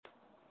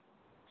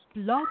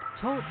Blog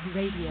Talk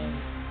Radio.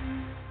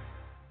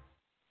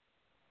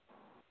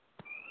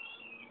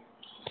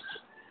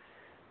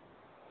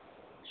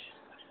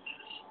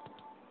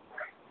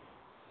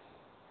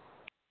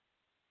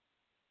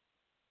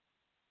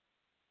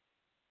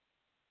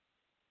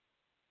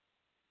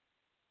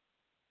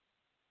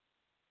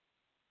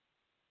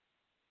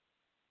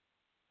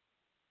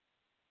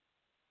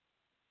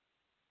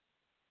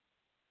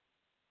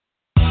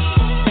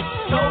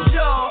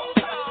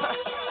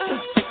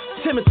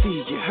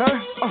 Timothy, you heard?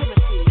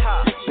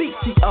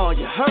 BTR,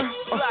 you heard?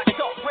 Black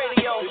Talk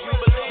Radio,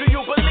 do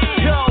you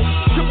believe? Yo,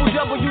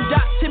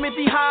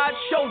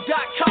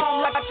 www.timothyhodgeshow.com.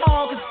 Like I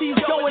told, cause he's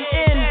going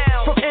in.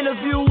 From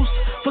interviews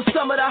for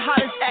some of the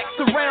hottest acts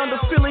around,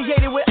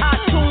 affiliated with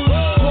iTunes,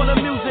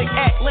 Warner Music,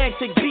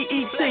 Atlantic,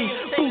 BET,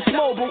 Boost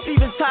Mobile,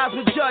 even ties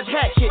with Judge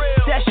Hatchett.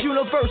 That's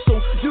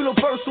Universal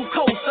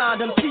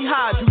co-signed him.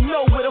 T-Hod, you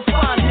know where to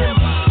find him.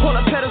 On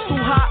a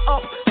pedestal high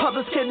up,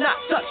 others cannot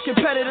touch,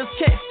 competitors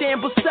can't stand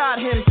beside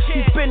him.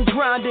 He's been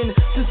grinding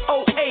since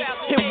 '08,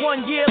 and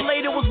 1 year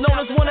later was known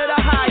as one of the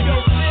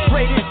highest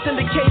rated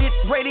syndicated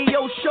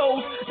radio shows.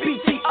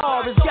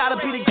 BTR has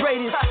gotta be the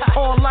greatest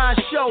online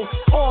show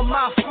on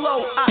my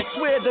flow. I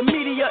swear the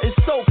media is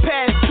so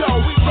past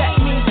go.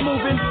 That means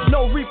moving,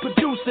 no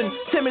reproducing.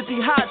 Timothy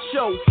Hot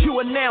Show, you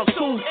are now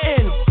tuned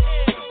in.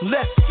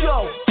 Let's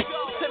go.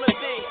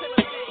 Timothy,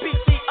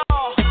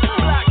 BTR,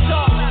 Black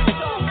Talk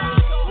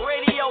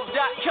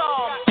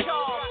Radio.com.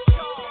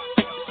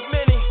 It's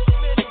Mini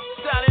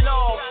signing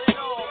off.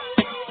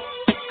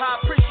 I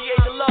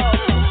appreciate the love.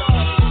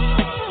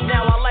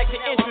 Now I'd like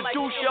to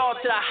introduce y'all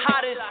to the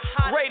hottest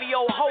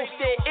radio host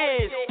there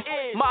is.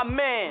 My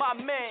man,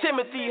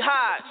 Timothy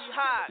Hodge.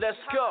 Let's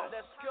go.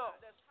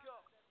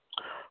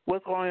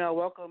 What's going on?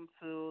 Welcome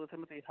to the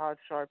Timothy Hodge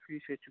Show. I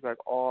appreciate you guys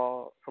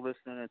all for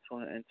listening and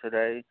tuning in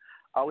today.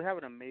 We have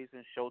an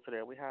amazing show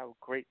today. We have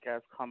great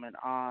guests coming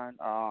on.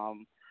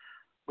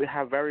 We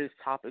have various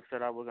topics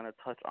that we're going to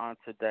touch on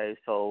today.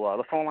 So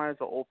the phone lines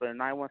are open,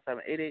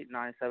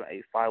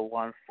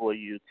 917-889-7851 for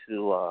you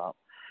to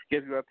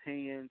give your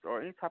opinions or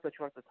any topic that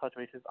you'd like to touch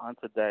bases on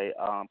today.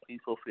 Please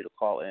feel free to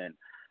call in.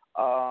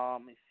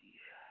 Let me see.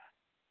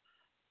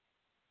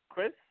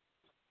 Chris?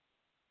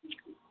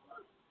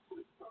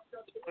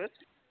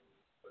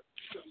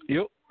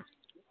 Yep.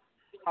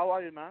 How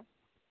are you, man?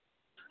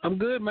 I'm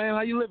good, man.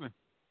 How you living?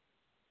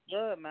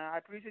 Good, man. I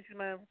appreciate you,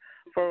 man,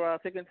 for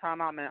taking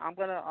time out, man. I'm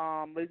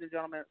gonna, ladies and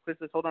gentlemen, Chris,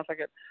 just hold on a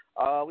second.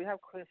 We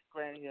have Chris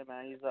Grant here,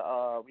 man. He's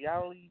a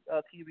reality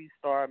TV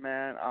star,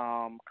 man,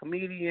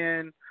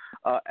 comedian,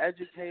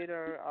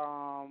 educator.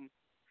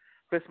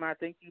 Chris, man,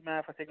 thank you,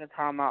 man, for taking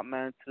time out,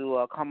 man,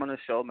 to come on the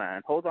show,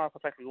 man. Hold on for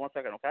a second, 1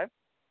 second, okay?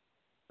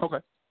 Okay.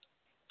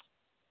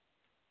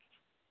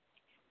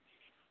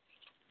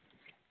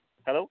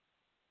 Hello?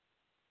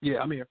 Yeah,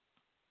 I'm here.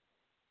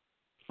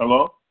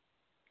 Hello?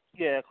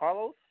 Yeah,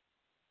 Carlos?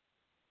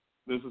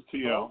 This is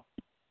TL.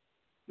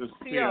 This is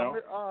TL.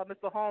 TL.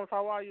 Mr. Holmes,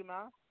 how are you,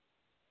 man?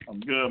 I'm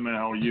good, man.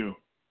 How are you?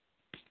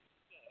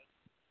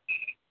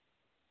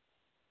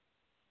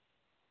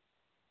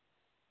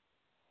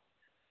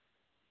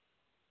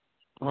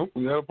 Oh,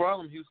 we got a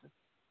problem, Houston.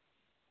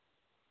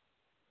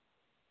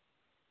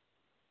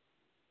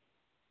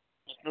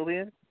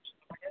 Julian?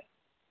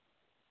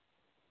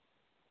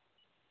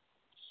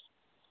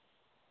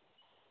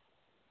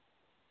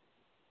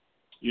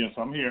 Yes,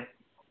 I'm here.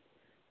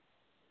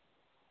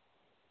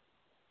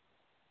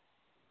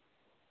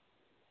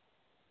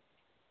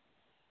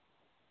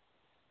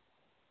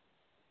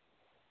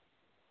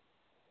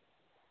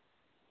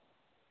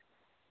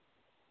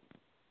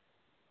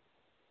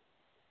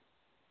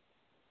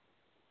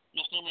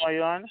 Are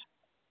you on?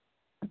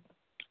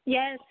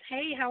 Yes.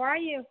 Hey, how are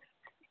you?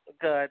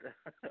 Good. All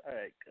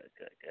right. Good.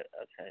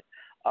 Okay.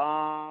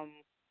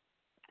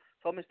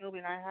 So Miss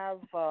Nubian, I have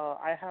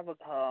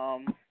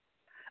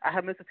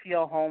Mr.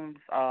 T.L. Holmes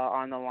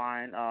on the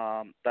line.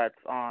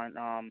 That's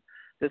on.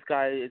 This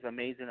guy is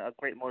amazing. A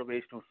great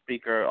motivational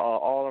speaker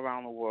all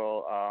around the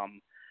world.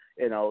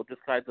 This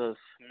guy does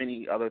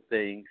many other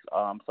things.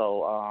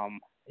 So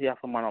he has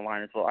him on the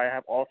line as well. I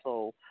have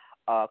also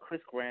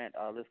Chris Grant.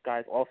 This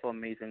guy's also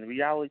amazing.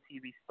 Reality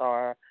TV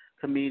star,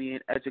 comedian,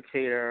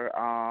 educator.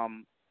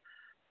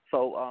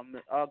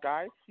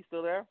 Guys, you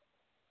still there?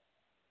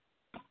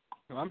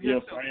 I'm here.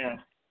 Yes, I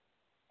am.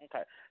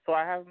 Okay. So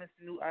I have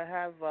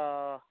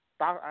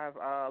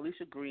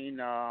Alicia Green,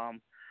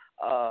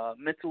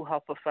 mental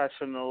health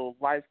professional,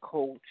 life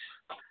coach,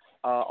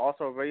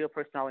 also a radio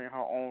personality in her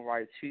own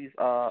right. She's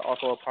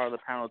also a part of the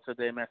panel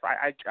today, man. So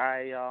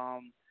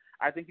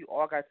I think you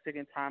all guys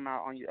taking time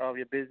out on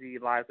your busy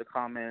lives to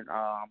come and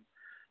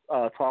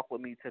talk with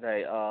me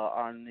today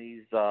on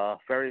these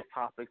various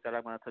topics that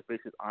I'm going to touch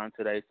bases on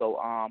today. So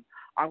I'm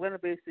going to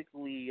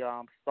basically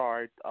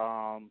start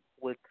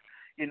with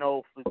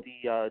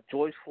the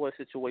George Floyd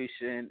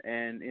situation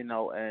and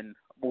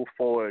move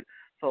forward.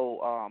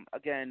 So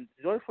again,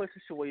 George Floyd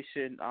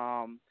situation,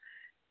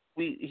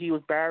 he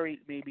was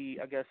buried maybe,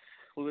 I guess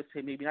we would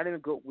say maybe not in a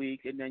good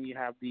week, and then you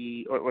have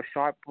the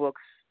Rashard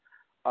Brooks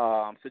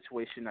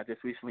situation that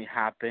just recently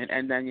happened,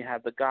 and then you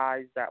have the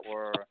guys that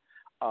were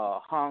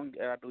hung.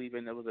 I believe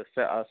it was a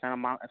Santa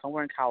Monica,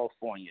 somewhere in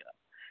California.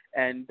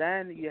 And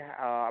then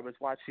I was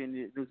watching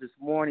the news this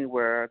morning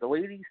where the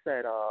lady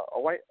said, a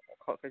white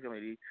Caucasian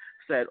lady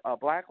said,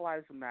 "Black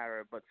Lives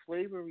Matter, but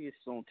slavery is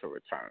soon to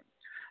return."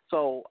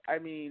 So I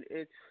mean,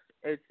 it's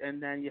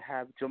and then you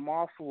have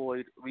Jamal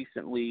Floyd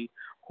recently,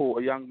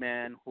 a young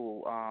man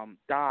who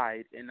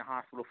died in the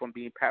hospital from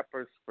being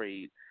pepper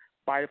sprayed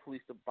by the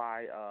police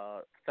by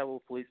several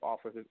police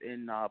officers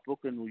in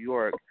Brooklyn, New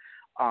York,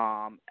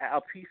 at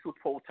a peaceful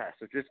protest.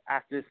 So just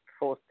after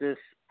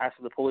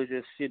after the police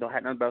just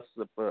had nothing else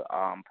to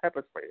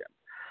pepper spray them.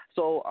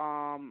 So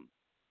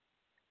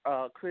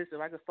Chris, if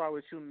I could start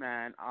with you,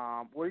 man,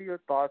 what are your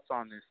thoughts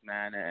on this,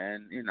 man?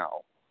 And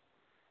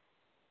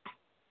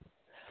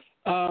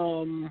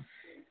I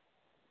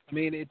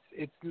mean,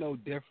 it's no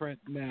different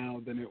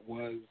now than it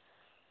was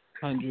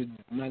hundreds,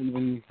 not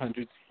even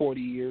hundreds,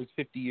 40 years,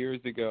 50 years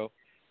ago.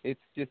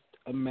 It's just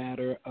a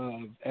matter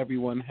of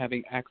everyone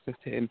having access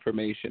to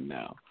information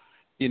now.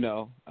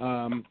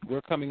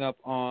 We're coming up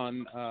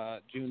on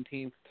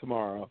Juneteenth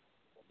tomorrow,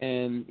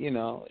 and,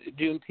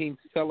 Juneteenth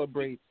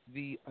celebrates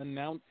the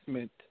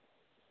announcement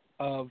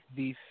of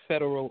the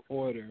federal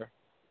order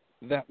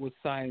that was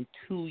signed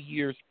 2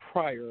 years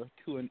prior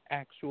to an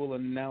actual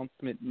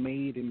announcement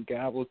made in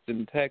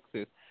Galveston,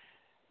 Texas,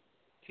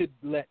 to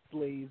let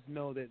slaves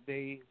know that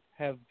they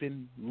have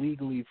been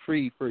legally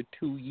free for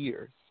 2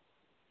 years.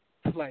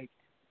 Like,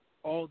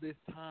 all this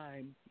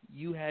time,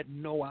 you had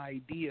no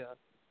idea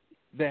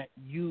that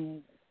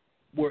you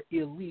were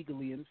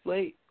illegally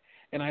enslaved.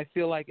 And I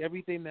feel like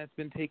everything that's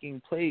been taking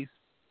place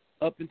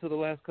up until the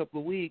last couple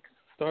of weeks,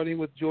 starting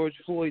with George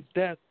Floyd's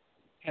death,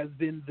 has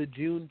been the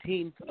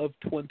Juneteenth of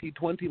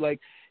 2020. Like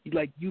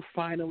you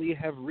finally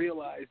have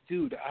realized,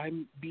 dude,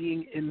 I'm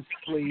being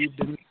enslaved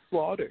and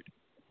slaughtered.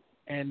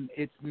 And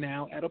it's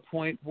now at a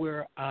point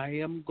where I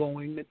am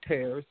going to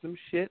tear some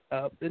shit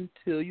up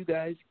until you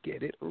guys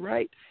get it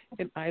right.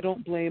 And I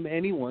don't blame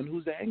anyone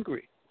who's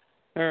angry.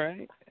 All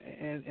right?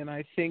 And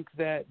I think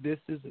that this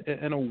is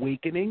an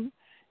awakening.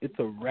 It's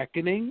a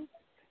reckoning.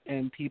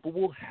 And people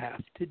will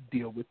have to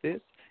deal with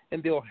this.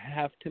 And they'll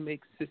have to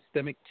make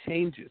systemic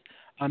changes.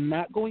 I'm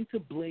not going to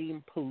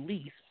blame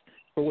police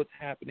for what's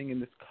happening in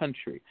this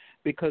country,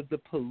 because the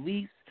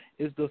police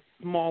is the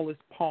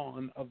smallest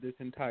pawn of this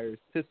entire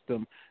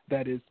system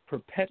that is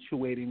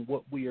perpetuating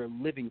what we are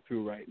living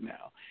through right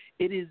now.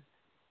 It is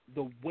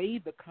the way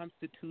the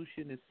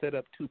Constitution is set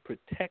up to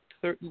protect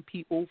certain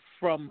people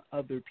from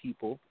other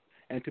people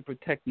and to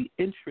protect the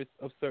interests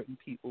of certain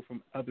people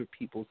from other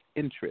people's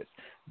interests.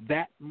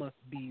 That must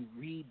be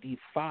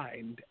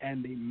redefined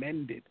and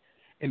amended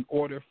in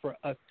order for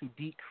us to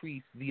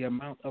decrease the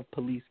amount of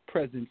police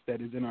presence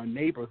that is in our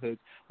neighborhoods,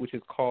 which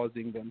is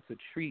causing them to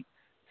treat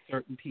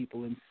certain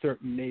people in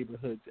certain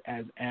neighborhoods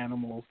as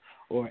animals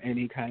or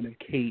any kind of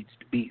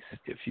caged beast,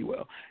 if you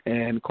will.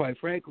 And quite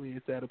frankly,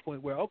 it's at a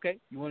point where, okay,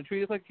 you want to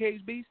treat us like a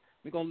caged beast?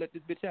 We're going to let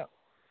this bitch out.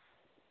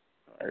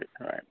 All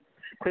right.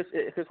 Chris,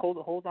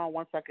 hold on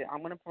 1 second.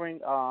 I'm going to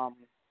bring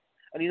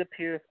Anita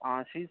Pierce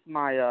on. She's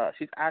my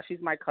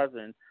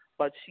cousin,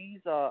 but she's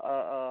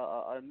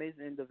an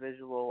amazing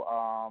individual,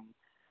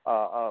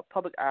 a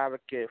public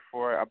advocate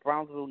for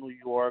Brownsville, New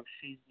York.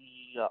 She's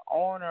the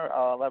owner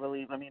of, let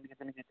me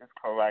get this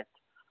correct,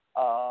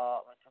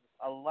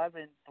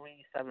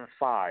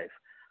 11375.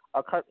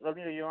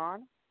 Anita, you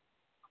on?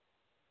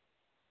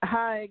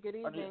 Hi, good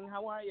evening.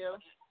 How are you?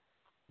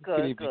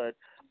 Good.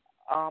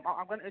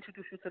 I'm going to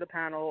introduce you to the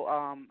panel.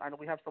 I know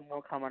we have some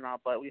more coming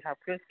up, but we have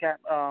Chris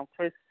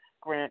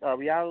Grant, a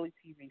reality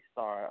TV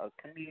star, a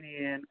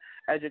comedian,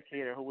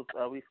 educator who was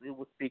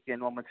speaking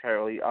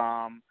momentarily.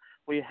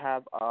 We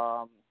have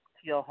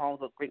T.L.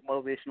 Holmes, a great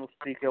motivational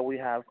speaker. We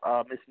have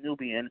Miss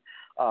Nubian,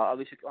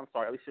 Alicia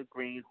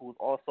Green, who's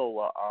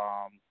also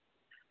a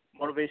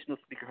motivational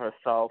speaker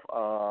herself,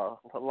 a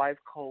life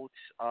coach,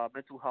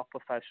 mental health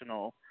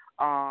professional.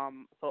 I'll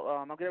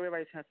give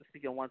everybody a chance to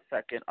speak in 1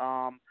 second.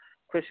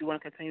 Chris, you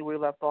want to continue where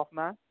you left off,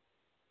 man?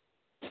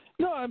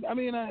 No,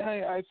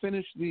 I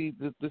finished the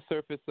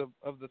surface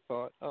of the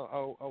thought.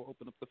 I'll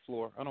open up the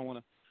floor. I don't want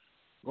to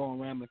go on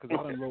rambling because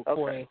I done wrote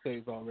 4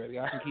 essays already.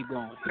 I can keep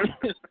going.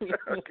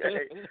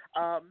 Okay.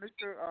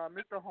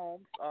 Mr.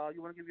 Holmes,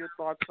 you want to give your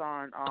thoughts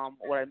on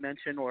what I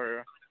mentioned,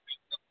 or?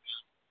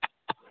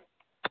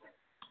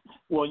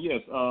 Well,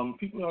 yes.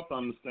 People have to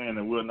understand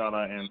that we're not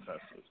our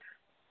ancestors,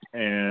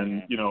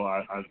 and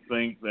I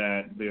think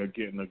that they're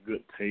getting a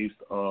good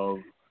taste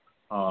of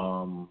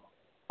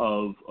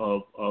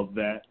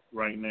that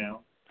right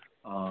now.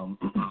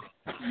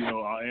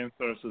 Our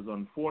ancestors,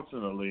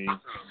 unfortunately,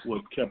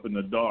 was kept in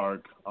the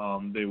dark.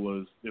 They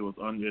was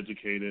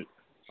uneducated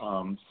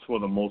for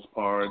the most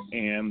part,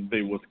 and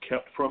they was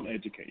kept from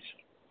education.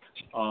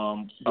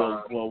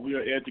 Well, we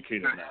are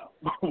educated now.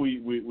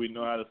 we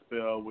know how to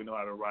spell, we know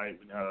how to write,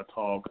 we know how to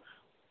talk.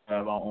 We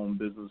have our own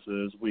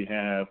businesses. We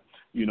have,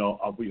 we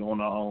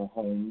own our own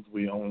homes.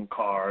 We own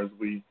cars.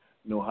 We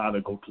know how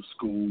to go to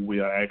school. We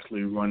are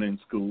actually running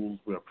schools.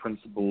 We are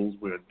principals.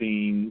 We are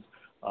deans.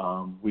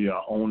 We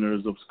are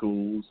owners of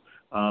schools.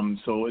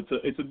 So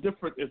it's a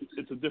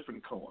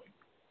different coin.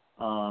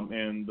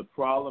 And the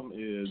problem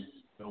is,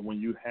 when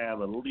you have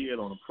a lid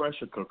on a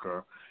pressure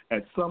cooker,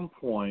 at some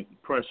point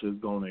pressure is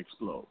going to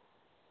explode.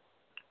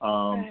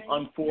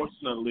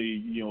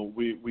 Unfortunately,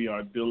 we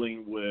are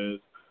dealing with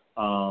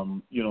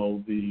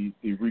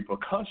the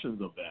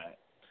repercussions of that.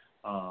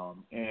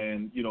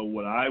 And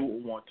what I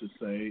want to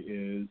say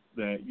is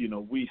that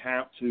we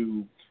have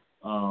to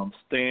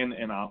stand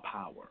in our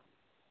power.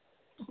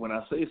 When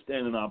I say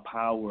stand in our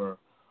power,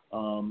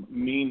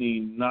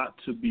 meaning not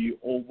to be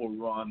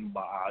overrun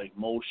by our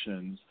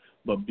emotions,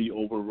 but be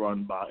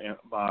overrun by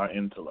our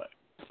intellect.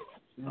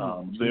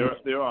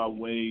 There are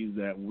ways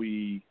that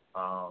we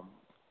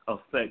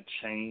affect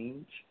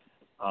change,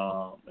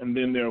 and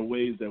then there are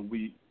ways that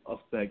we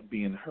affect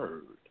being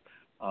heard.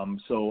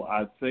 So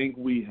I think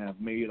we have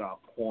made our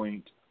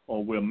point,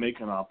 or we're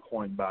making our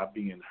point by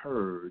being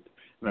heard.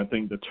 And I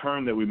think the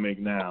turn that we make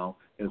now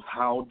is,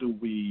 how do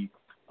we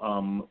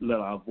let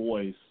our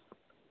voice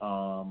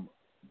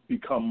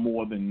become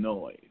more than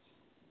noise?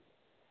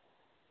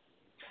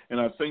 And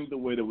I think the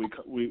way that we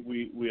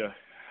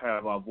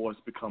have our voice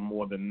become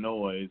more than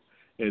noise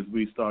is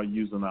we start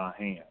using our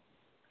hands.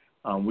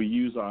 We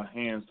use our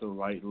hands to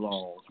write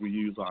laws. We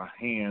use our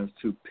hands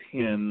to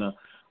pen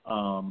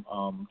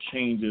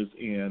changes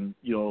in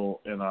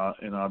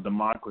our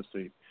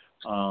democracy.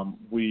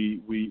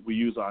 We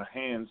use our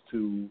hands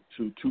to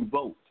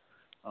vote.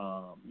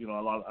 I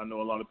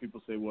know a lot of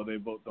people say, well, their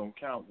vote don't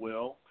count.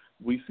 Well,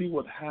 we see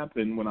what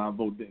happened when our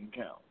vote didn't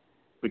count,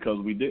 because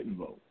we didn't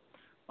vote.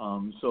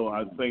 So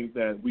I think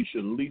that we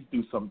should at least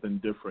do something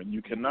different.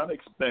 You cannot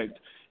expect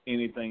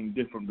anything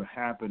different to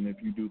happen if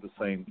you do the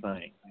same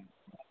thing.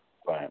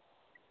 Right.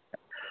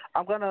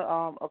 I'm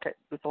gonna okay.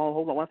 So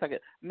hold on one second,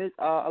 Miss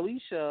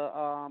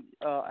Alicia.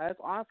 As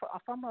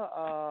from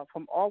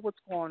all what's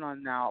going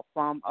on now,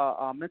 from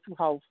a mental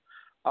health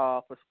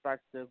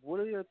perspective, what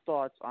are your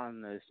thoughts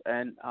on this?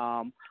 And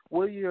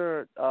what are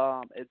your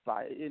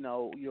advice?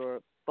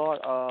 Your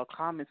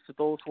comments to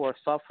those who are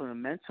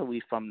suffering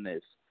mentally from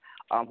this,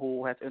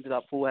 who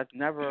has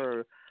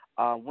never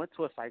went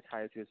to a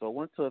psychiatrist or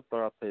went to a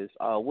therapist.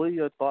 What are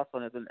your thoughts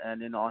on it,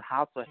 and on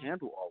how to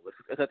handle all this?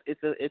 Because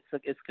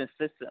it's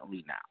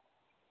consistently now.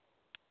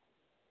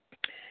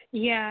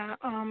 Yeah,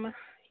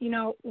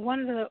 one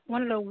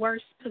of the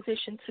worst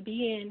positions to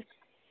be in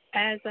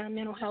as a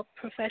mental health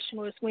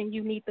professional is when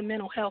you need the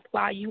mental health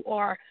while you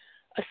are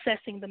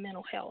assessing the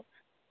mental health.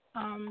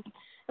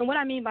 And what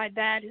I mean by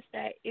that is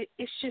that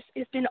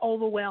it's been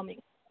overwhelming.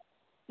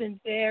 It's been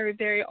very,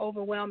 very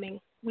overwhelming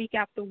week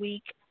after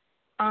week.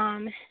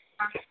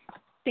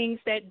 Things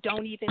that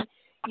don't even,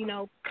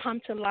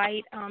 come to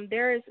light.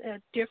 There is a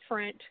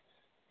different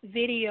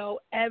video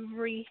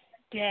every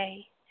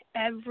day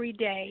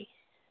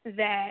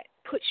that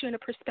puts you in a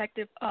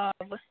perspective of,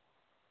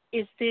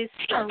 is this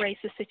a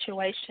racist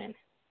situation?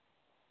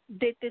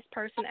 Did this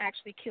person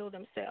actually kill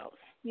themselves?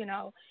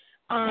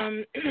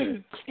 And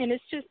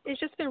it's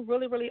just been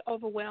really, really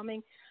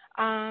overwhelming.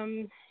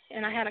 And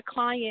I had a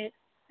client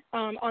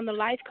on the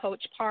life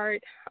coach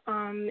part,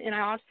 and I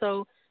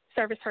also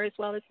service her as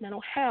well as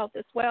mental health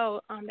as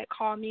well, that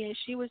called me, and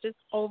she was just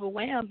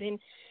overwhelmed,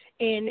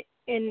 and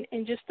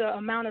just the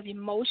amount of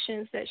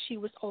emotions that she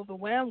was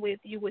overwhelmed with.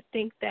 You would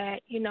think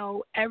that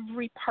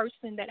every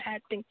person that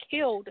had been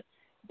killed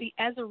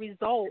as a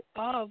result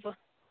of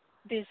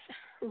this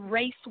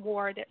race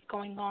war that's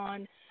going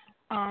on,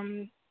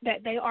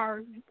 that they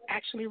are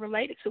actually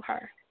related to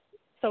her.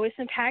 So it's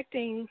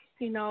impacting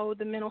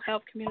the mental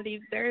health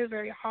community very,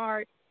 very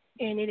hard,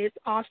 and it is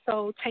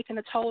also taking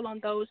a toll on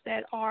those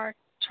that are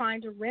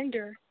trying to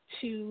render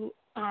to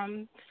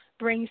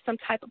bring some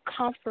type of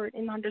comfort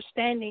and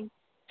understanding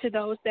to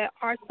those that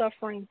are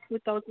suffering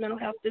with those mental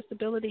health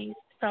disabilities.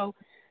 So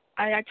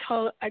I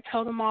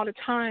tell them all the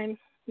time,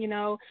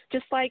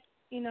 just like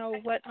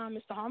what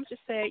Mr. Holmes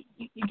just said,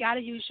 you got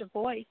to use your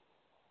voice.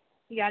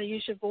 You got to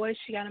use your voice.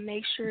 You got to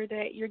make sure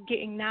that you're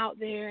getting out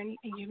there, and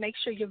you make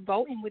sure you're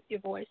voting with your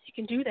voice. You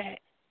can do that,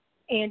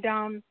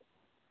 and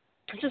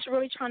just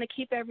really trying to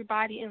keep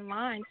everybody in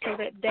line so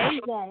that they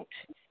won't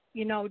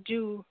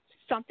do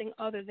something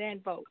other than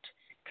vote,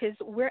 because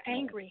we're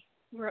angry,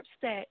 we're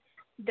upset.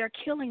 They're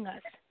killing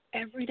us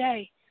every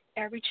day,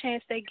 every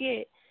chance they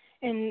get.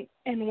 And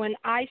when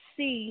I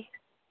see,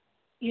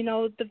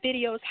 the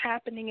videos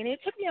happening, and it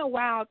took me a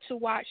while to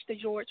watch the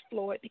George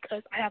Floyd,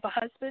 because I have a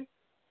husband,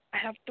 I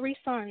have 3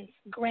 sons,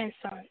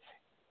 grandsons.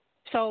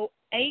 So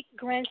 8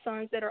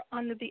 grandsons that are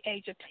under the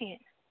age of 10.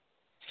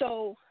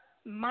 So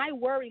my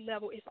worry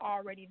level is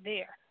already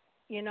there,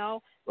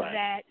 right,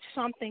 that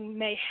something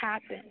may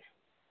happen.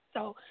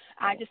 So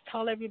I just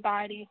tell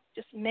everybody,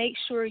 just make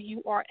sure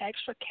you are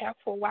extra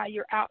careful while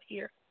you're out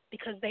here,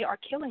 because they are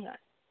killing us.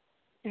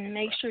 And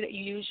make sure that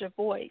you use your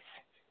voice,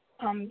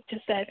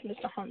 just as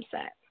Mr. Holmes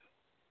said.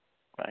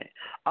 Right.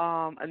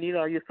 Anita,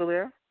 are you still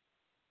there?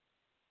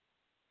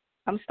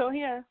 I'm still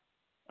here.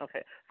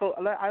 Okay, so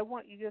I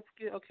want you just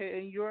get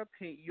in your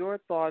opinion, your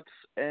thoughts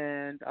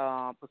and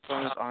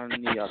personas on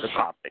the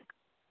topic.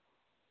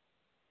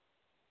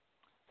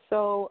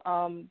 So,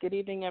 good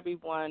evening,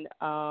 everyone.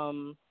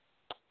 I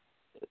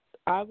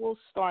will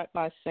start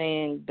by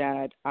saying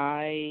that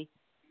I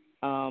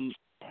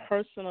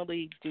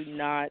personally do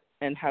not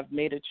and have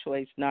made a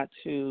choice not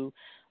to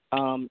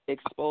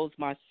expose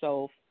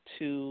myself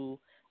to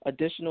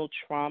additional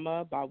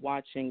trauma by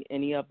watching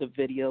any of the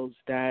videos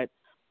that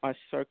are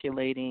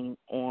circulating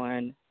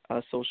on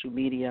social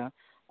media,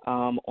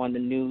 on the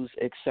news,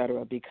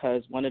 etc.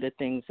 Because one of the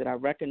things that I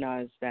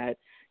recognize that,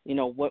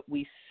 what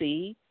we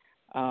see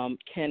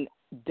can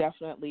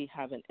definitely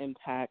have an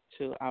impact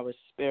to our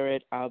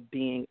spirit, our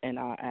being, and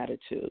our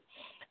attitude.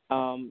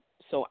 So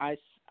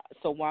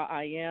while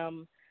I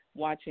am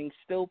watching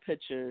still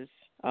pictures,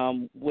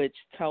 which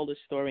tell the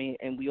story,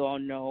 and we all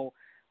know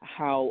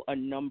how a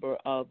number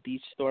of these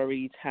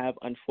stories have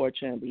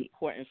unfortunately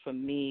important for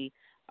me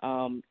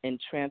in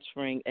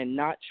transferring and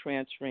not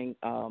transferring,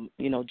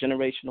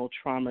 generational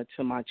trauma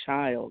to my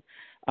child,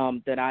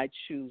 that I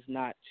choose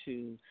not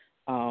to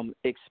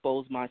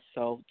expose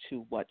myself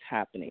to what's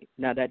happening.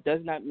 Now, that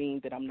does not mean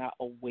that I'm not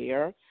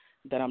aware,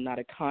 that I'm not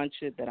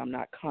conscious,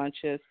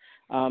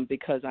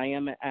 because I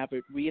am an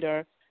avid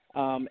reader,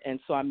 and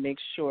so I make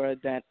sure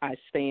that I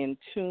stay in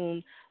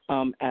tune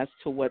as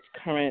to what's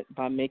current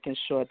by making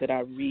sure that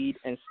I read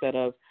instead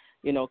of,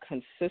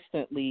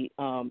 consistently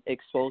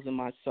exposing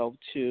myself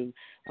to,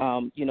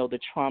 the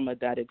trauma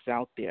that is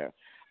out there.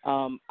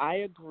 I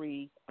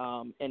agree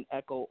and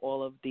echo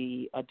all of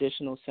the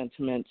additional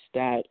sentiments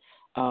that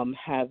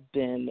have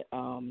been,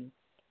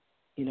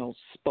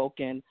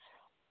 spoken.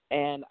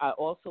 And I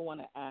also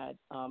want to add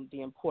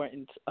the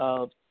importance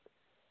of,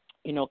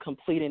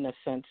 completing the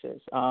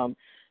census.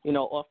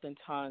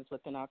 Oftentimes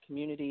within our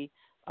community,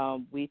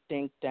 we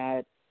think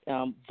that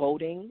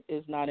voting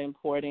is not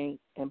important,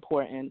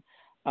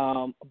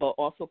 but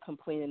also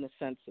completing the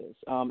census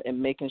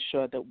and making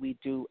sure that we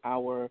do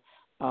our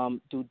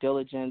due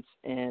diligence,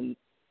 and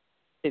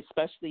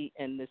especially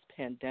in this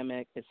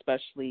pandemic,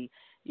 especially,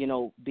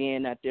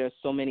 being that there are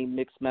so many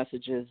mixed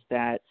messages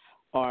that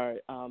are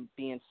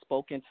being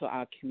spoken to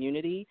our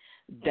community,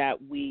 that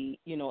we,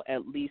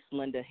 at least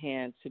lend a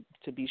hand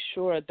to be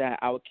sure that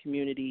our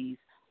communities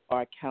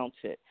are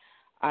counted.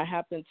 I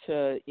happen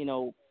to,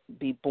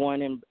 be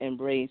born and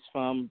raised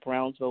from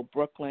Brownsville,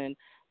 Brooklyn.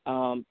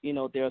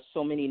 There are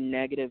so many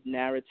negative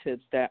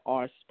narratives that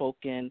are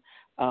spoken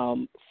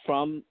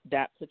from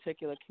that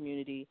particular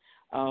community,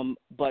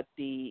 but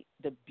the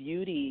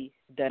beauty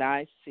that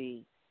I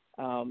see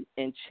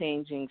in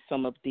changing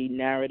some of the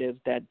narrative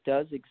that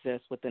does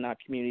exist within our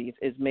communities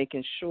is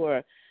making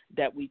sure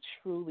that we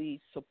truly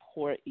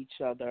support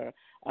each other,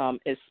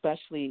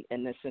 especially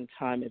in this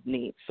time of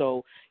need.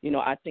 So,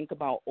 I think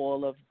about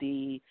all of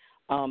the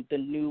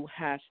new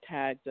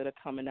hashtags that are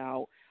coming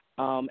out,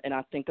 and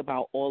I think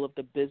about all of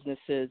the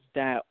businesses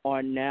that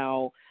are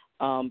now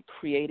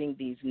creating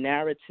these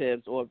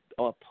narratives or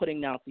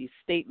putting out these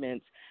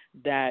statements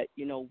that,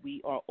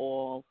 we are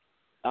all,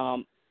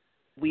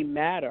 we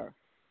matter.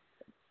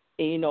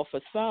 And, for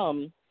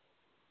some,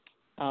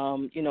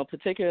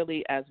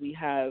 particularly as we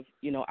have,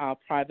 our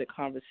private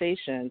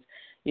conversations,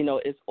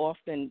 it's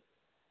often,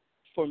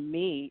 for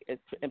me,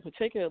 and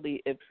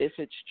particularly if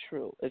it's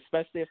true,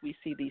 especially if we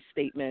see these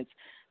statements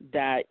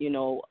that,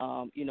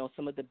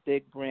 some of the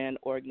big brand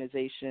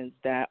organizations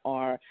that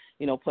are,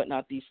 putting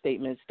out these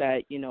statements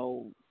that,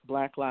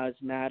 Black Lives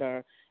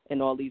Matter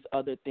and all these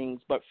other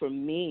things. But for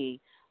me,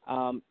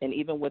 and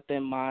even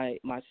within my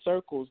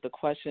circles, the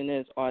question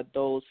is, are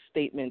those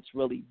statements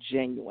really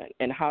genuine?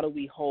 And how do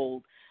we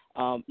hold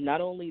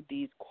not only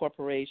these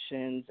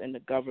corporations and the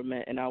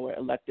government and our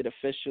elected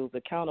officials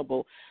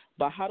accountable,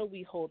 but how do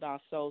we hold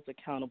ourselves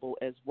accountable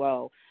as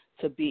well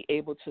to be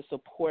able to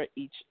support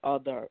each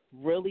other,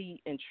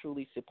 really and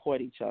truly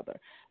support each other?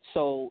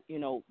 So,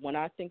 when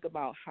I think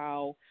about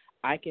how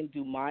I can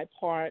do my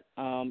part,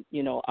 I'm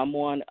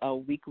on a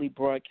weekly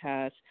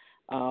broadcast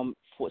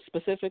for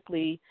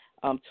specifically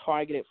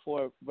targeted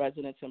for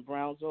residents in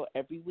Brownsville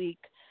every week.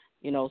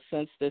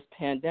 Since this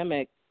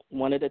pandemic,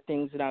 one of the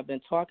things that I've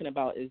been talking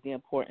about is the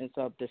importance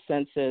of the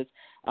census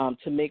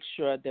to make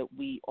sure that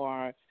we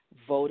are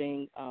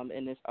voting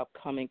in this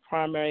upcoming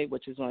primary,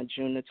 which is on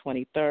June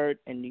the 23rd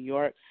in New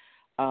York.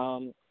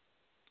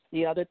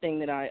 The other thing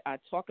that I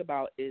talk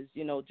about is,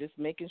 just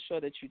making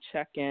sure that you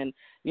check in,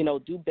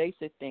 do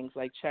basic things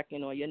like check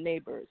in on your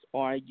neighbors.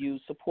 Are you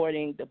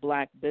supporting the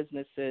Black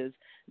businesses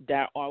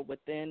that are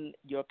within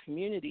your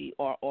community,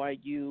 or are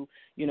you,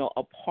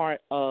 a part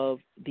of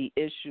the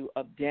issue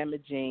of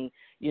damaging,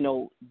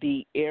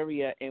 the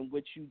area in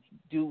which you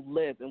do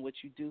live and which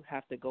you do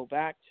have to go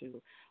back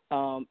to?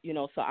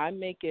 So I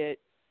make it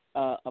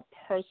a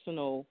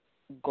personal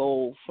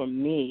goal for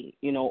me,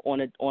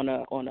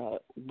 on a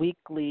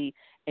weekly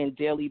and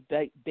daily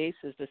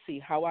basis to see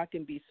how I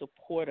can be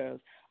supportive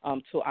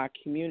to our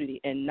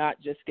community, and not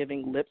just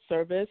giving lip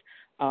service,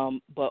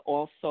 but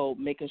also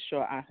making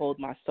sure I hold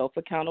myself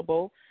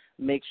accountable,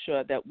 make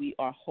sure that we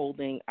are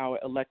holding our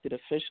elected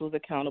officials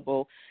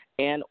accountable,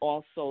 and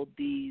also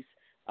these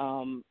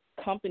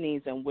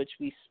companies in which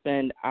we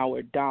spend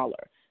our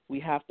dollar. We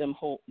have to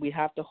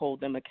hold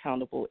them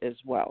accountable as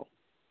well.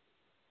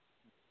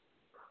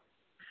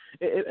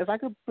 If I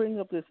could bring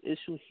up this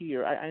issue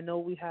here, I know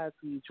we had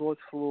the George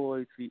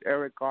Floyd, the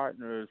Eric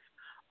Gardners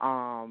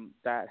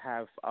that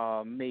have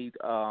made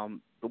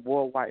the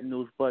worldwide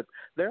news, but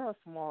there are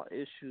small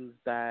issues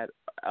that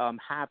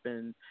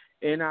happen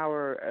in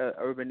our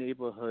urban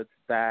neighborhoods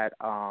that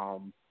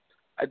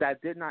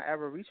did not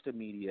ever reach the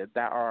media,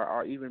 that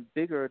are even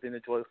bigger than the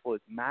George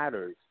Floyd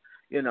matters.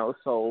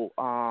 So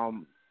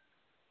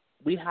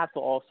we have to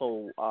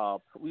also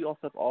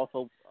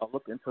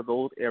look into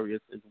those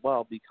areas as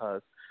well,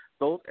 because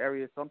those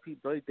areas, some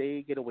people,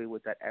 they get away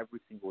with that every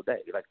single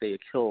day. Like, they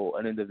kill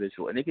an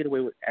individual, and they get away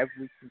with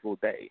every single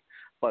day.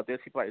 But there's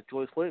people like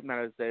George Floyd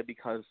matters there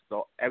because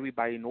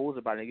everybody knows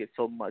about it and gets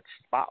so much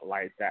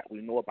spotlight that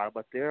we know about it.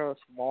 But there are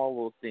small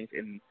little things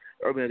in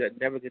urban that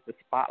never get the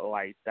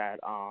spotlight that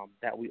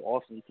we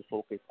also need to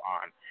focus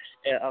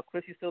on.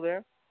 Chris, you still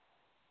there?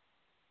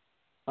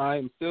 I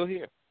am still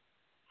here.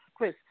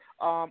 Chris,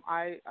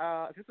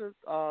 if you could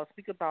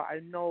speak about, I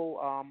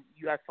know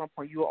you at some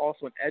point you were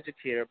also an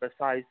educator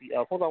besides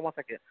the. Hold on one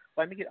second.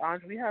 Let me get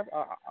Andre. We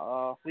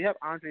have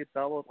Andre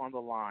Bellows on the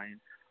line.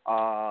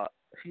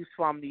 He's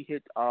from the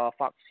hit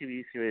Fox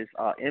TV series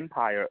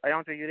Empire. Hey,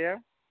 Andre, you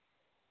there?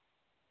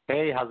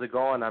 Hey, how's it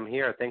going? I'm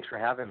here. Thanks for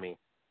having me.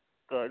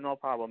 Good, no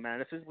problem,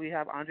 man. We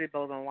have Andre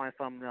Bellows on the line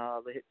from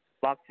the hit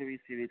Fox TV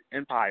series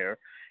Empire.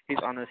 He's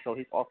on the show.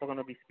 He's also going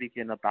to be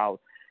speaking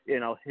about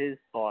his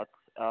thoughts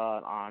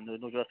on the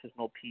No Justice,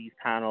 No Peace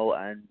panel,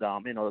 and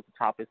the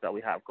topics that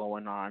we have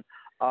going on.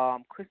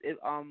 Chris,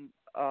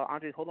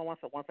 Andre, hold on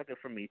one second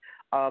for me.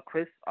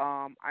 Chris,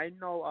 I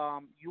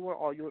know you were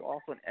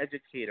also an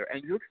educator,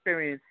 and you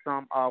experienced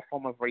some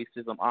form of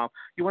racism.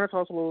 You want to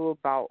tell us a little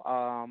about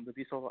the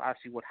details of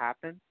actually what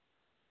happened?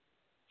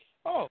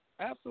 Oh,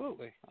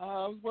 absolutely.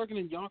 I was working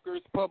in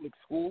Yonkers Public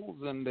Schools,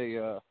 and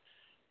a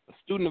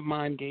student of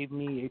mine gave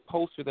me a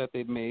poster that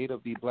they'd made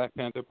of the Black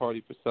Panther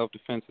Party for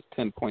Self-Defense's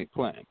 10-point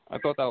plan. I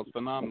thought that was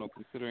phenomenal,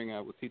 considering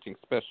I was teaching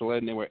special ed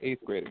and they were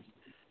 8th graders.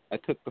 I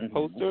took the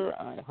poster,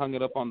 I hung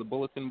it up on the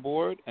bulletin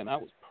board, and I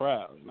was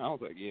proud. And I was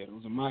like, yeah,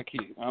 those are my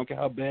kids. I don't care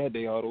how bad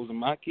they are, those are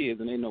my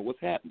kids, and they know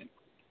what's happening.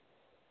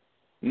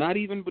 Not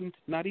even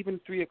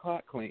 3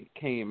 o'clock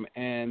came,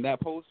 and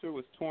that poster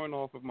was torn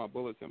off of my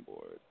bulletin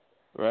board,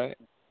 right?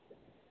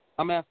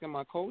 I'm asking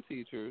my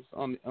co-teachers,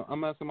 I'm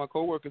asking my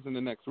co-workers in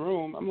the next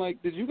room, I'm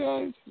like, did you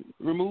guys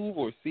remove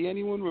or see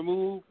anyone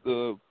remove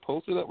the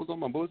poster that was on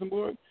my bulletin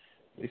board?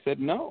 They said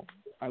no.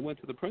 I went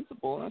to the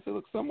principal, and I said,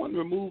 look, someone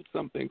removed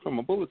something from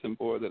a bulletin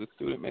board that a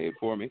student made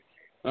for me,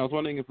 and I was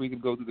wondering if we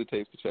could go through the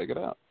tapes to check it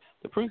out.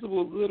 The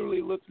principal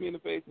literally looks me in the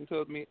face and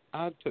tells me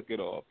I took it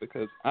off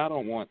because I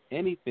don't want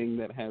anything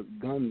that has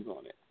guns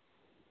on it.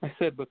 I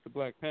said, but the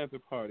Black Panther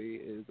Party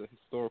is a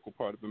historical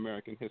part of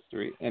American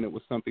history, and it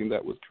was something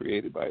that was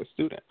created by a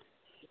student.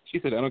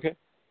 She said, I don't care.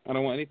 I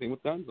don't want anything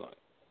with guns on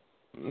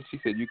it. And she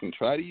said, you can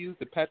try to use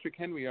the Patrick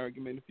Henry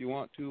argument if you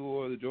want to,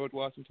 or the George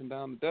Washington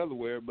down to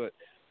Delaware, but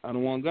I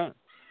don't want guns.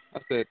 I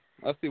said,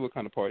 I'll see what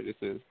kind of party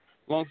this is.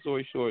 Long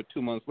story short,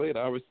 2 months later,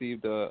 I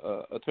received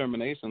a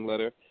termination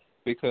letter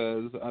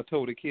because I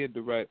told a kid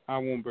to write, I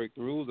won't break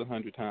the rules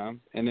 100 times,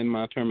 and in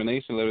my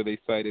termination letter they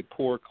cited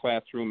poor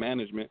classroom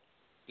management,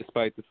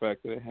 despite the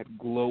fact that I had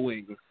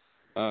glowing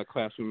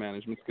classroom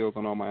management skills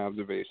on all my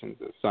observations,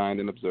 signed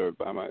and observed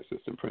by my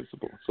assistant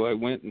principal. So I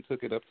went and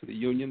took it up to the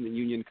union. The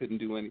union couldn't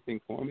do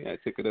anything for me. I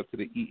took it up to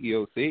the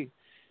EEOC.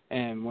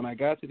 And when I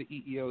got to the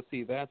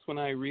EEOC, that's when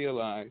I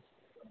realized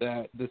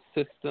that the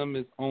system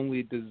is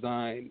only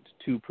designed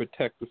to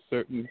protect a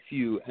certain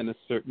few and a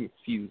certain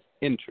few's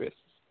interests.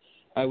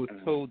 I was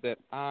told that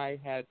I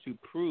had to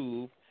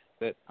prove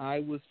that I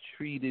was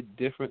treated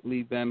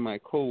differently than my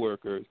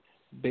coworkers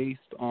based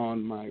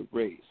on my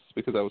race,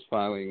 because I was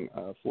filing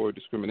for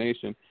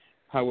discrimination.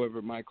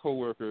 However, my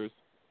coworkers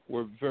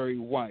were very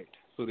white,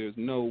 so there's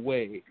no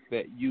way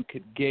that you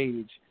could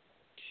gauge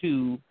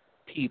two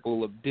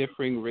people of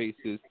differing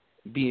races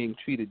being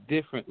treated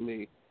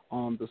differently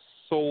on the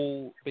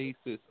sole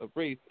basis of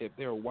race if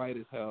they're white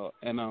as hell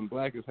and I'm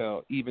black as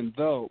hell, even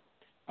though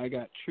I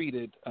got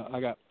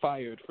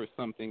fired for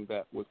something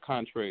that was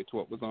contrary to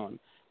what was on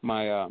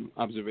my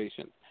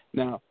observation.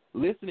 Now,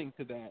 listening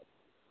to that,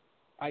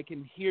 I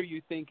can hear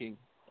you thinking,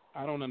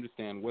 I don't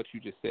understand what you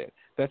just said.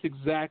 That's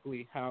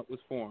exactly how it was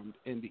formed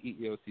in the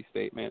EEOC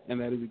statement,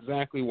 and that is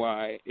exactly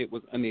why it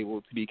was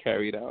unable to be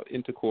carried out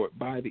into court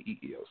by the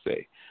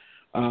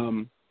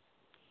EEOC.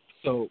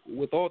 So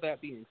with all that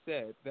being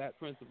said, that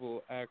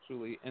principal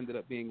actually ended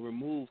up being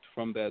removed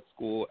from that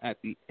school at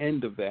the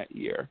end of that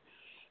year.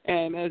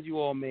 And as you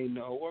all may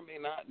know or may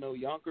not know,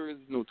 Yonkers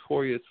is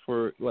notorious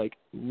for, like,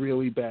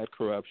 really bad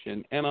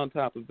corruption. And on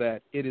top of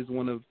that, it is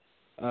one of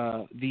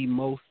the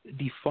most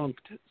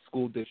defunct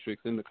school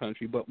districts in the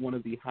country, but one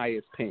of the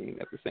highest paying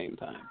at the same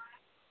time.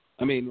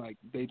 I mean, like,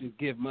 they just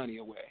give money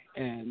away,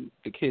 and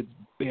the kids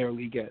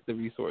barely get the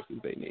resources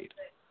they need.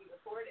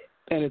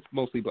 And it's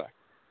mostly black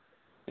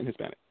and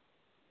Hispanic.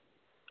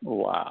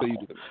 Wow. So you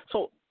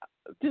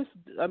do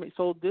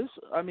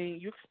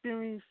you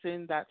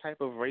experiencing that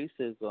type of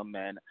racism,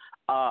 man.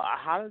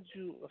 How did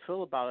you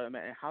feel about it,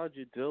 man? And how did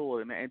you deal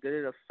with it, man? And did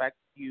it affect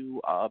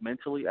you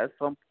mentally at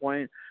some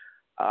point?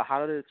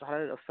 How did it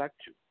affect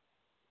you?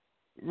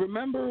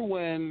 Remember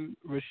when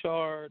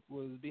Richard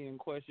was being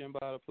questioned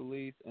by the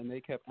police and they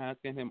kept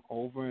asking him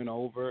over and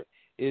over,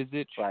 is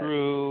it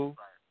true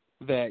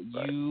that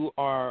you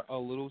are a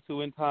little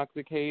too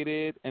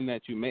intoxicated and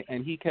that you may,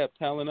 and he kept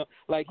telling them,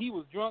 like, he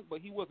was drunk,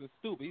 but he wasn't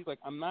stupid. He's like,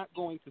 I'm not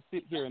going to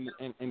sit here and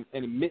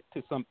admit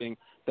to something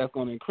that's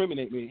going to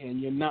incriminate me,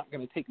 and you're not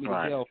going to take me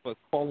to jail for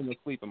falling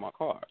asleep in my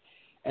car.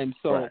 And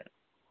so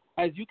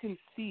as you can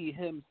see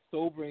him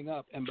sobering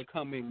up and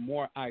becoming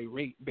more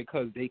irate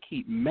because they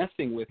keep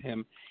messing with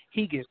him,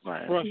 he gets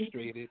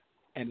frustrated,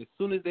 and as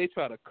soon as they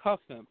try to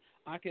cuff him,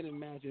 I can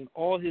imagine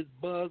all his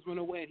buzz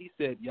went away, and he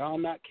said, y'all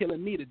not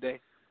killing me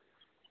today.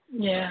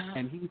 Yeah.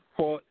 And he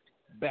fought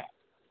back.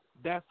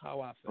 That's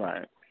how I felt.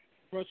 Right.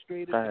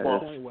 Frustrated to the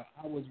point where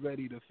I was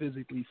ready to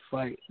physically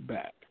fight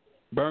back.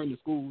 Burn the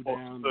school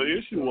down. The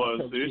issue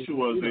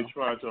was they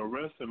tried to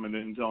arrest him and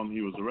didn't tell him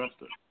he was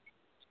arrested.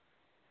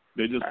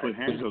 They just put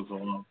handcuffs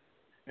on him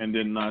and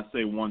did not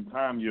say one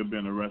time you've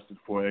been arrested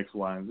for X,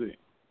 Y, and Z.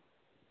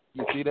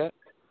 You see that?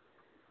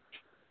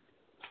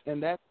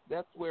 And that's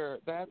where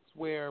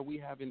we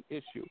have an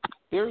issue.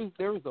 There is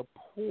a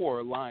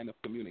poor line of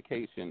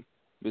communication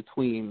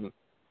between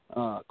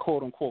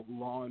quote unquote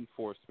law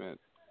enforcement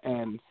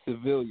and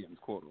civilians,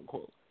 quote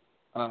unquote.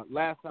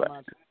 Last time I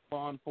checked,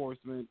 law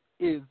enforcement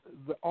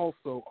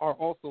are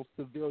also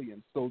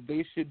civilians, so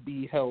they should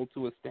be held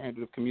to a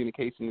standard of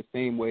communication the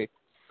same way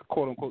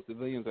quote unquote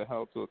civilians are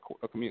held to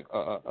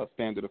a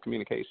standard of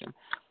communication.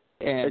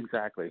 And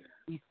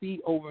we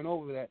see over and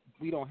over that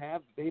they don't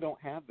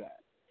have that.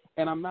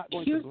 And I'm not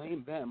going to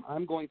blame them.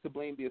 I'm going to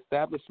blame the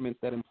establishments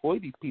that employ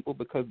these people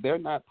because they're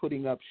not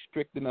putting up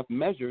strict enough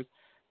measures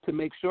to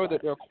make sure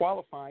that they're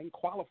qualified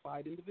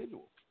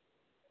individuals.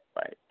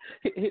 Right.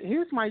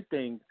 Here's my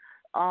thing.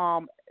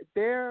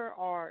 There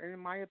are, in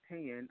my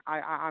opinion,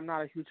 I'm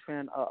not a huge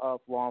fan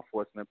of law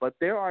enforcement, but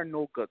there are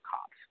no good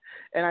cops.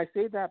 And I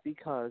say that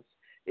because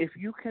if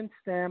you can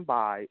stand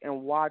by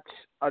and watch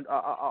an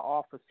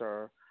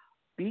officer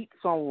beat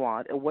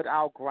someone and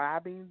without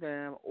grabbing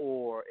them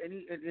or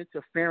any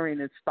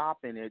interfering and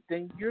stopping it,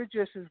 then you're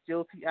just as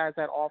guilty as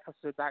that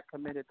officer that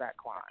committed that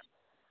crime.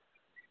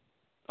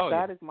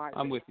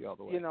 I'm with you all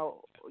the way. You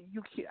know,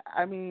 you can't.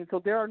 I mean,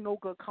 so there are no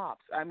good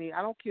cops. I mean,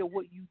 I don't care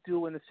what you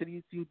do in the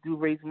city. You do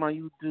raise money.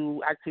 You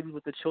do activities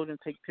with the children,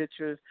 take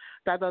pictures.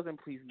 That doesn't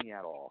please me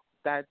at all.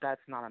 That's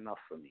not enough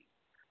for me.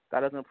 That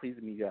doesn't please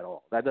me at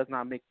all. That does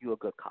not make you a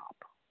good cop.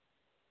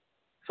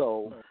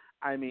 So,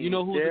 I mean, you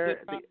know who's a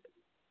good cop?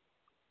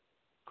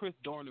 Chris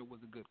Dorner was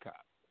a good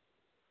cop.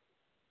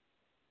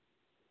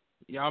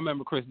 Y'all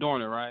remember Chris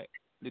Dorner, right?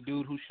 The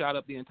dude who shot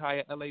up the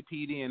entire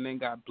LAPD and then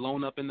got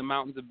blown up in the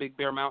mountains of Big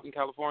Bear Mountain,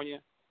 California?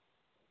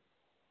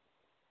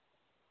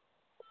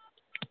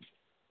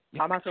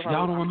 I'm not sure.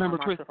 Y'all don't remember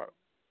Chris?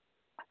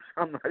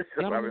 I'm not sure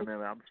if I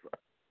remember. I'm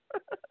sorry.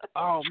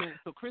 Oh, man.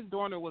 So Chris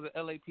Dorner was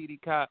an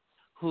LAPD cop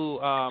who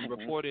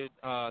reported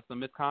some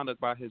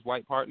misconduct by his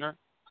white partner,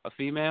 a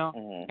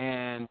female,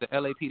 and the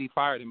LAPD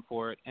fired him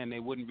for it, and they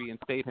wouldn't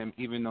reinstate him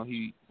even though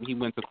he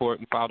went to court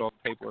and filed all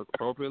the paperwork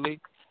appropriately.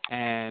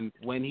 And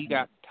when he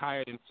got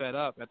tired and fed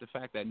up at the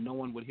fact that no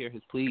one would hear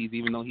his pleas,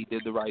 even though he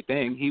did the right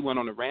thing, he went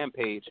on a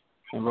rampage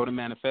and wrote a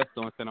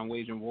manifesto and said, I'm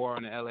waging war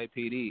on the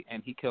LAPD.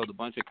 And he killed a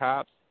bunch of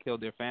cops,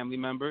 killed their family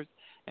members,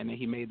 and then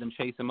he made them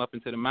chase him up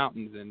into the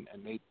mountains, and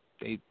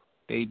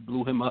they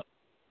blew him up.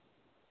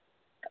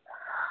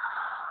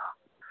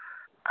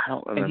 I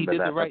don't remember that. And he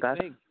did the right but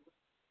thing.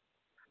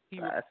 He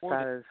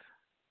reported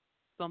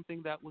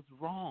something that was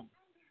wrong,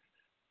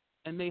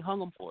 and they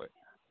hung him for it.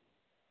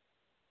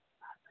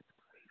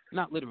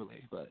 Not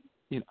literally, but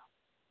you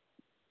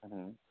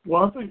know.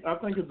 Well, I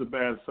think it's a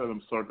bad set of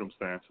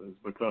circumstances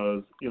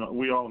because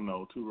we all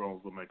know two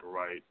wrongs will make a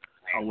right.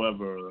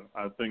 However,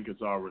 I think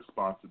it's our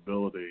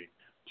responsibility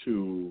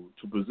to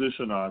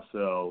position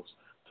ourselves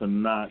to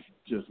not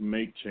just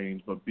make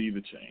change but be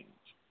the change.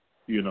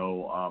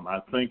 I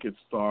think it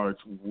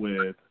starts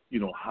with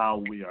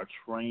how we are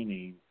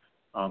training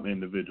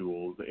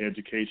individuals, the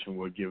education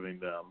we're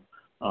giving them,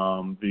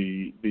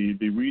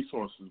 the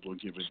resources we're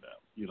giving them.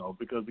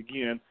 Because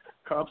again,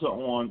 cops are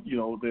on.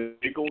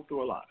 They go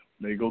through a lot.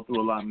 They go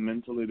through a lot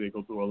mentally. They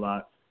go through a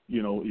lot,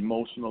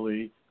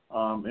 emotionally,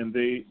 and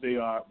they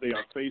are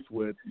faced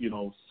with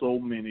so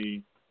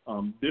many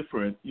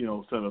different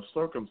set of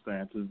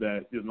circumstances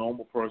that the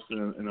normal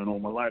person in a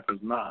normal life is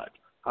not.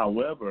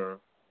 However,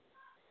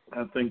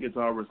 I think it's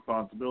our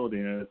responsibility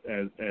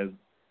as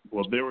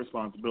their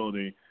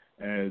responsibility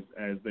as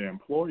their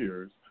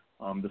employers,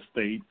 the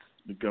states,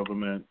 the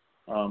government,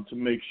 to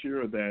make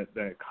sure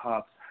that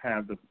cops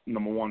have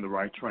number one, the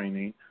right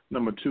training,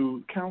 number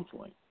two,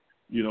 counseling.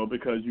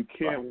 because you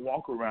can't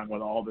walk around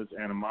with all this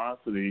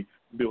animosity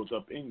built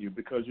up in you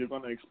because you're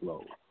going to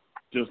explode,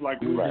 just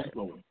like we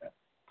exploded.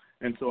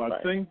 And so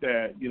I think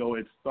that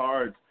it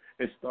starts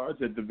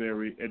at the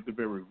very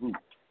root.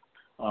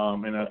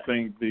 And I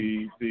think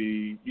the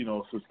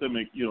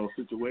systemic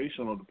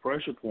situation or the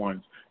pressure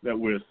points that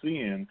we're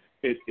seeing,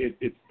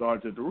 it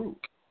starts at the root.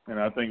 And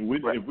I think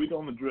if we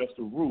don't address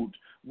the root,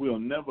 we'll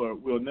never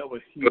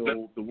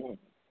heal the wound.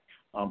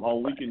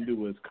 All we can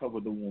do is cover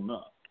the wound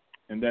up,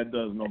 and that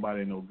does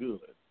nobody no good,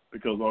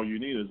 because all you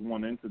need is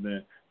one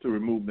incident to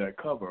remove that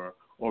cover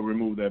or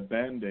remove that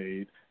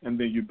Band-Aid, and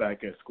then you're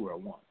back at square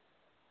one.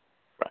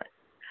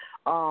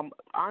 Right.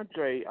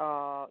 Andre,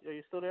 are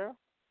you still there?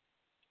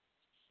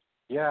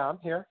 Yeah, I'm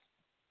here.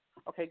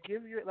 Okay,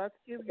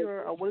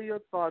 what are your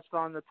thoughts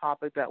on the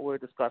topic that we're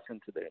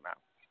discussing today, ma'am?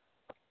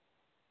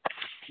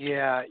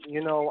 Yeah,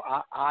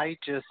 I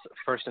just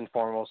first and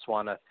foremost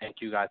want to thank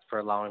you guys for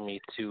allowing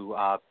me to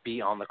be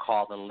on the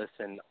call and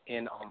listen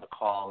in on the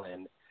call.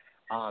 And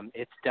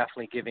it's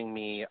definitely giving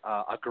me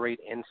a great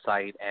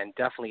insight and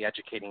definitely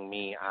educating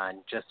me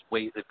on just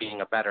ways of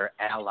being a better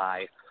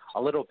ally.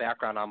 A little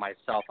background on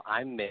myself: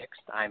 I'm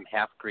mixed. I'm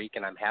half Greek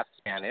and I'm half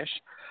Spanish.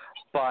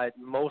 But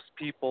most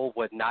people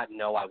would not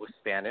know I was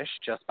Spanish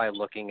just by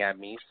looking at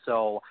me.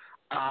 So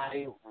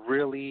I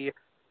really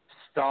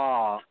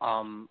saw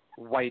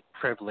white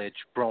privilege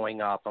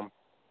growing up. And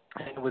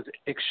it was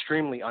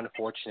extremely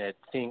unfortunate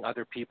seeing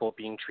other people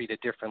being treated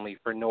differently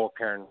for no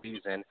apparent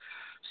reason.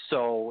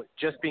 So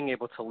just being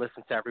able to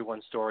listen to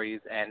everyone's stories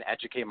and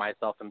educate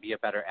myself and be a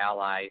better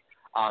ally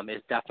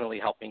is definitely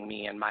helping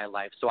me in my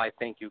life. So I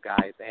thank you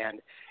guys.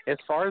 And as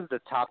far as the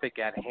topic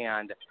at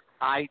hand,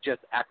 I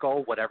just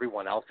echo what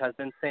everyone else has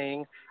been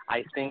saying.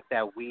 I think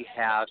that we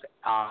have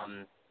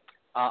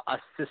a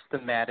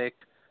systematic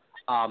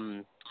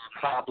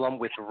problem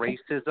with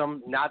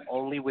racism, not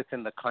only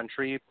within the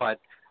country, but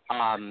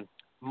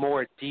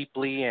more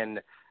deeply in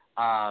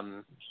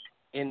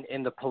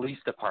the police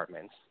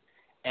departments.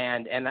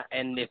 And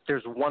if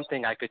there's one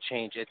thing I could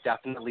change, it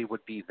definitely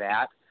would be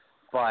that.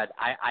 But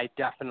I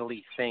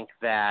definitely think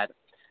that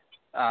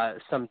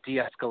some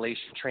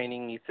de-escalation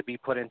training needs to be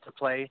put into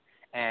play,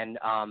 and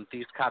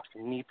these cops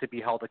need to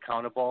be held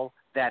accountable.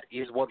 That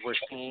is what we're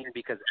seeing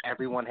because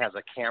everyone has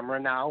a camera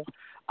now.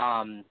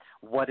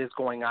 What is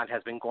going on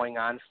has been going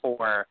on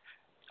for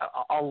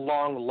a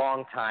long,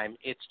 long time.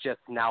 It's just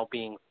now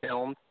being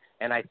filmed,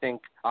 and I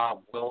think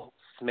Will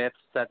Smith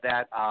said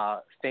that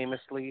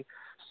famously.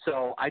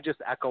 So I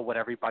just echo what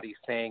everybody's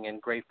saying and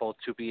grateful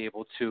to be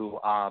able to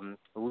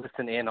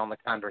listen in on the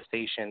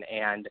conversation.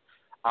 And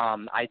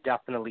I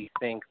definitely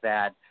think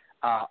that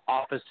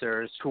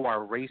officers who are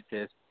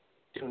racist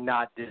do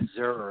not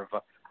deserve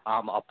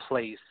a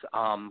place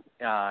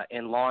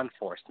in law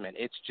enforcement.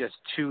 It's just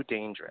too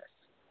dangerous.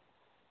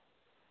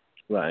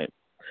 Right.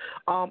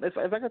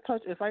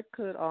 If I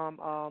could,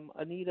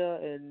 Anita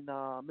and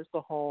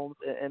Mr. Holmes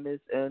and Ms.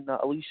 and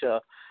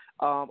Alicia,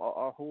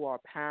 who are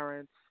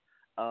parents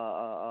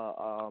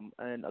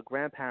and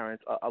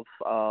grandparents of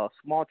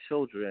small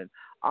children.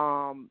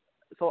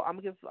 So I'm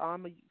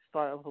gonna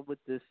start off with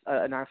this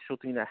an actual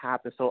thing that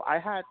happened. So I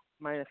had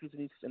my nephews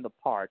and nieces in the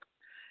park,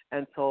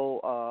 and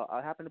so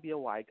I happened to be a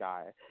white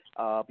guy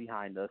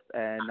behind us,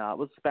 and it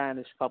was a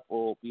Spanish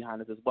couple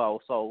behind us as well.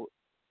 So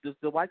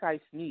the white guy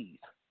sneezed.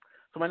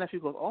 So my nephew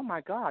goes, "Oh my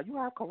God, you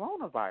have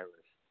coronavirus!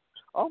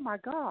 Oh my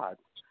God!"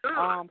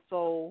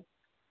 So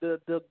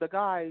the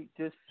guy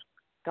just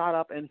got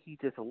up and he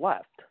just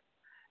left.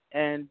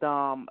 And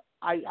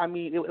I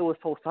mean, it was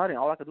so sudden.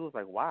 All I could do was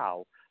like,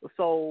 wow.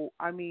 So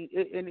I mean,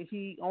 and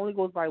he only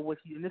goes by what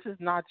he. And this is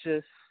not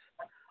just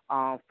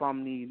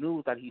from the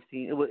news that he's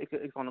seen.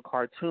 It's on the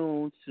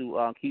cartoons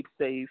to keep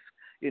safe.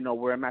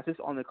 Wear a mask. It's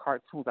on the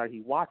cartoons that he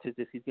watches.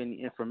 This he's getting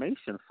the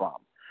information from.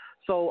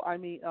 So I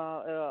mean,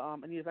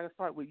 and if I can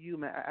start with you,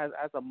 man,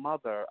 as a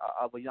mother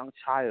of a young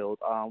child,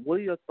 what are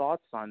your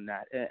thoughts on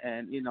that?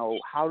 And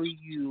how do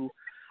you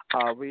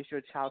raise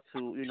your child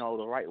to,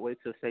 the right way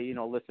to say,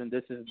 listen,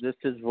 this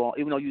is wrong,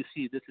 even though you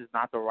see this is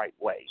not the right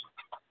way?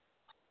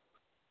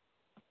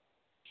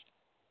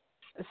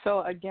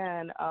 So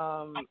again,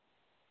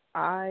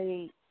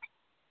 I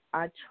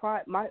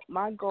try.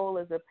 My goal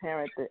as a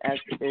parent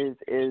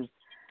is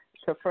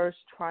to first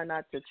try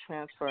not to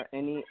transfer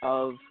any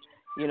of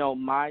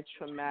my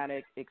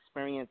traumatic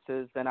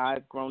experiences that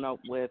I've grown up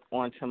with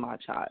onto my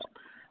child.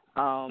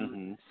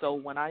 So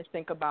when I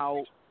think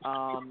about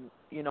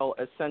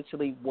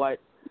essentially what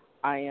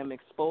I am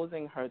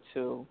exposing her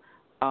to,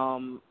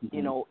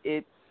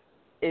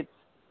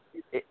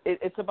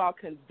 it's about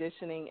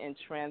conditioning and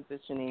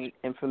transitioning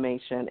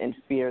information and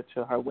fear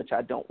to her, which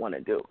I don't want to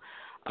do.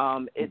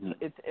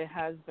 It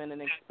has been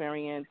an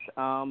experience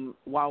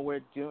while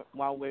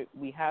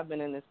we have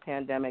been in this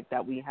pandemic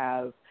that we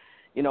have,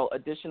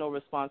 additional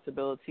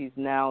responsibilities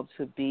now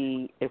to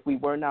be, if we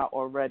were not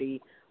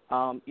already,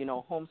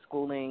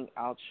 homeschooling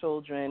our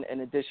children,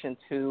 in addition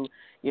to,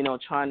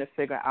 trying to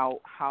figure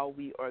out how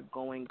we are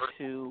going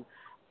to,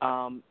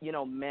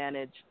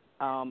 manage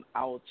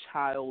our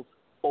child's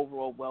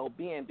overall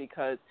well-being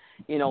because,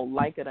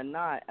 like it or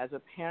not, as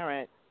a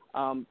parent,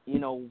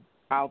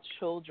 our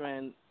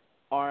children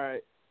are,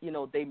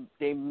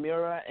 they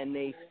mirror and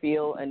they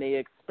feel and they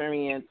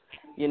experience,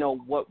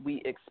 what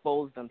we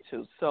expose them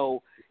to.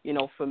 So,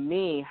 for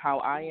me, how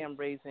I am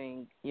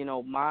raising,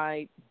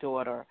 my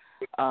daughter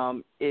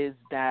is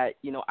that,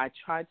 I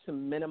try to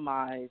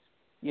minimize,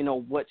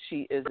 what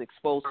she is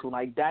exposed to.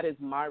 Like, that is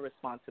my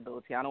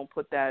responsibility. I don't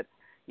put that,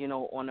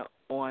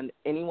 on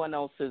anyone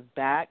else's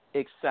back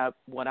except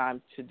what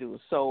I'm to do.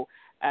 So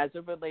as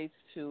it relates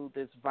to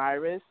this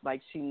virus,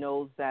 like, she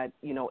knows that,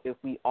 if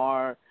we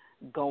are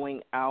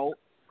going out,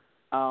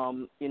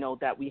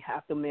 that we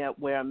have to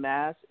wear a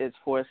mask is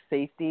for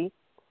safety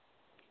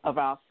of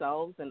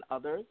ourselves and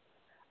others.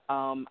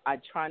 I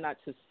try not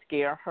to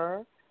scare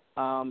her,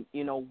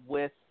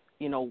 with,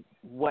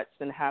 what's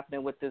been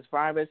happening with this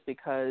virus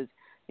because,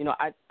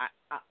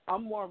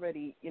 I'm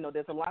already,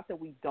 there's a lot that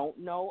we don't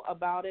know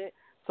about it.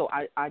 So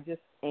I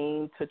just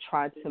aim to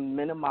try to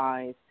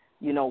minimize,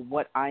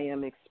 what I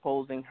am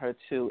exposing her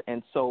to.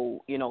 And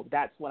so,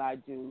 that's what I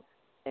do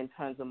in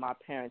terms of my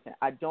parenting.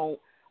 I don't,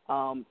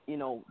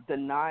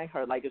 deny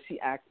her. Like, if she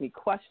asks me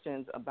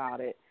questions about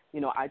it,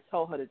 I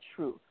tell her the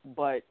truth.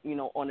 But,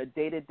 on a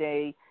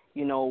day-to-day,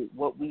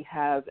 what we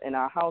have in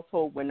our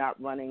household, we're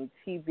not running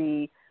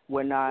TV.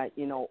 We're not,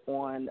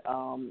 on,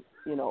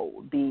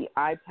 the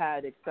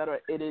iPad, et cetera.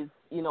 It is,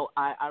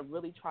 I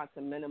really try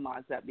to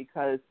minimize that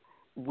because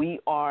we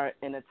are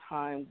in a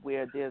time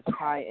where there's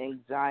high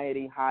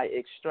anxiety, high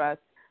stress.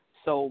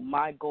 So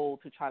my goal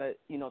to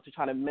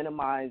try to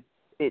minimize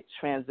it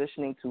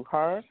transitioning to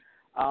her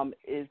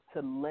is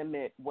to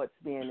limit what's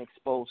being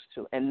exposed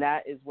to, and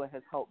that is what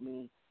has helped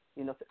me,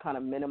 to kind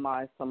of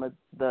minimize some of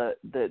the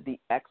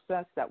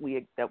excess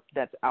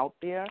that's out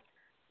there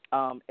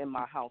in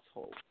my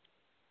household.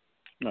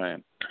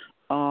 Right,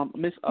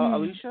 Miss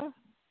Alicia.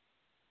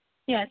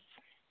 Yes.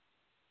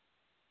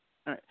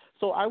 All right.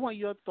 So I want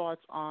your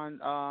thoughts on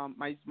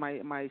my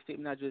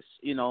statement I just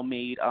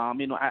made.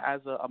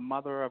 As a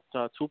mother of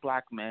two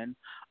black men,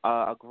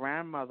 a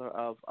grandmother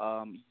of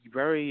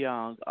very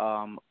young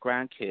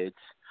grandkids.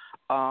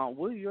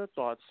 What are your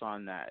thoughts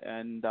on that?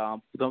 And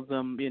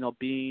them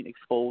being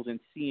exposed and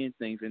seeing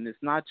things, and it's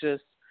not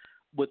just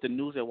with the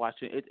news they're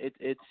watching.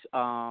 It's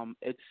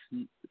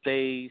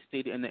they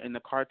stated in the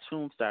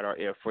cartoons that are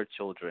aired for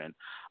children.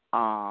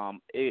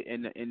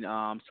 In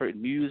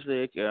certain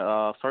music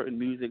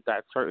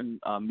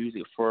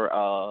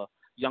for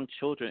young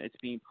children, it's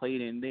being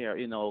played in there.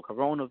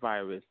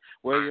 Coronavirus,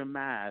 wear your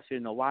mask.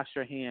 Wash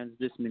your hands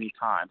this many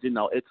times.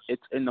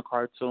 It's in the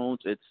cartoons.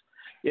 It's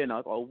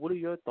what are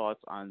your thoughts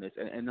on this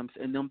and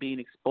them being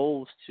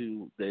exposed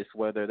to this,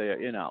 whether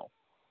they're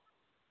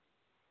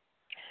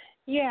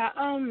Yeah.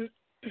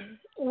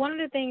 One of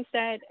the things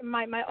that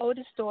my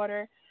oldest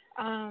daughter,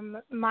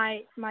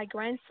 my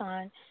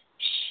grandson,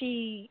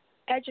 she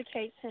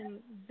educates him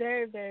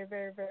very, very,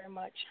 very, very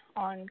much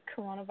on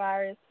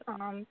coronavirus.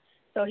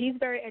 So he's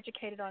very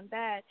educated on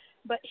that.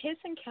 But his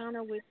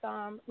encounter with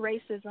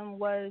racism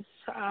was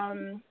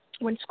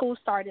when school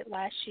started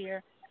last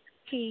year.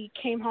 He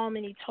came home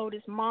and he told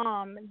his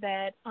mom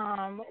that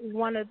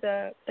one of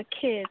the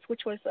kids,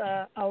 which was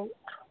a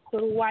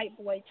little white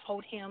boy,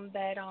 told him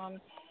that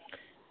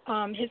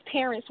his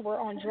parents were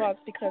on drugs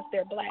because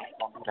they're black.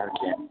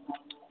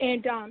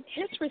 And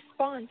his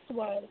response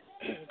was,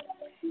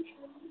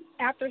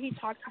 after he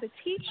talked to the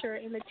teacher,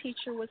 and the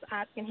teacher was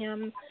asking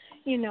him,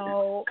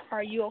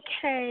 are you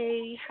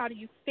okay? How do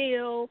you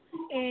feel?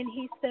 And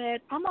he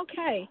said, I'm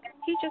okay.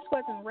 He just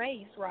wasn't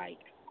raised right.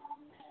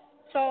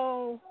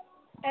 So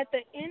at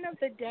the end of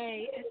the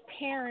day, as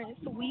parents,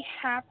 we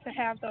have to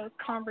have those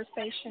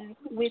conversations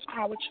with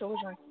our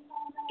children.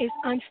 It's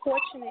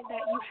unfortunate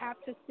that you have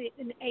to sit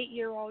an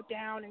 8-year-old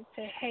down and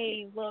say,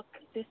 hey, look,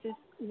 this is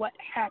what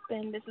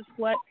happened. This is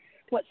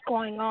what's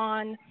going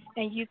on.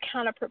 And you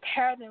kind of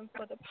prepare them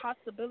for the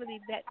possibility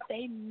that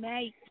they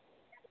may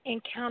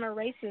encounter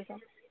racism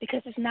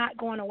because it's not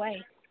going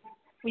away.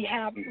 We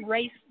have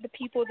the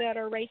people that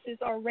are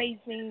racist are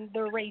raising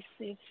the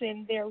racists,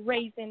 and they're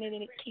raising it,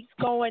 and it keeps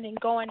going and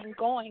going and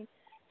going.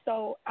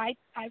 So I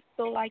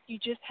feel like you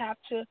just have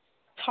to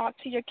talk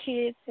to your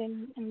kids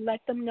and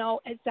let them know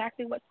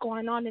exactly what's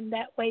going on, and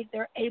that way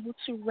they're able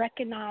to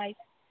recognize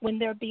when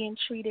they're being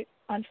treated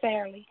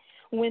unfairly,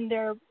 when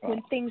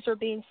things are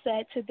being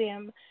said to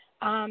them,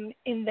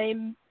 and they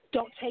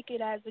don't take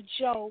it as a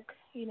joke.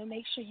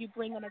 Make sure you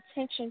bring an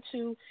attention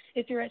to,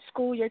 if you're at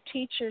school, your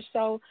teacher.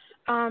 So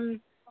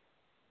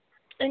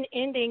in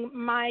ending,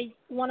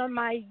 one of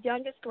my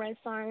youngest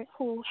grandson,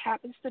 who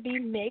happens to be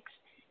mixed,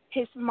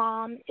 his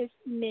mom is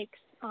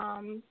mixed,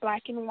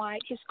 black and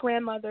white. His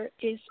grandmother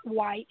is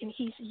white, and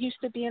he's used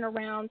to being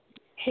around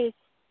his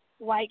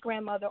white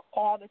grandmother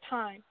all the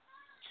time.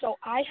 So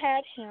I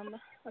had him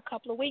a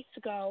couple of weeks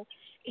ago,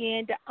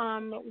 and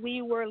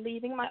we were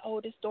leaving my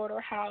oldest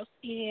daughter's house,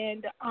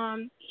 and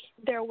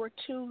there were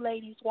two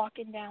ladies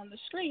walking down the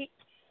street,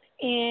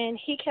 And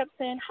he kept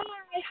saying,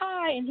 hi,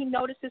 hi, and he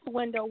noticed his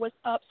window was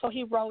up, so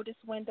he rolled his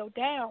window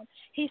down.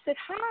 He said,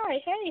 hi,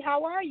 hey,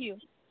 how are you?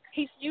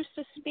 He's used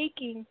to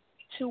speaking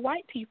to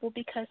white people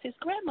because his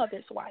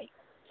grandmother's white,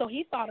 so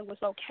he thought it was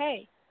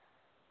okay.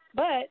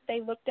 But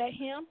they looked at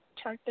him,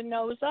 turned the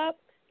nose up,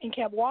 and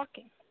kept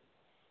walking.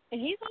 And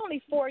he's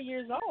only 4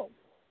 years old.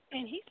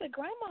 And he said,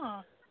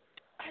 Grandma,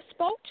 I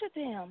spoke to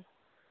them.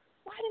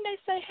 Why didn't they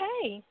say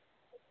hey?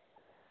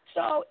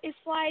 So it's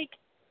like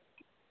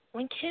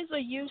when kids are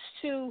used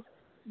to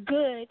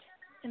good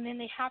and then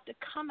they have to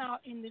come out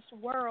in this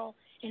world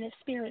and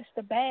experience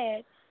the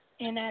bad,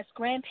 and as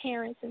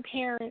grandparents and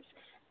parents,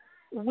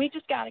 we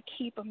just got to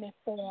keep them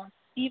informed,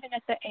 even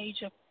at the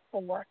age of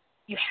 4.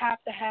 You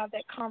have to have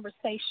that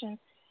conversation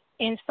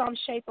in some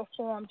shape or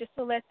form just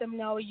to let them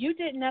know you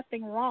did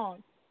nothing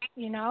wrong,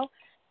 you know.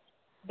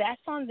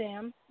 That's on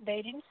them.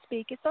 They didn't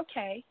speak. It's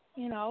okay,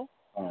 you know,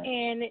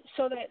 and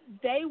so that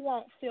they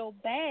won't feel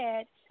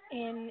bad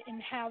and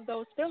have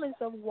those feelings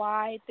of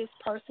why this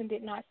person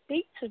did not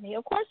speak to me.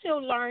 Of course,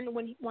 he'll learn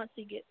once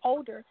he gets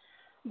older,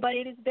 but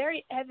it is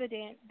very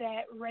evident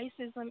that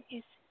racism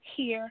is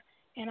here,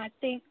 and I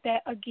think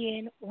that,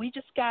 again, we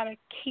just got to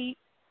keep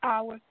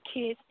our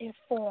kids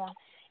informed,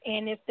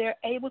 and if they're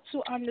able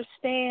to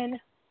understand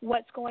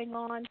what's going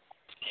on,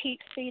 keep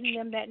feeding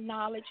them that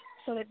knowledge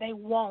so that they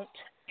won't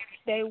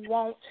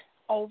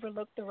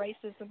overlook the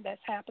racism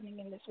that's happening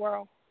in this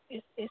world.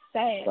 It's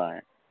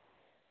sad.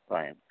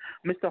 Right.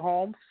 Mr.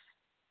 Holmes?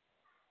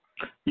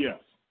 Yes.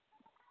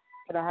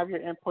 Can I have your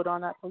input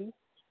on that, please?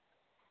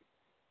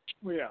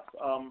 Well, yes.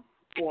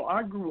 Well,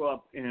 I grew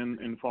up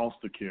in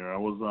foster care. I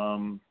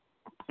was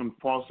in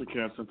foster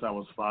care since I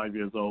was 5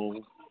 years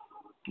old.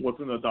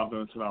 Wasn't adopted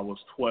until I was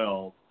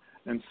 12.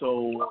 And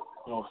so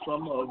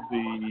some of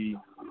the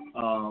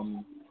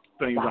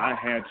things I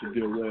had to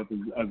deal with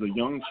as a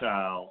young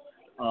child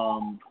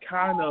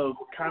kind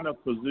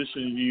of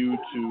position you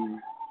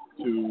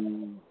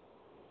to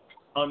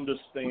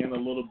understand a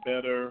little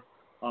better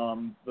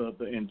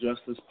the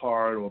injustice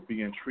part or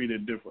being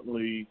treated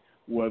differently,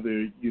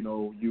 whether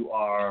you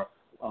are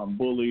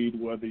bullied,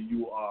 whether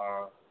you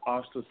are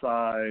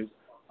ostracized,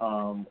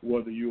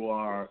 whether you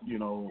are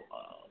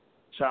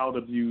child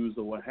abused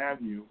or what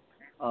have you.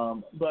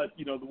 But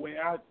the way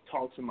I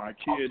talk to my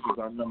kids is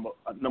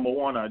number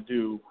one,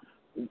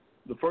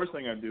 the first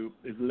thing I do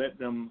is let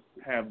them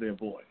have their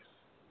voice.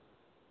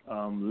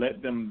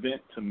 Let them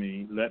vent to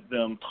me. Let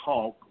them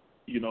talk,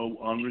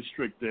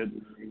 unrestricted.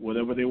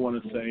 Whatever they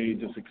want to say,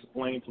 just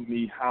explain to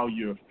me how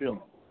you're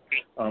feeling.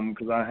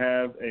 Because I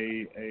have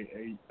a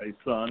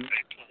son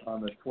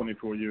that's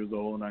 24 years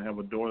old, and I have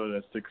a daughter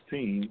that's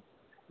 16,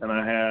 and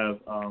I have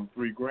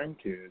 3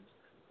 grandkids.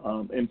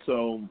 And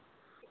so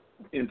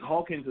in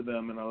talking to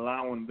them and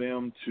allowing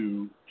them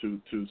to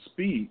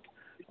speak,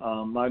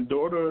 my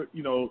daughter,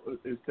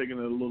 is taking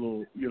it a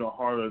little,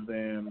 harder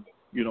than,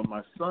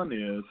 my son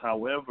is.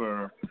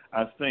 However,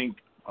 I think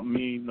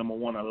me, number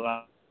one,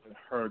 allowing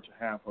her to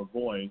have her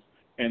voice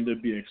and to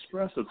be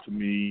expressive to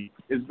me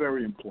is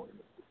very important.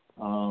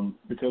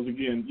 Because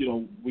again,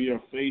 we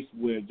are faced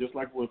with, just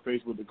like we're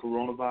faced with the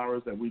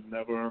coronavirus that we've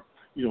never,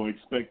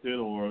 expected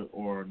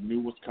or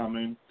knew was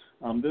coming.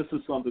 This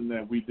is something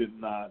that we did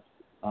not,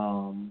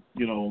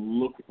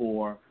 look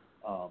for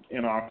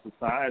in our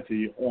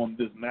society on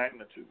this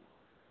magnitude.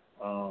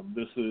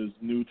 This is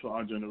new to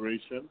our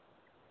generation.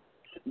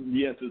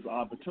 Yes, it's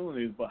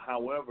opportunities, but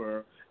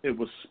however, it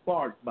was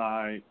sparked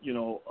by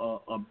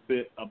a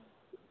bit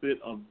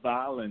of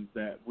violence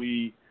that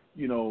we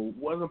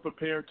wasn't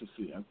prepared to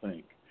see, I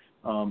think.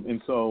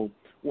 And so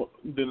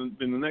then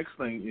the next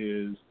thing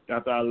is,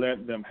 after I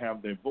let them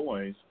have their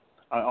voice,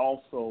 I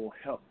also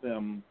help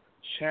them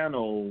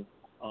channel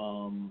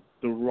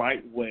the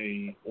right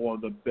way or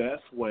the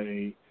best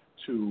way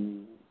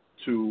to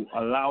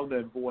allow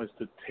that voice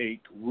to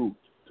take root,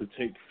 to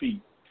take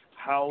feet.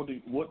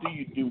 What do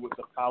you do with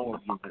the power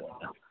of your voice?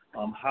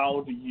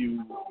 How do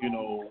you be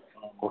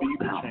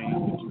the change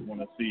that you want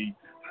to see?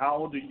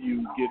 How do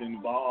you get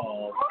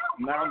involved?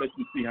 Now that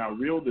you see how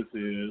real this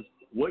is,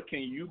 what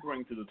can you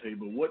bring to the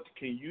table? What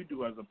can you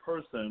do as a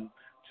person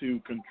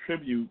to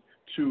contribute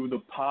to the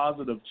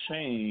positive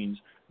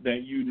change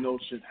that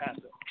should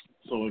happen?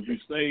 So if you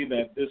say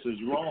that this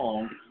is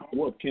wrong,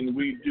 what can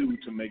we do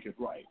to make it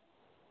right?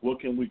 What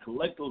can we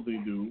collectively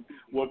do?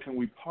 What can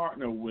we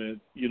partner with,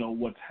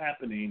 what's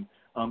happening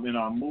in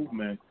our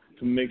movement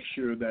to make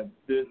sure that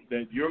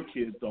that your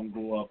kids don't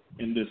grow up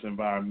in this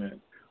environment,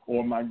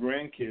 or my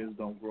grandkids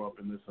don't grow up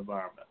in this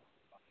environment?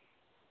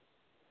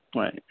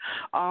 Right.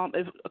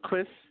 If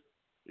Chris,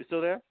 you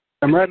still there?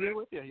 I'm right here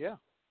with you. Yeah.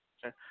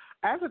 Okay.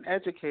 As an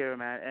educator,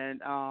 man,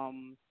 and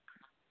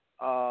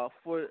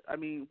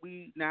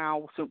we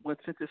now,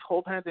 since this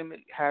whole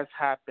pandemic has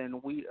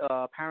happened, we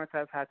parents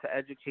have had to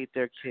educate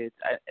their kids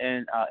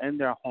in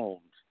their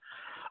homes.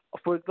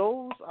 For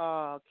those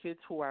kids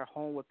who are at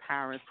home with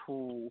parents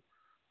who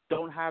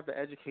don't have the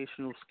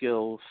educational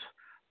skills,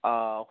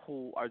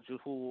 who are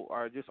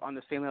just on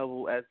the same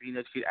level as being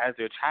educated as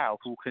their child,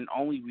 who can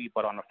only read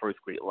but on a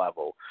first grade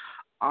level,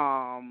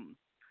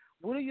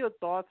 what are your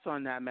thoughts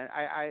on that, man?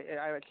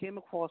 I came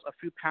across a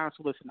few parents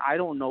who listen. I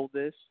don't know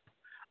this.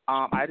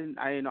 I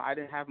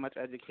didn't have much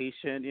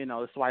education.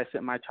 That's why I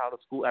sent my child to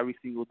school every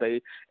single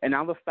day. And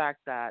now the fact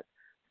that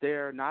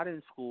they're not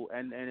in school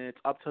and it's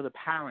up to the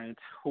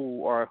parents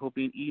who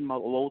being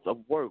emailed loads of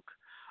work,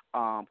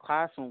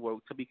 classroom work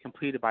to be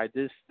completed by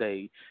this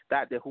day,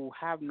 that they who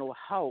have no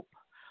help.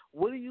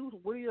 What are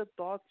your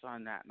thoughts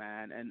on that,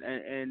 man?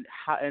 And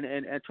how and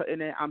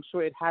I'm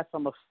sure it has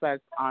some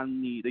effect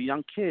on the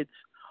young kids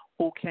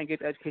who can't get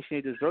the education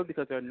they deserve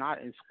because they're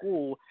not in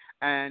school.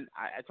 And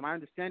to my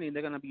understanding,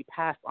 they're going to be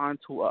passed on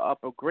to an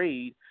upper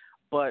grade,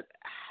 but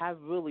have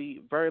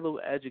really very little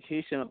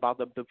education about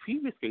the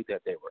previous grade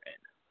that they were in.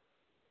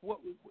 What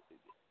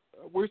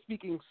we're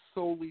speaking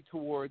solely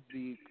towards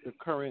the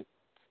current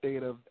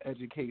state of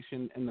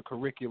education and the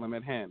curriculum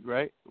at hand,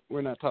 right?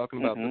 We're not talking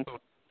about the social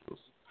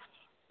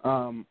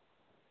skills.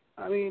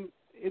 I mean,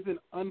 it's an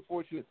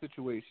unfortunate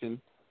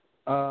situation.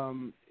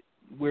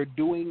 We're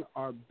doing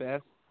our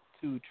best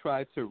to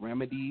try to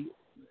remedy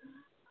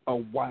a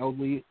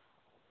wildly,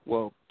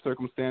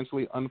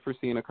 circumstantially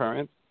unforeseen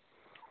occurrence.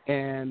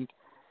 And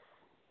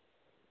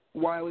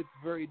while it's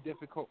very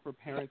difficult for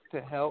parents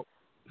to help,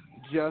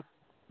 just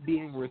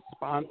being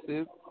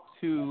responsive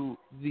to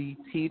the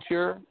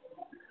teacher,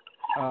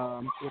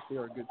 if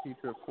they're a good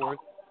teacher, of course,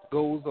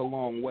 goes a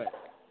long way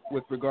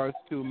with regards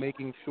to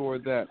making sure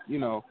that,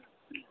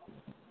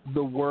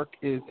 the work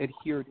is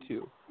adhered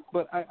to.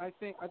 But I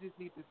think I just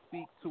need to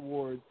speak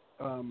towards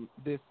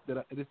this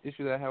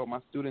issue that I have with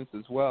my students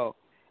as well.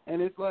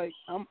 And it's like,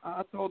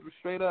 I told her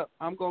straight up,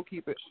 I'm going to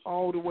keep it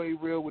all the way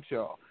real with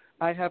y'all.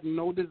 I have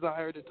no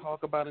desire to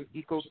talk about an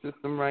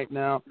ecosystem right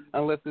now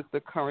unless it's the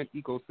current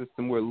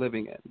ecosystem we're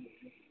living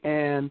in.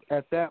 And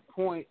at that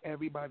point,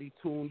 everybody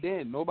tuned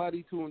in.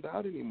 Nobody tuned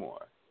out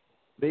anymore.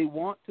 They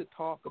want to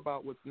talk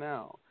about what's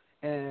now.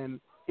 And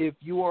if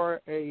you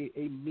are a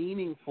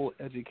meaningful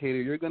educator,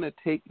 you're going to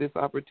take this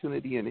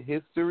opportunity in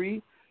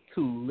history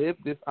to live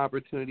this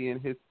opportunity in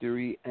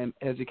history and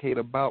educate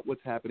about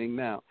what's happening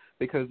now,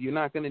 because you're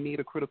not going to need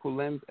a critical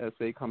lens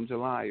essay come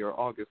July or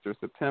August or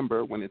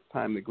September when it's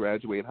time to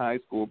graduate high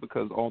school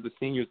because all the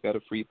seniors got a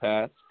free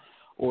pass,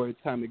 or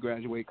it's time to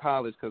graduate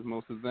college because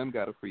most of them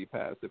got a free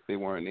pass if they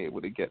weren't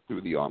able to get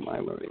through the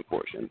online learning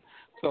portion.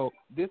 So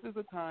this is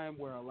a time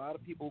where a lot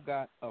of people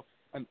got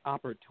an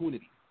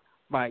opportunity.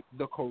 Like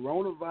the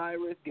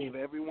coronavirus gave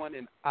everyone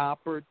an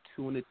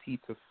opportunity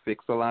to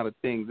fix a lot of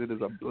things. It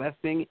is a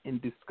blessing in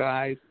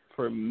disguise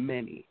for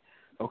many.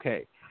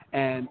 Okay,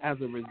 and as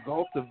a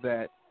result of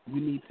that,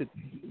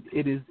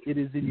 it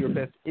is in your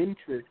best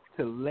interest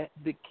to let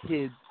the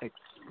kids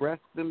express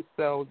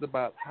themselves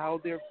about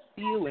how they're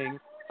feeling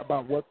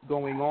about what's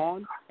going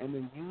on, and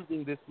then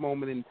using this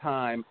moment in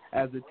time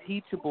as a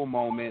teachable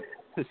moment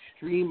to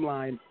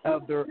streamline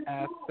other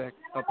aspects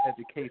of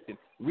education.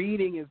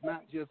 Reading is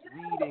not just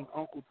reading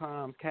Uncle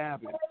Tom's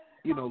Cabin.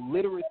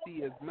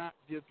 Literacy is not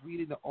just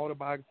reading the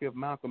autobiography of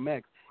Malcolm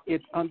X.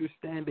 It's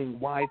understanding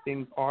why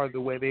things are the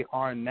way they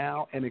are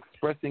now and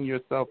expressing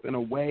yourself in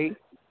a way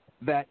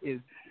that is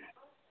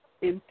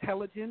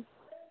intelligent,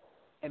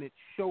 and it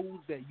shows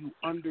that you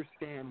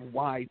understand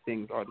why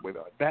things are the way they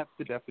are. That's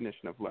the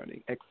definition of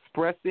learning.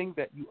 Expressing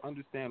that you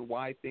understand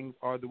why things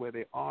are the way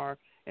they are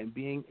and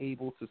being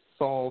able to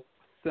solve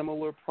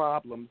similar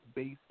problems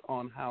based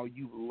on how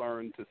you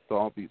learn to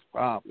solve these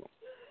problems.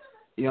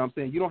 You know what I'm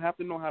saying? You don't have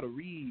to know how to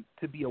read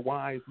to be a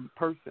wise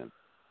person.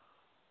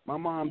 My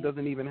mom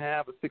doesn't even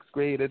have a sixth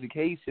grade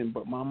education,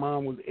 but my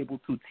mom was able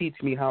to teach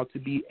me how to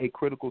be a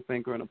critical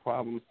thinker and a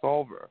problem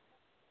solver.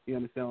 You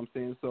understand what I'm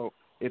saying? So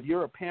if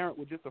you're a parent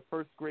with just a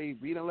first grade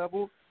reading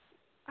level,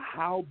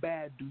 how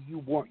bad do you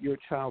want your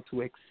child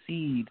to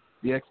exceed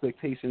the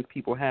expectations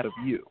people had of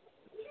you?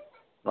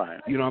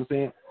 Right. You know what I'm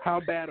saying? How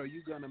bad are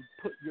you going to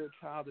put your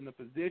child in a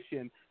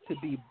position to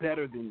be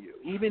better than you?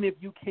 Even if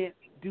you can't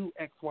do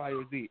X, Y,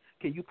 or Z,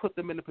 can you put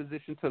them in a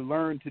position to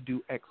learn to do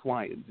X,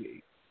 Y, and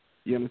Z?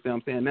 You understand what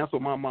I'm saying? That's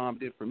what my mom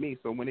did for me.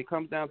 So when it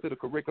comes down to the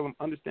curriculum,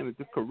 understand that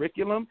this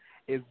curriculum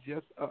is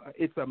just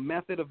it's a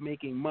method of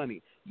making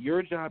money.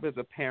 Your job as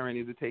a parent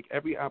is to take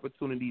every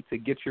opportunity to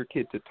get your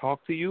kid to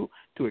talk to you,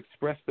 to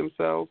express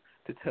themselves,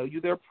 to tell you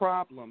their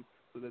problems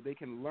so that they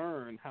can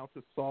learn how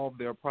to solve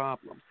their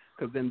problems.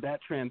 Because then that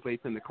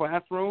translates in the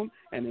classroom,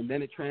 and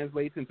then it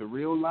translates into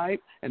real life,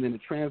 and then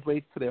it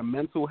translates to their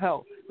mental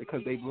health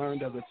because they've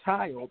learned as a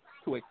child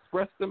to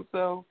express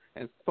themselves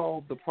and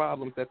solve the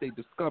problems that they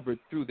discovered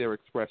through their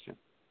expression.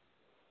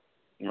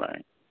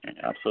 Right.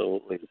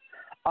 Absolutely. If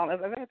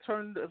I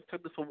turn this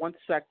for 1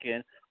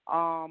 second,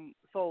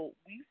 so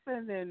we've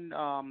been in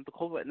the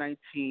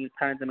COVID-19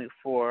 pandemic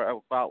for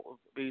about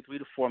maybe 3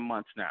 to 4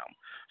 months now.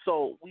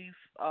 So we've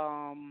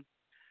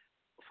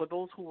for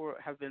those who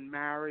have been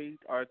married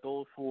or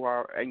those who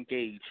are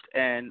engaged,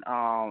 and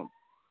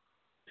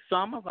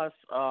some of us,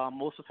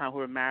 most of the time who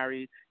are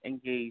married,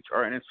 engaged,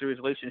 or in serious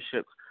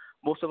relationships,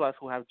 most of us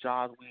who have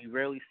jobs, we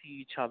rarely see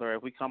each other.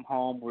 If we come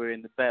home, we're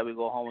in the bed, we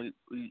go home,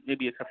 we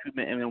maybe a few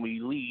minutes, and then we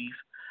leave.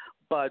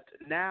 But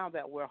now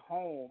that we're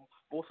home,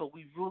 people, so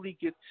we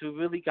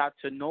really got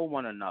to know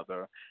one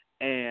another.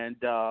 And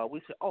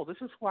we said, oh, this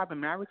is who I've been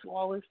married to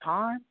all this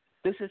time?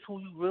 This is who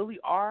you really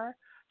are?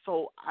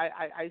 So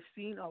I've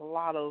seen a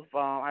lot of,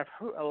 I've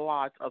heard a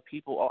lot of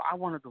people, oh, I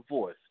want a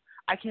divorce.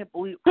 I can't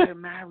believe I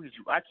married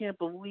you. I can't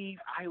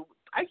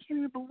can't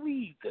even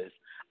believe this.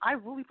 I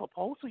really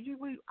proposed to you.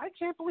 I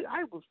can't believe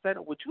I was fed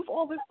up with you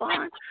all this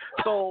time.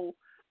 So,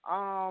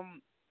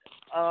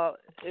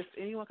 if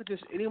anyone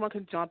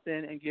can jump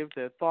in and give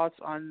their thoughts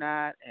on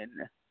that. And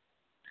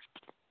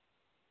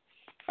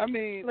I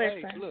mean,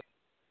 listen. Hey, look.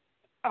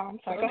 Oh, I'm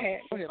sorry. Go ahead.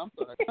 Go ahead. I'm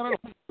sorry.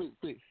 No,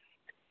 please.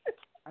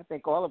 I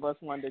think all of us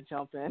wanted to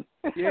jump in.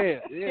 Yeah,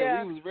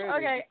 we was ready.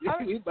 Okay.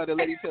 We about to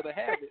let each other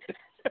have it.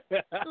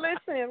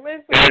 Listen.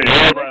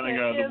 Everybody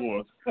got a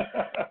divorce.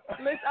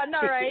 Listen, I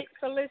know, right?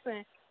 So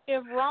listen,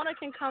 if Rona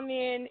can come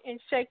in and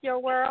shake your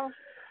world,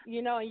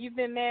 and you've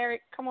been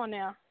married, come on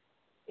now.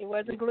 It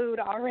wasn't glued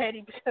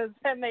already, because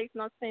that makes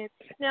no sense.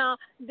 Now,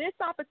 this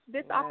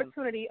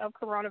opportunity of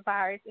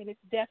coronavirus, and it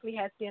definitely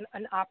has been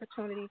an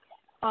opportunity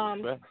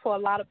for a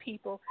lot of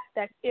people,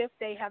 that if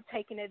they have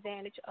taken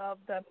advantage of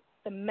the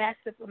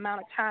massive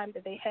amount of time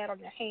that they had on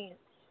their hands.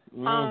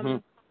 Mm-hmm.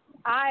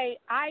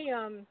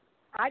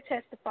 I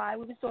testified.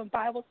 We was doing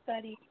Bible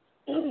study,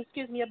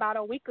 about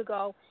a week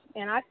ago,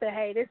 and I said,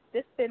 hey,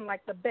 this been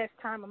like the best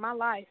time of my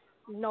life.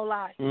 No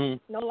lie,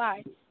 no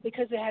lie,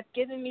 because it has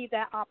given me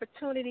that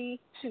opportunity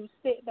to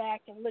sit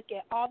back and look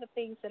at all the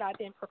things that I've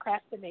been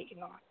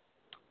procrastinating on.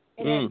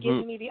 It has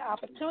given me the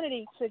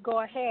opportunity to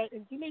go ahead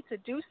and you need to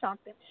do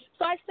something.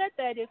 So I said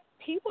that if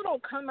people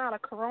don't come out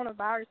of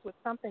coronavirus with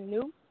something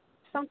new,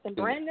 something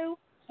brand new,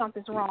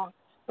 something's wrong.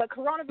 But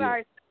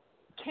coronavirus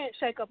can't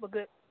shake up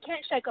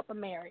a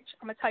marriage.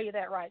 I'm gonna tell you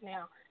that right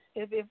now.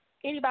 If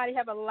anybody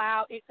have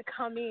allowed it to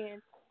come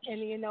in and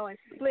and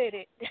split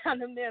it down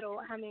the middle,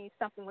 I mean,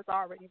 something was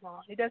already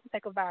wrong. It doesn't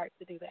take a virus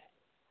to do that.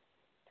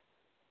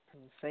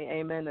 Say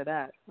amen to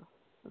that.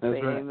 That's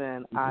Say right.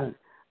 amen. Mm-hmm.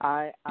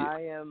 I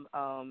am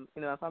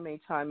if I may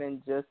chime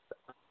in, just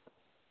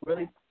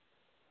really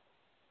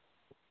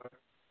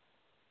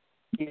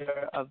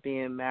year of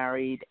being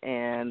married,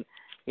 and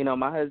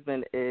my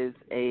husband is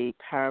a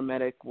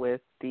paramedic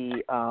with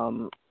the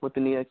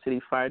New York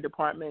City Fire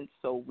Department.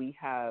 So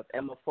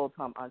I'm a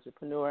full-time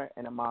entrepreneur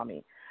and a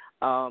mommy.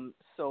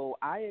 So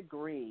I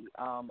agree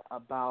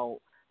about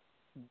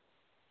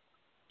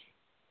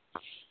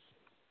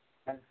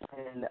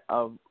and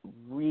a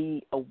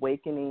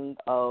reawakening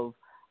of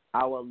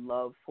our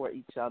love for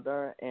each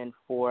other and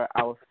for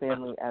our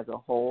family as a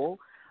whole.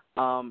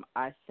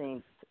 I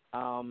think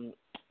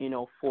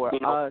for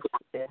us,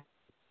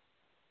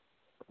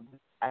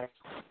 I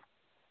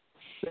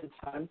spend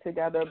time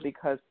together,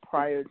 because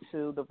prior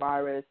to the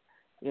virus,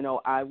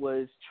 I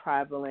was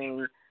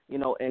traveling,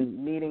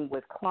 and meeting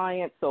with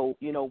clients. So,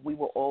 we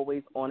were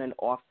always on an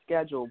off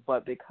schedule.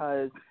 But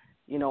because,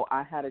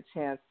 I had a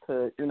chance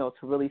to, to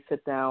really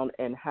sit down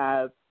and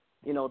have,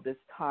 this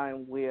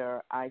time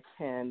where I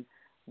can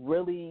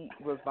really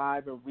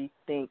revive and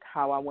rethink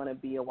how I want to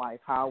be a wife,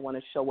 how I want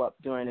to show up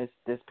during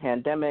this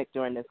pandemic,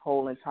 during this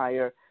whole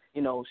entire,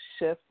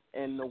 shift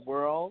in the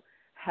world,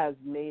 has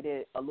made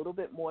it a little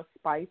bit more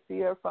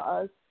spicier for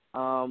us.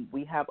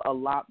 We have a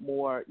lot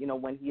more,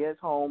 when he is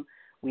home,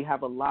 we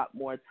have a lot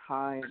more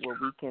time where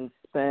we can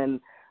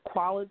spend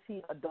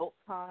quality adult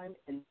time,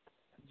 and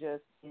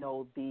just,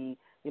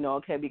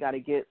 okay, we got to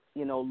get,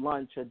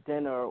 lunch or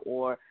dinner,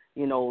 or,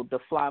 the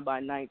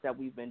fly-by-night that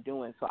we've been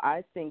doing. So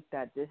I think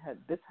that this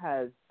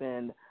has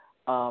been,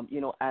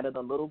 added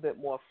a little bit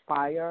more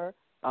fire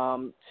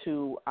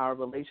to our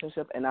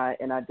relationship. And I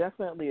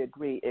definitely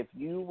agree. If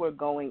you were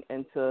going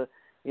into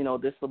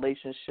this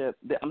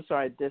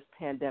this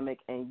pandemic,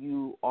 and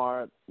you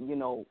are,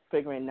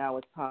 figuring now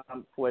it's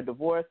time for a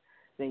divorce,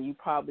 then you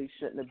probably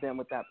shouldn't have been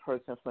with that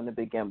person from the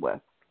begin with.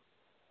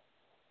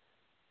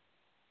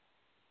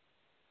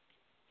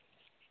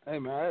 Hey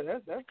man,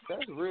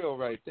 that's real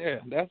right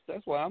there.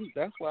 That's why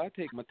I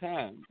take my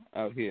time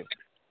out here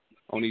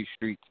on these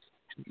streets.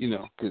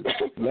 Because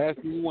the last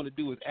thing you want to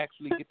do is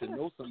actually get to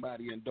know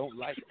somebody and don't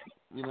like it.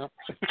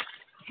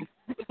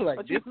 Like,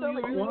 but you still,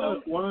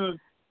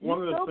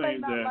 one of the may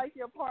things not that like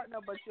your partner,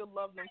 but you'll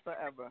love them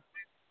forever.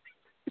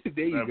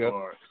 There you go.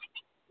 Part.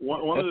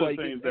 One of the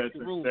things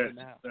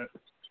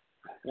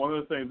one of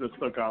the things that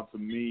stuck out to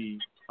me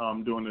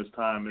during this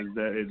time is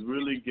that it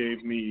really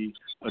gave me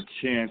a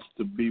chance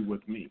to be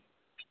with me.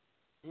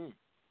 It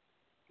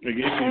gave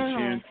me a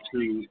chance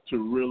to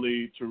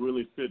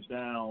really sit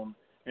down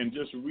and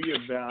just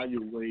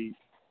reevaluate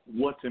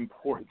what's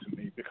important to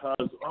me, because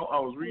I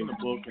was reading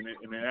a book and it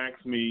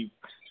asked me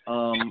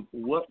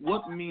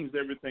what means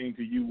everything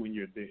to you when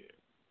you're dead.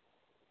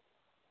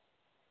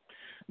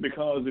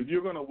 Because if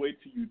you're going to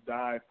wait till you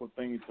die for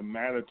things to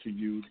matter to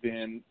you,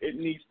 then it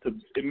needs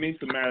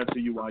to matter to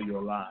you while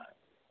you're alive.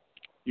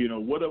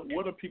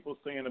 What are people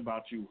saying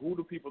about you? Who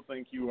do people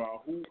think you are?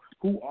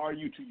 Who are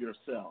you to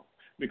yourself?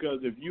 Because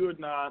if you're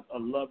not a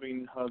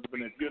loving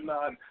husband, if you're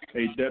not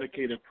a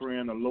dedicated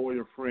friend, a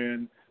loyal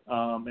friend,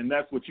 and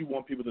that's what you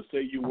want people to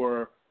say you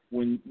were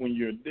when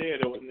you're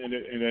dead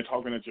and they're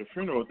talking at your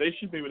funeral, they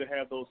should be able to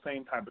have those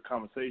same type of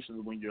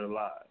conversations when you're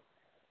alive.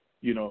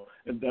 You know,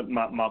 that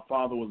my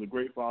father was a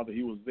great father.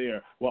 He was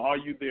there. Well, are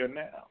you there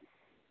now?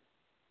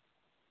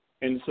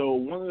 And so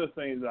one of the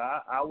things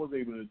that I was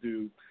able to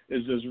do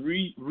is just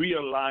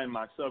realign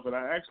myself. And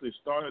I actually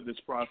started this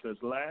process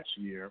last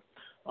year.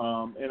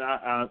 And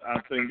I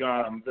thank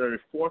God I'm very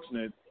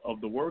fortunate of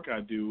the work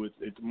I do.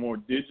 It's more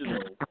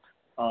digital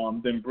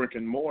than brick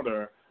and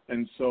mortar.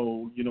 And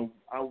so, you know,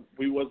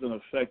 we wasn't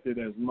affected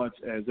as much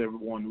as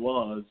everyone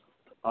was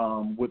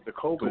with the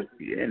COVID.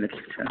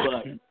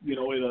 But, you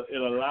know,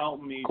 it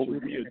allowed me to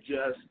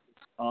readjust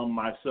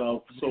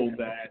myself so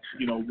that,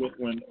 you know,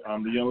 when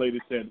the young lady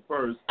said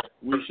first,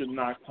 we should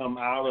not come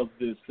out of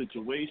this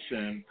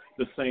situation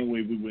the same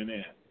way we went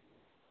in.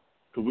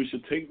 Because we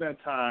should take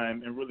that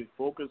time and really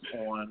focus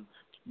on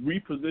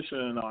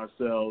repositioning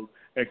ourselves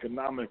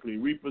economically,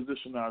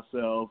 reposition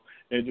ourselves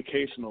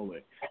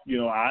educationally. You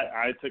know,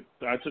 I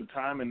took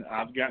time and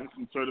I've gotten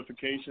some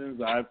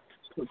certifications. I've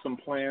put some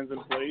plans in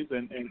place,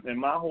 and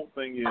my whole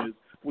thing is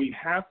we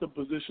have to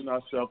position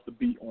ourselves to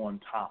be on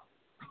top.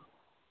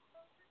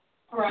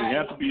 Right. We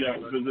have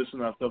to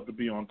position ourselves to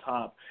be on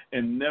top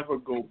and never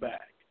go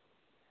back.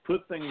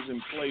 Put things in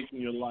place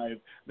in your life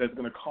that's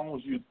going to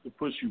cause you to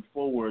push you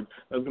forward,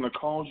 that's going to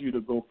cause you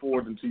to go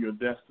forward into your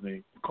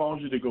destiny, cause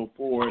you to go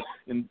forward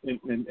and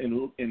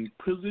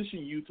position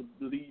you to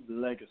leave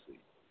legacy.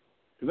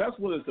 Because that's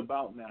what it's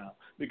about now.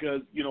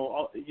 Because, you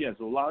know, yes,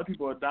 a lot of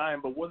people are dying,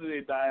 but what are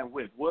they dying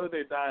with? What are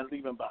they dying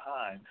leaving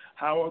behind?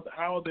 How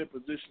are they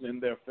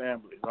positioning their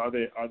families? Are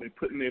they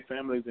putting their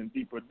families in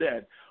deeper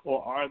debt,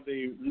 or are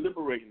they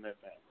liberating their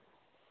families?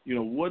 You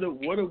know, what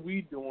are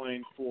we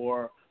doing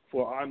for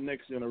our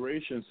next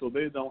generation so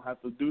they don't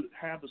have to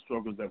have the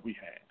struggles that we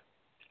had?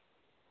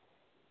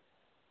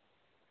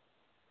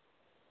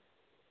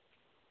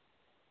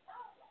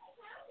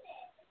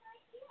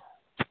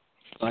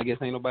 So I guess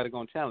ain't nobody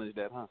gonna challenge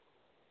that, huh?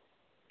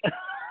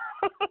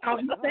 I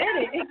said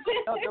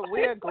it.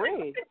 We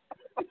agree.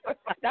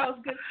 That was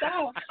good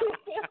stuff.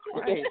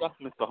 Right.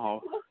 Mr.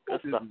 Holmes.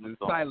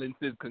 Silence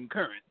is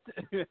concurrent.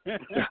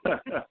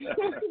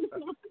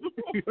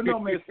 But no,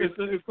 man,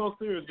 it's so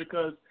serious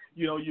because,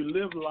 you know, you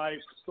live life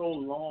so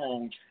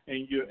long,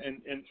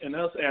 and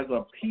us as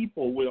a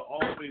people, we're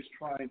always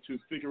trying to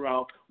figure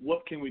out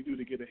what can we do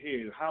to get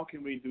ahead. How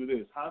can we do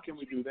this? How can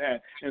we do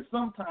that? And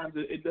sometimes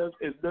it does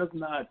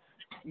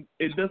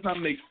not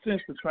make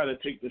sense to try to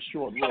take the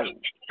short road.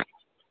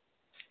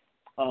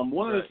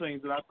 One of the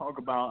things that I talk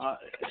about,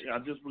 I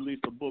just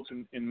released a book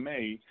in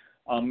May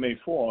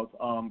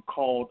 4th,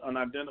 called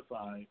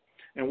Unidentified.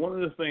 And one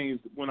of the things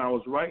when I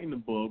was writing the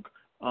book,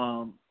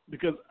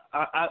 because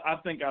I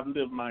think I've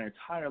lived my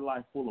entire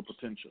life full of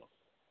potential.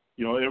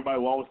 You know, everybody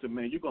will always say,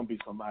 "Man, you're gonna be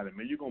somebody.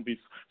 Man, you're gonna be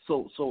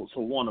so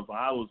wonderful."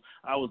 I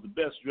was the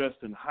best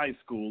dressed in high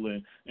school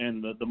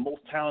and the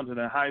most talented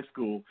in high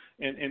school,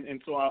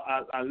 and so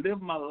I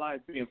lived my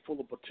life being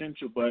full of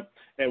potential. But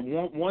at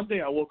one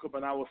day I woke up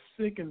and I was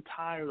sick and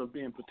tired of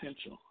being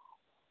potential.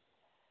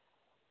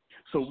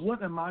 So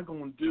what am I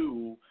going to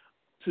do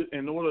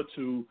in order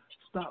to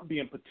stop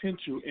being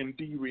potential and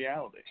be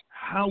reality?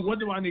 What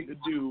do I need to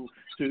do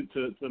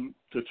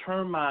to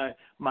turn my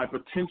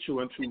potential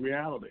into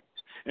reality?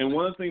 And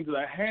one of the things that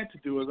I had to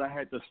do is I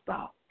had to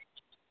stop.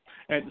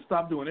 I had to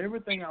stop doing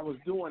everything I was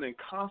doing and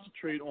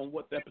concentrate on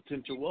what that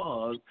potential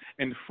was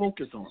and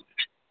focus on it.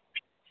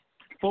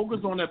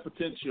 Focus on that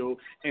potential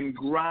and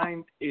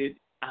grind it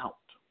out.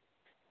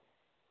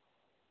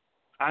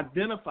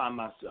 Identify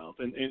myself.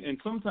 And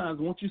sometimes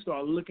once you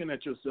start looking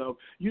at yourself,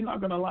 you're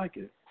not going to like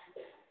it.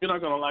 You're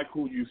not going to like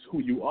who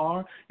you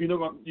are. You're not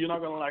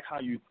going to like how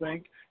you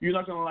think. You're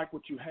not going to like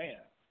what you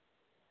have.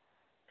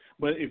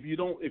 But if you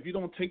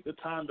don't take the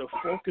time to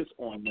focus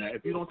on that,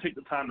 if you don't take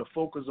the time to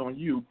focus on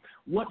you,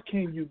 what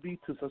can you be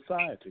to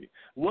society?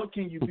 What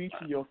can you be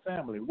to your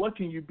family? What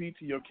can you be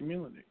to your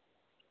community?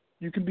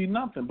 You can be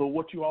nothing but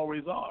what you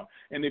always are.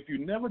 And if you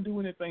never do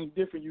anything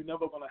different, you're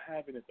never going to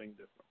have anything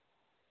different.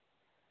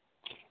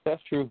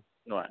 That's true.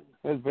 Right.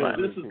 That's very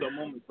this true. is the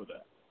moment for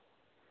that.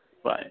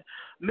 Right.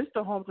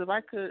 Mr. Holmes, if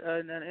I could,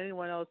 and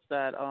anyone else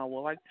that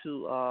would like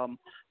to, us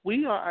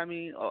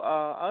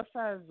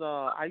as,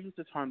 I use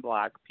the term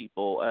black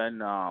people and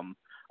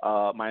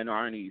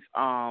minorities,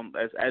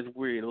 as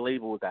we're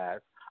labeled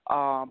as,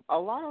 a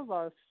lot of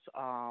us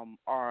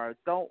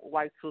don't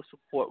like to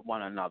support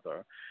one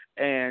another.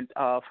 And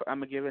I'm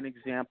going to give an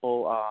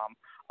example.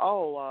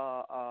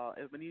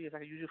 If Anita, if I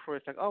could use you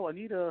first, like,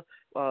 Anita,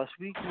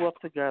 we grew up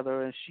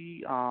together, and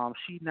she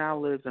now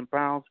lives in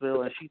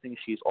Brownsville, and she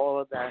thinks she's all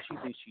of that. She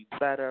thinks she's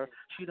better.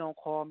 She don't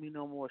call me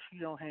no more. She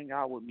don't hang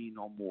out with me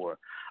no more.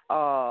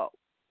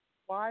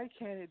 Why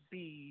can't it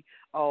be,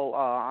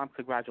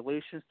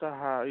 congratulations to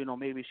her, you know,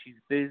 maybe she's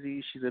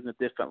busy, she's in a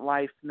different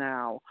life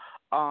now.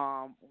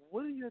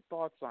 What are your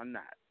thoughts on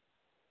that?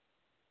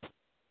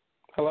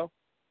 Hello?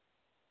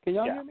 Can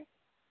y'all hear me?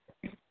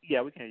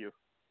 Yeah, we can hear you.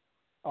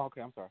 Oh,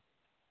 okay, I'm sorry.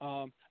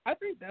 I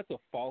think that's a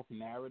false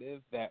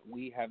narrative that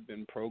we have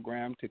been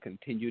programmed to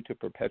continue to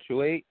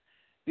perpetuate.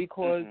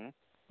 because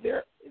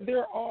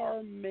there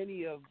are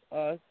many of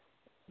us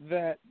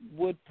that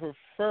would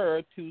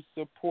prefer to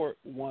support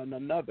one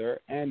another,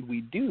 and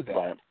we do that.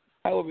 Right.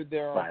 However,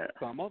 there are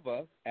some of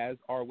us, as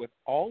are with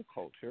all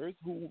cultures,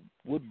 who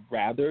would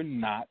rather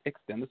not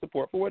extend the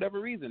support for whatever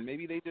reason.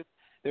 Maybe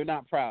they're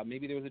not proud.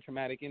 Maybe there was a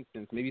traumatic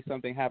instance. Maybe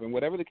something happened.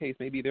 Whatever the case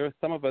may be, there are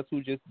some of us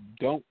who just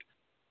don't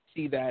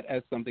see that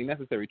as something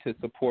necessary to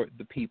support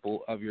the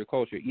people of your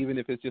culture, even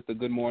if it's just a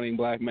good morning,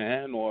 black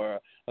man, or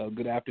a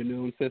good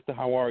afternoon, sister,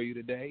 how are you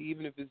today,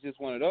 even if it's just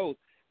one of those.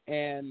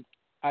 And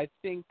I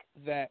think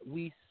that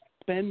we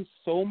spend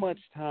so much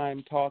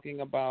time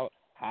talking about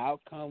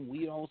how come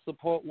we don't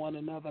support one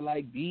another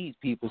like these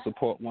people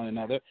support one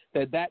another,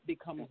 that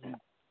becomes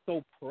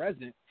so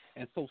present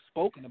and so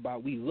spoken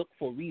about. We look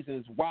for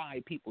reasons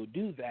why people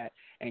do that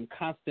and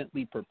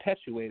constantly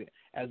perpetuate it,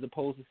 as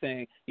opposed to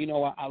saying, you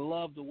know, I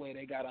love the way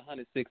they got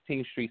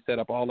 116th Street set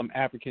up, all them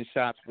African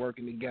shops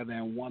working together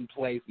in one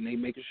place, and they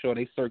making sure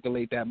they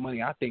circulate that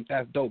money. I think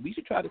that's dope. We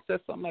should try to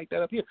set something like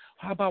that up here.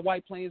 How about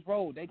White Plains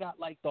Road? They got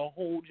like the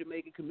whole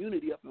Jamaican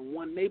community up in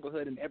one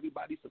neighborhood and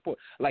everybody support.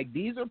 Like,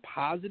 these are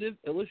positive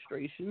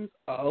illustrations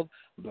of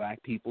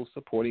black people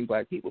supporting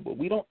black people, but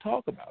we don't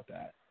talk about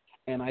that.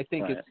 And I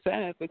think it's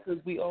sad because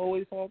we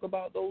always talk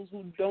about those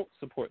who don't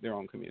support their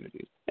own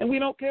communities. And we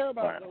don't care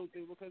about those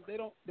people because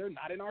they're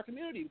not in our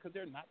community because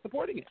they're not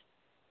supporting it.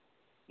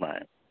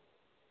 Right.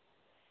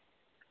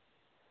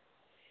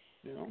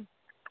 You know?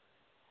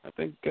 I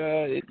think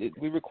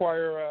we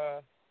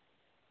require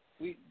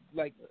we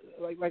like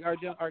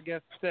our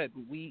guest said,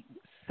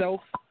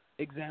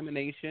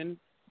 self-examination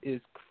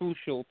is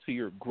crucial to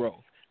your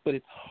growth, but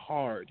it's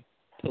hard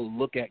to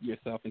look at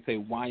yourself and say,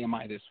 why am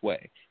I this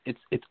way?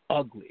 It's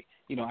ugly.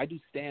 You know, I do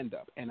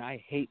stand-up, and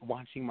I hate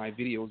watching my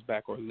videos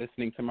back or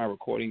listening to my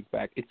recordings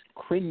back. It's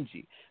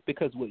cringy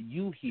because what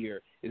you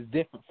hear is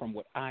different from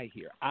what I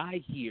hear.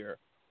 I hear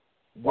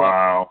what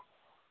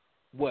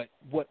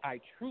I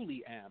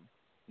truly am,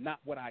 not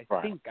what I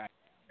think I am.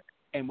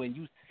 And when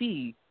you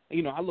see,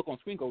 you know, I look on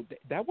screen and go,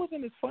 that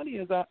wasn't as funny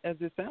as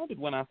it sounded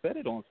when I said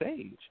it on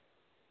stage.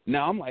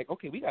 Now I'm like,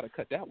 okay, we got to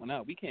cut that one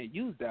out. We can't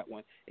use that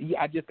one.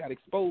 I just got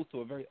exposed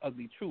to a very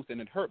ugly truth,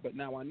 and it hurt. But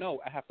now I know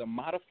I have to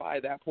modify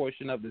that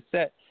portion of the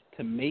set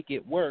to make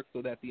it work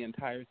so that the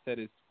entire set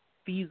is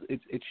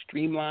it's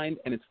streamlined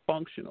and it's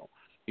functional.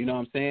 You know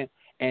what I'm saying?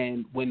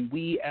 And when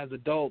we as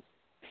adults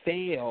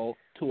fail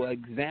to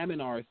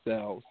examine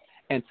ourselves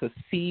and to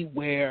see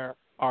where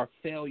our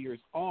failures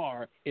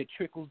are, it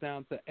trickles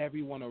down to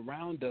everyone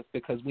around us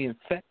because we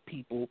infect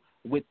people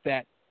with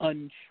that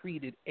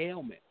untreated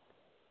ailment.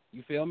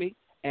 You feel me?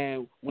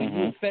 And when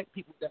you infect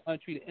people with that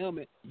untreated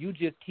ailment, you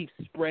just keep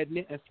spreading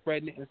it and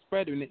spreading it and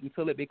spreading it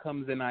until it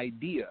becomes an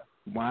idea.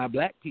 Why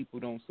black people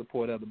don't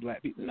support other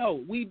black people?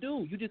 No, we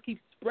do. You just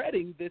keep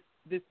spreading this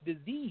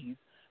disease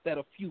that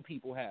a few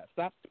people have.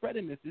 Stop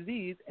spreading this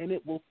disease, and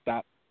it will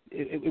stop.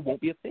 It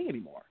won't be a thing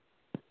anymore.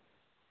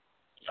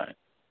 Right.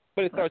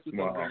 But it starts with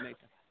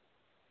self-examination.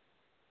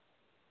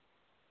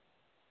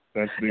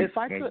 That's deep.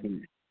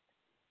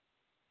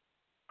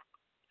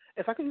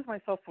 If I could use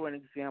myself for an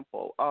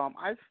example,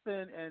 I've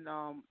been in.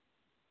 I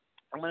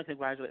want to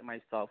congratulate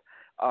myself,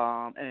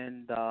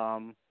 and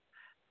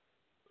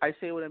I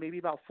say within maybe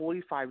about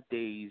 45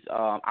 days,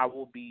 I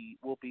will be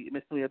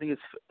Miss Lee. I think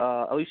it's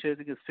Alicia. I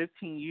think it's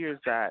 15 years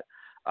that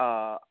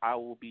I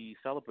will be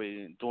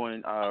celebrating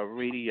doing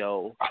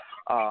radio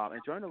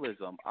and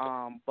journalism.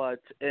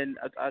 But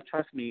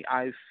trust me,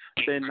 I've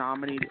been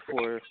nominated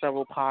for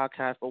several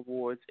podcast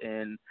awards,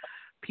 and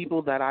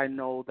people that I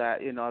know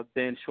that, you know, have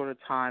been short of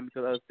time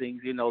because of things,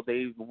 you know,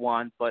 they've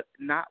won, but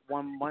not at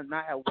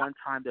one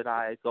time did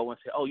I go and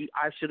say, oh,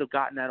 I should have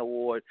gotten that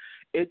award.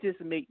 It just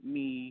made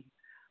me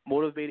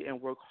motivated and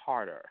work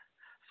harder.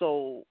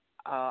 So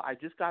I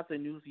just got the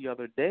news the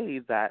other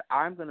day that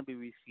I'm going to be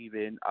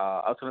receiving,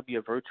 it's going to be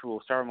a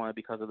virtual ceremony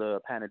because of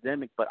the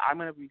pandemic, but I'm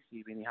going to be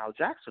receiving the Hal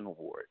Jackson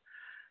Award.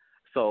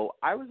 So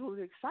I was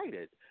really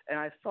excited, and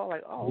I felt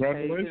like, oh,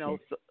 okay, you know,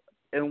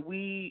 and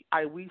we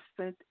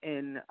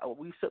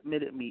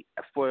submitted me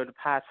for the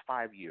past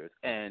 5 years,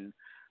 and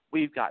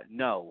we've got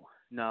no,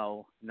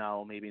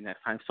 maybe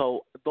next time.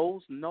 So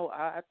those no,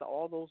 after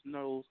all those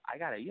no's, I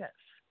got a yes.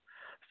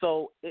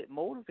 So it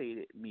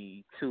motivated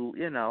me to,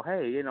 you know,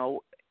 hey,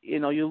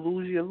 you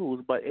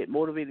lose, but it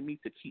motivated me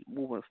to keep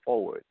moving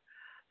forward.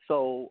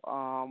 So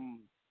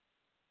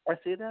I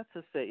say that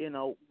to say, you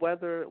know,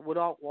 whether with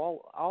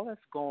all that's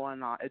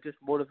going on, it just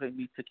motivated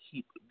me to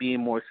keep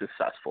being more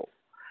successful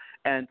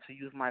and to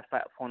use my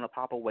platform in a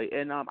proper way.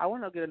 And I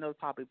want to get another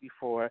topic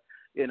before,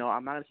 you know,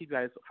 I'm not going to keep you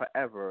guys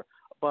forever,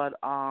 but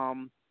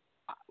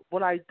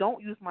what I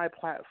don't use my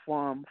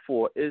platform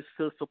for is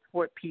to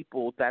support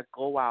people that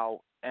go out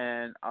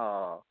and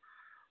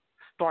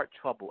start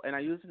trouble. And I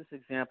use this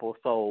example.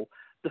 So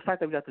the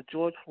fact that we got the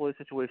George Floyd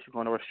situation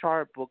going on,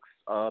 Rashard Brooks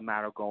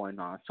matter going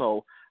on.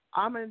 So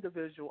I'm an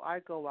individual. I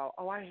go out.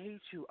 Oh, I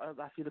hate you.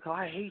 I see the car.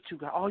 I hate you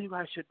guys. All you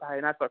guys should die.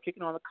 And I start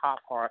kicking on the cop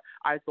car.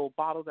 I throw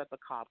bottles at the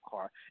cop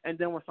car. And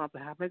then when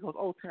something happens, it goes,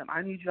 oh, Tim,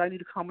 I need you. I need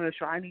to come in the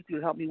show. I need you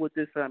to help me with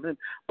this.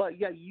 But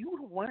yeah,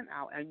 you went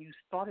out and you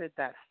started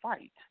that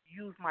fight.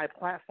 Use my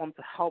platform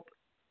to help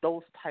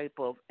those type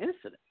of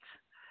incidents.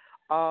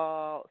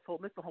 So,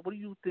 Mr. Holmes, what do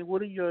you think?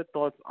 What are your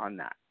thoughts on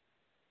that?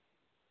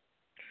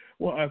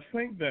 Well, I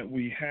think that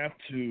we have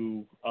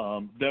to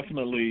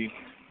definitely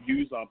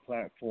use our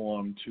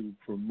platform to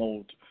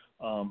promote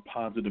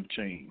positive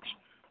change.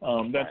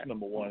 That's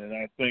number one, and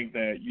I think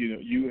that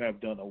you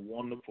have done a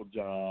wonderful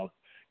job,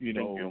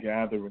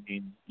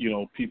 gathering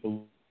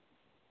people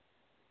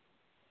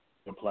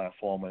the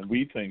platform, and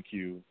we thank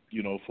you,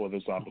 for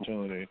this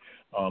opportunity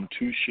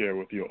to share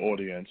with your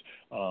audience.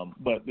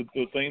 But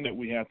the thing that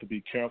we have to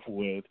be careful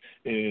with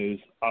is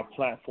our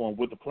platform.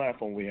 With the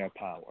platform, we have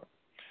power.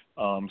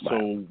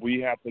 So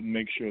we have to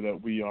make sure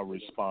that we are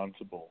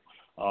responsible.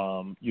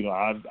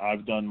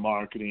 I've done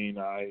marketing.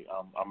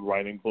 I'm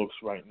writing books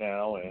right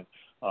now, and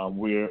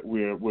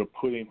we're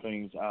putting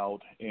things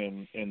out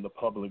in the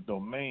public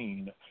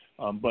domain.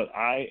 But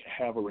I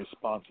have a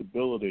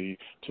responsibility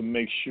to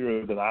make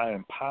sure that I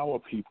empower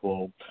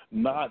people,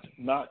 not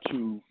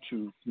to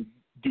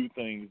do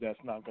things that's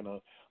not going to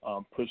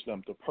push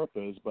them to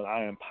purpose, but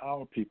I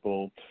empower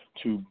people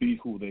to be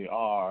who they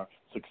are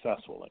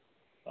successfully.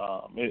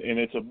 And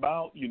it's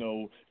about,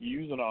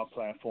 using our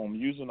platform,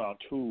 using our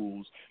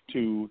tools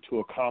to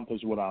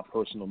accomplish what our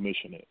personal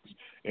mission is.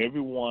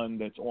 Everyone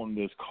that's on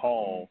this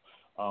call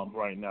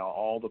right now,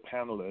 all the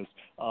panelists,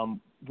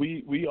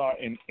 we are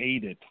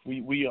enaided.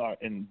 We are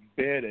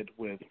embedded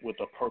with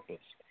a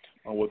purpose,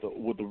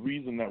 with the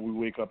reason that we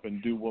wake up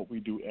and do what we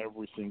do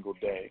every single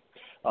day.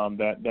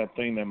 That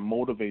thing that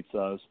motivates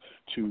us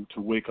to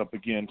wake up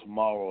again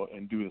tomorrow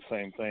and do the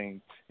same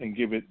thing and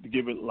give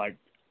it like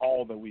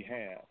all that we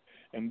have.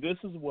 And this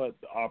is what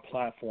our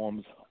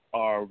platforms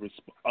are,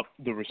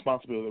 the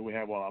responsibility that we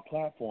have on our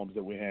platforms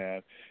that we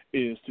have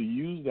is to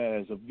use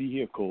that as a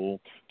vehicle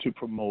to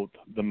promote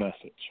the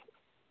message,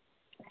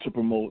 to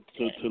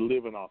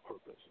live in our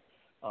purpose.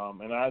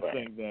 And I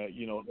think that,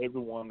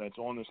 everyone that's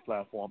on this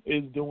platform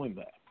is doing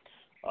that.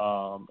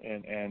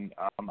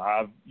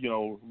 I've,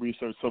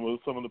 researched some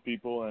of the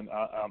people, and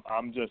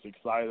I'm just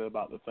excited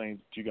about the things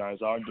that you guys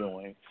are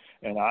doing.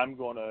 And I'm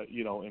going to,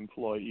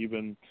 employ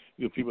even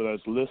the people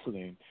that's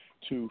listening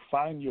to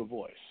find your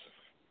voice,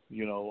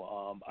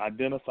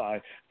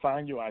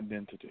 find your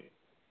identity,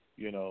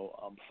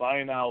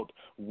 find out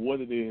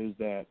what it is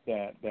that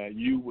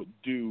you would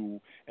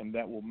do and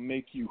that will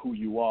make you who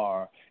you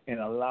are and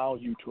allow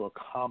you to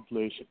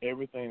accomplish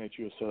everything that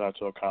you have set out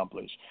to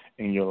accomplish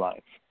in your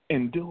life.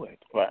 And do it.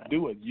 Right.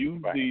 Do it.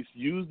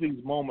 Use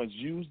these moments.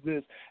 Use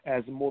this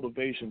as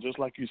motivation, just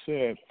like you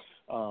said,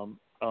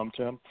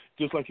 Tim.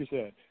 Just like you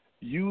said,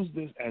 use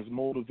this as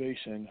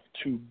motivation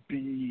to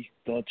be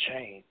the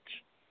change.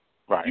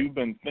 Right. You've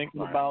been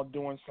thinking about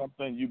doing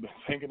something. You've been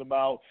thinking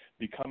about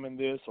becoming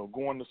this, or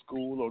going to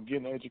school, or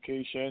getting an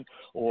education,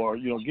 or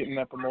getting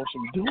that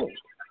promotion. Do it.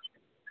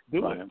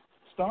 Do it.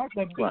 Start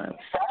that business.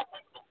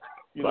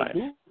 Do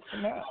it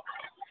now.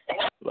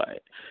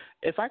 Right.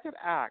 If I could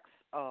ask.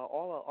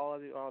 All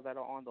of you that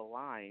are on the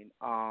line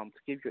to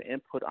give your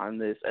input on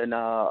this, and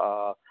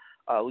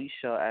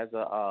Alicia, as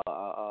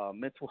a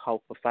mental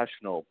health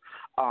professional,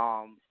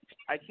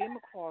 I came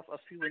across a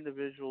few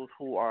individuals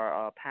who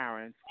are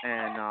parents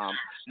and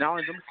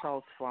knowing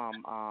themselves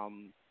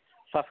from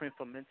suffering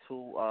from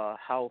mental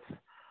health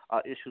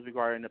issues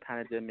regarding the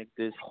pandemic,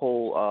 this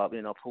whole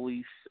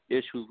police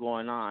issues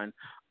going on.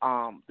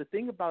 The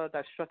thing about it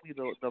that struck me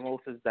the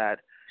most is that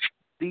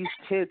these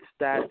kids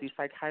that the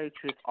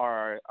psychiatrists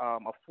are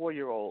a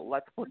 4-year-old,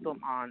 let's put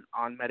them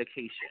on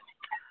medication.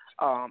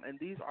 And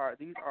these are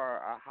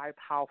high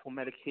powerful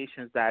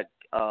medications that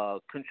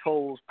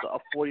controls a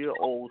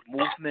 4-year-old's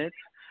movement.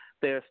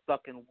 They're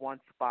stuck in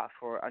one spot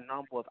for a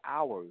number of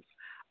hours.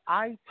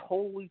 I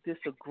totally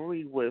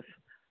disagree with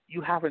you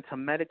having to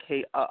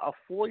medicate a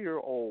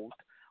 4-year-old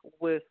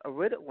with a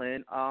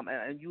Ritalin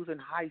and using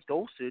high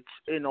dosage,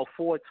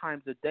 4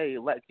 times a day.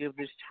 Give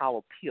this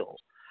child a pill.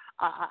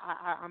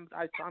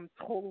 I'm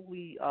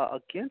totally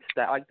against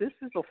that. Like, this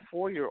is a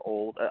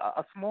 4-year-old,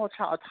 a small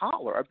child, a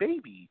toddler, a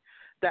baby,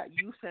 that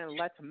you saying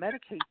let's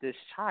medicate this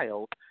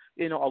child,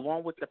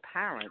 along with the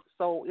parents.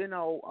 So,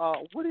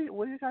 what are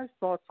your guys'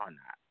 thoughts on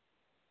that?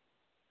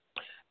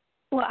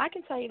 Well, I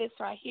can tell you this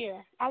right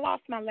here. I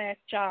lost my last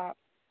job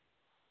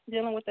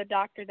dealing with a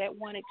doctor that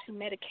wanted to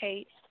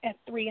medicate a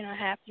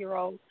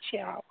 3.5-year-old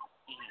child.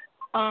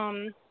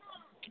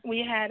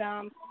 We had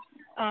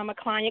a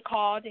client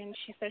called, and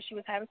she said she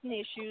was having some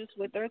issues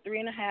with her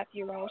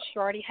 3.5-year-old. She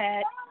already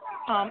had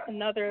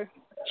another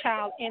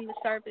child in the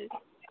service.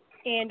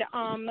 And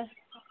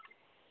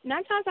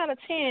 9 times out of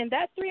 10,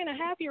 that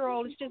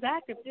 3.5-year-old is just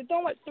active. They're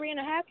doing what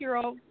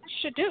 3.5-year-old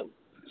should do,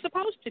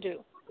 supposed to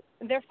do.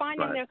 They're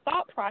finding their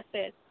thought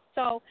process.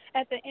 So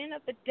at the end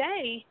of the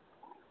day,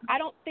 I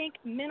don't think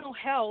mental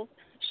health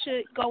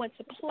should go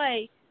into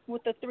play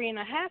with the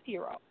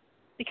 3.5-year-old,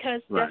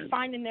 because they're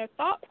finding their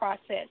thought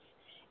process.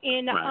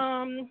 And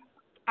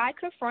I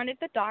confronted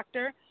the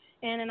doctor,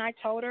 and I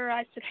told her,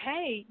 I said,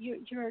 hey,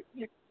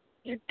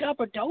 you're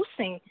double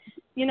dosing.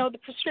 You know, the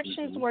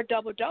prescriptions were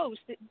double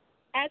dosed.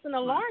 As an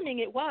alarming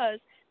it was,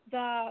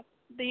 the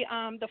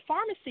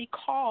pharmacy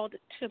called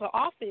to the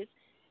office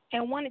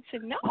and wanted to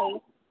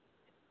know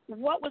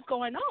what was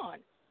going on.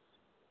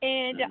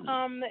 And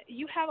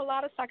you have a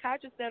lot of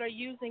psychiatrists that are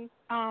using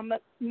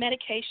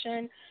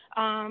medication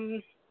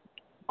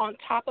on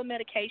top of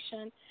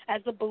medication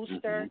as a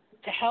booster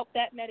to help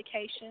that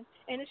medication,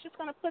 and it's just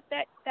going to put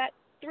that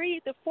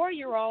 3 to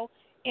 4-year-old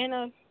in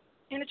a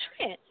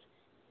trance.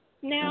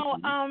 Now,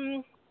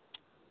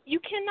 you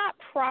cannot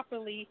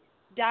properly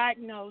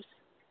diagnose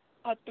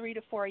a 3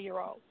 to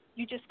 4-year-old.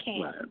 You just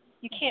can't. Right.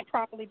 You can't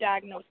properly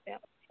diagnose them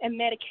and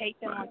medicate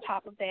them on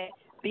top of that.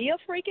 Be a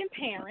freaking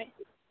parent.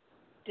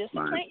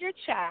 Discipline your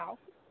child.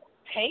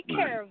 Take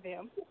care of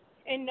them,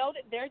 and know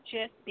that they're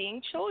just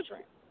being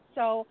children.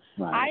 So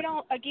I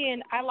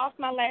lost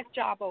my last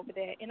job over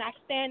that, and I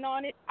stand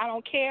on it. I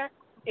don't care.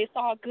 It's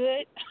all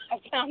good. I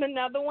found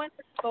another one.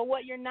 But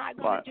what you're not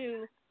going to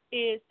do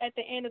is, at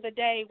the end of the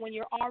day, when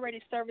you're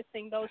already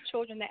servicing those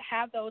children that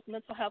have those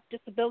mental health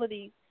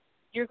disabilities,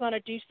 you're going to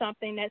do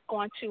something that's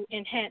going to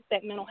enhance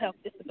that mental health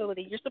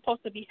disability. You're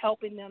supposed to be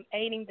helping them,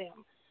 aiding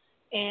them.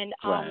 And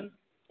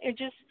it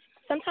just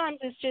sometimes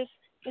it's just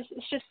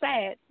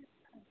sad.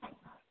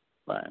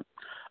 Right.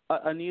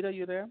 Anita,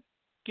 you there?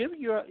 Give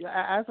your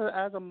as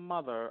a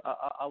mother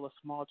of a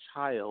small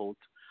child,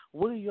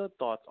 what are your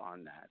thoughts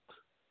on that?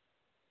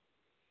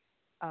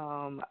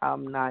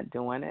 I'm not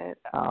doing it.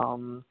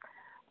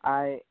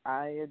 I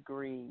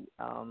agree.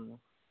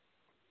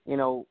 You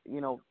know,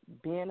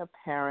 being a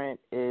parent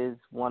is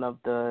one of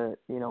the,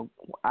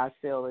 I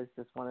feel is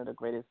just one of the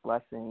greatest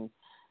blessings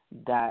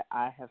that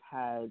I have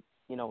had,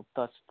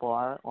 thus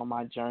far on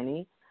my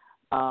journey.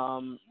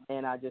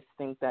 And I just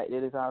think that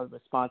it is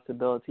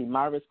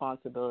my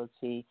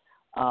responsibility,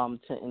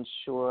 to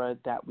ensure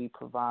that we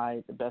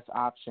provide the best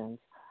options.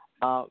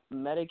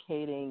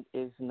 Medicating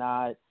is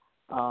not,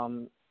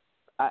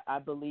 I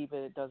believe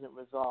it doesn't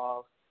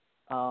resolve,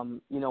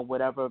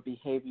 whatever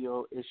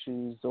behavioral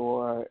issues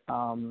or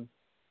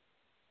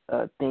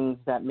things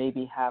that may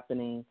be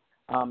happening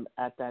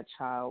at that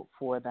child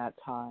for that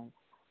time.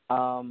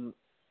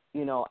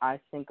 I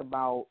think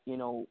about,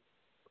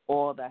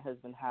 all that has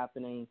been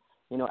happening,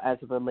 as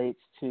it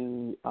relates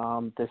to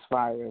this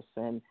virus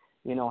and,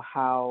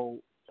 how,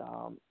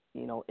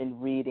 in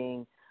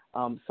reading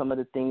some of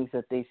the things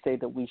that they say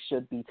that we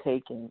should be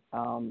taking,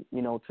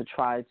 to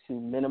try to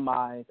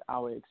minimize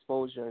our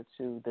exposure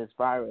to this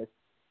virus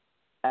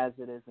as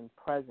it is in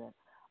present.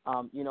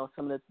 Some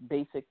of the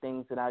basic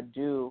things that I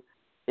do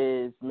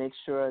is make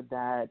sure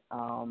that,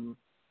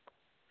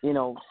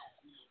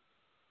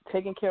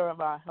 taking care of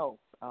our health,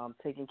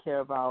 taking care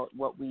of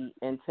what we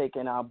intake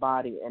in our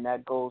body, and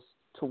that goes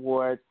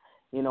towards,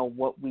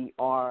 what we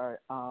are,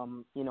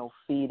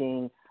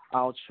 feeding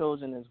our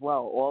children as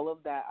well. All of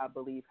that, I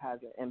believe, has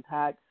an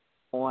impact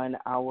on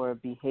our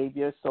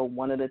behavior. So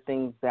one of the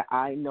things that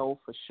I know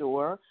for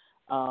sure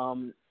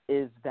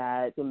is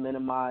that to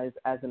minimize,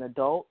 as an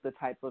adult, the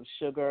type of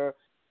sugar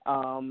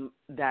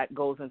that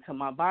goes into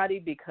my body,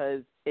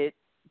 because it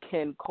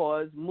can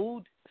cause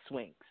mood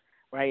swings,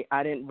 right?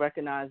 I didn't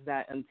recognize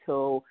that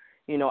until,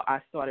 I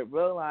started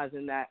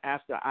realizing that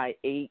after I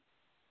ate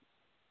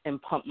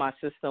and pumped my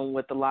system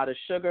with a lot of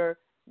sugar,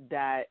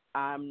 that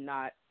I'm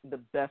not the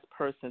best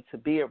person to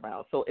be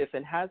around. So if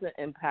it has an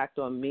impact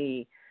on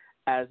me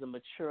as a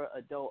mature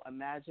adult,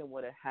 imagine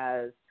what it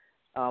has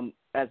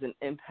as an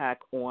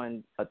impact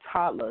on a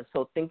toddler.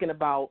 So thinking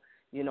about,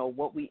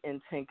 what we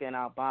intake in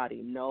our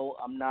body. No,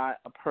 I'm not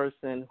a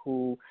person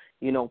who,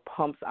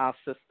 pumps our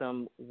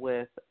system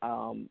with,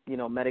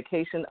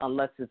 medication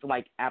unless it's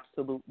like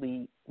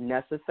absolutely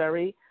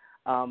necessary.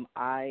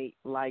 I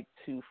like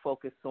to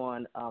focus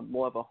on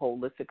more of a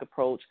holistic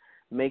approach,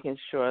 making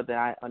sure that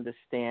I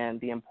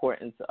understand the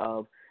importance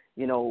of,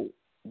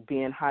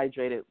 being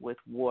hydrated with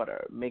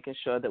water, making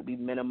sure that we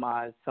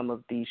minimize some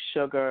of the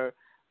sugar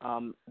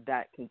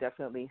that can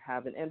definitely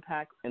have an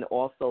impact, and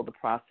also the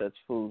processed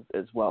foods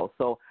as well.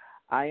 So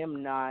I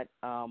am not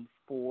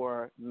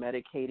for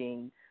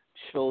medicating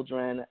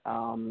children,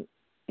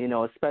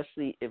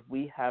 especially if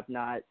we have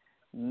not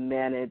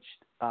managed,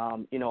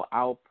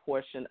 our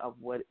portion of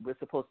what we're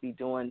supposed to be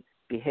doing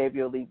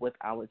behaviorally with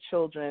our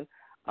children.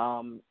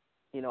 I'm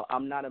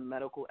not a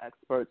medical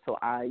expert, so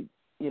I,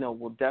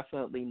 will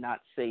definitely not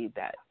say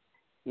that,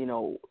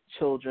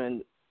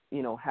 children,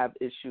 have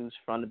issues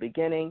from the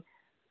beginning.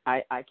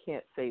 I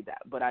can't say that,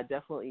 but I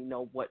definitely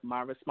know what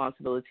my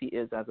responsibility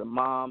is as a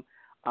mom,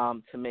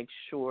 to make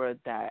sure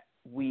that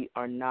we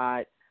are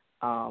not,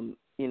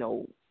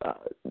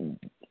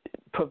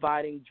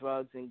 providing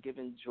drugs and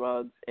giving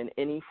drugs in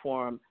any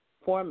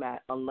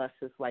format unless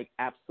it's like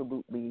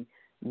absolutely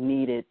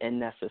needed and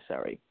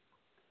necessary.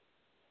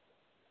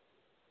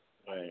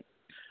 Right.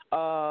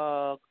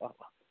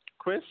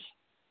 Chris,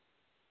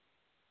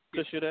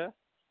 you there?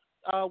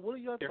 what are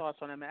your thoughts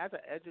on it, man? As an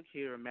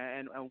educator,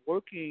 man, and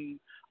working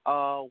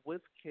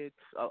with kids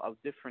of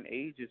different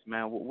ages,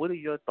 man, what are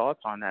your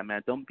thoughts on that,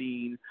 man? Them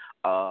being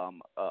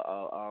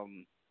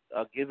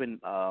given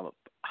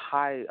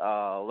high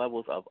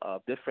levels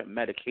of different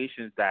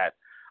medications that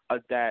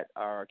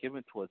are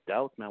given to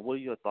adults, man. What are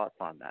your thoughts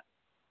on that?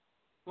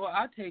 Well,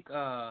 I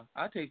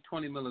take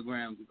 20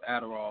 milligrams of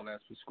Adderall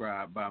as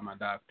prescribed by my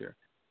doctor,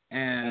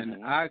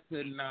 and I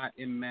could not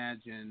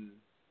imagine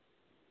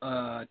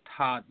a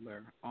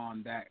toddler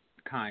on that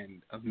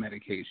kind of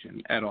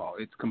medication at all.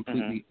 It's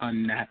completely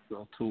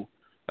unnatural to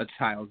a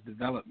child's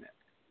development.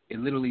 It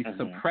literally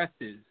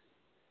suppresses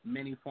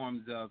many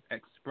forms of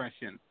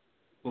expression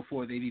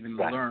before they've even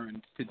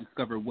learned to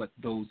discover what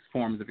those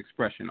forms of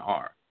expression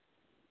are.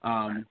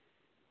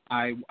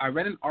 I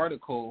read an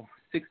article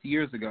 6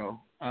 years ago.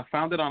 I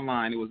found it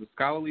online. It was a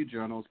scholarly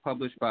journal. It was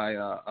published by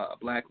a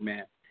black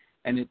man,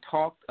 and it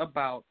talked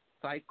about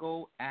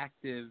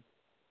psychoactive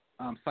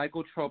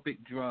psychotropic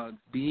drugs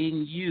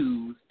being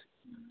used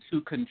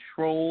to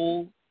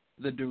control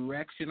the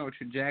direction or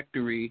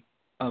trajectory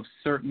of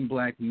certain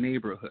black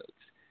neighborhoods.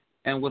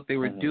 And what they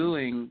were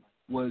doing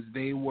was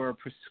they were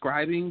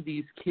prescribing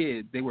these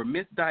kids, they were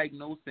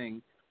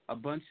misdiagnosing a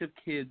bunch of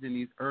kids in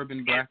these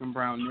urban black and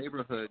brown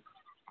neighborhoods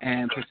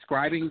and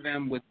prescribing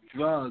them with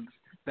drugs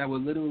that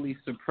would literally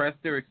suppress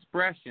their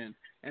expression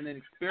and then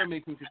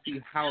experimenting to see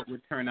how it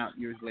would turn out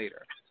years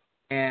later.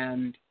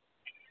 And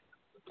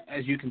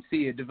as you can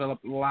see, it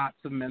developed lots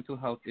of mental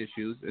health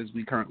issues, as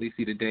we currently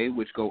see today,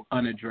 which go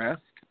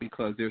unaddressed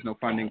because there's no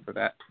funding for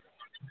that.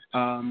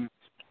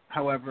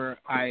 However,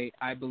 I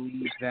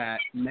believe that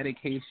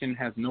medication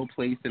has no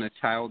place in a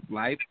child's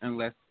life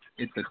unless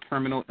it's a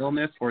terminal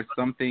illness or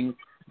something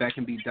that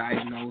can be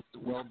diagnosed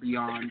well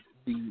beyond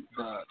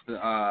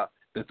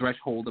the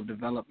threshold of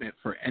development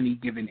for any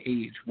given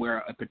age where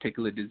a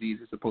particular disease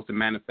is supposed to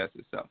manifest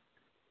itself.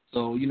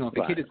 So, if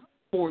a kid is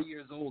 4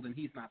 years old and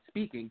he's not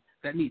speaking,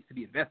 that needs to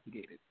be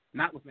investigated.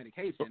 Not with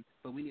medication,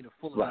 but we need a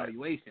full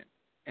evaluation.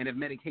 And if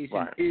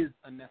medication is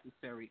a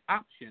necessary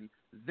option,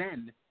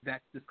 then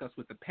that's discussed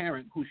with the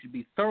parent, who should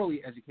be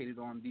thoroughly educated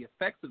on the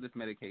effects of this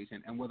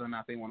medication and whether or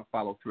not they want to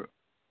follow through.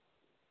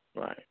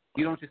 Right.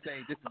 You don't just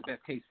say, this is the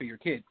best case for your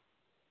kid.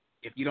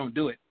 If you don't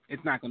do it,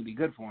 it's not going to be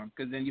good for them,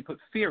 because then you put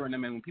fear in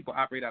them, and when people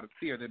operate out of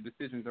fear, their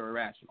decisions are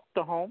irrational.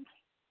 The Holmes?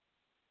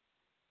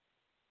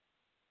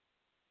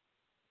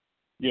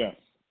 Yes.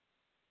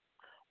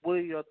 What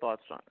are your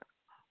thoughts on it?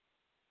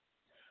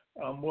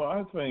 Well,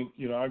 I think,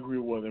 I agree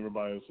with what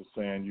everybody else is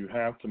saying. You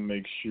have to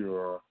make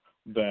sure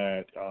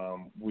that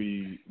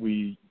we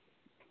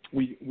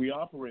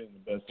operate in the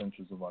best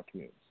interest of our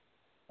kids.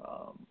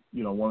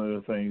 One of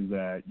the things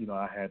that,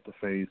 I had to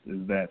face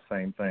is that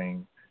same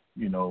thing,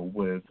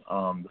 with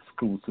the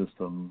school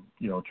system,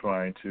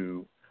 trying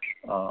to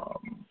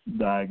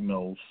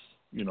diagnose,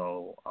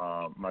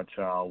 my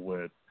child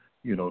with,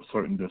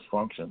 certain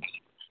dysfunctions.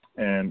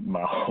 And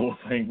my whole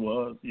thing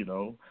was,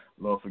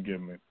 Lord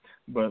forgive me,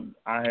 but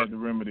I had the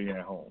remedy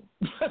at home.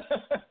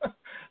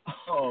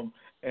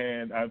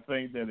 And I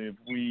think that if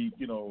we,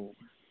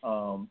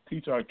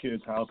 teach our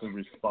kids how to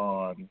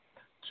respond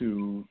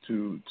to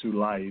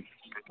life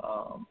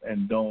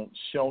and don't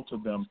shelter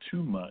them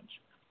too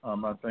much,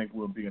 I think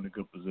we'll be in a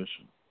good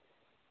position.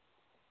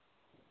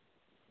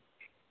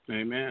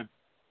 Amen.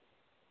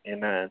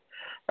 Amen.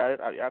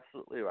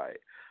 Absolutely right.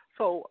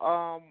 So,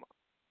 I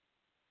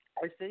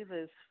say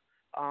this,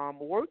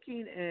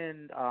 working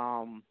in,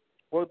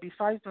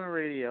 besides doing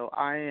radio,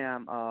 I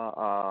am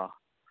a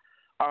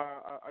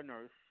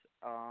nurse.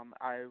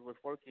 I was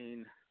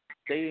working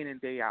day in and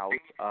day out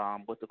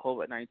with the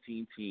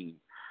COVID-19 team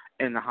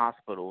in the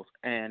hospitals,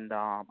 and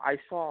I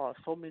saw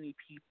so many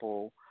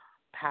people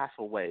pass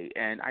away,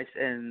 and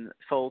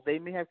so they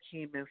may have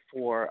came in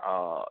for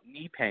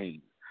knee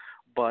pain,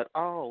 but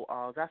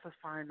that's a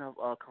sign of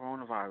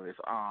coronavirus,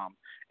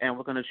 and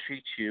we're gonna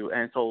treat you.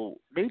 And so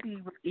maybe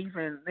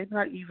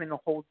not even a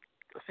whole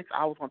 6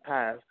 hours went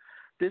past.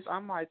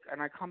 I'm like,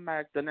 and I come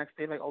back the next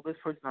day like, this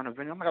person's on a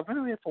ventilator. I'm like, a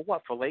ventilator for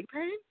what? For leg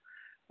pain?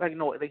 Like,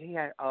 no, he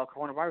had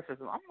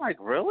coronavirus. I'm like,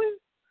 really?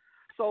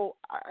 So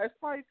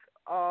it's like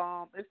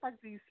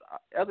these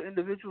other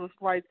individuals,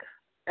 like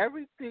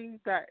everything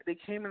that they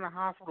came in the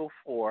hospital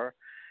for,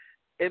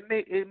 it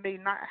may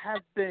not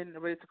have been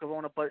related to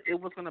corona, but it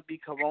was going to be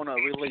corona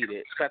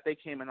related that they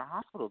came in the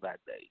hospital that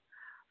day.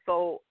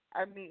 So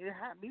I mean, it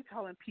had me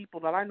telling people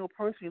that I know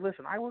personally.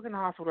 Listen, I work in the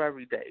hospital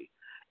every day,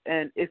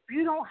 and if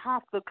you don't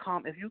have to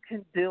come, if you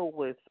can deal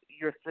with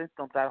your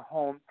symptoms at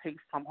home, take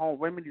some home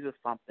remedies or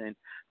something,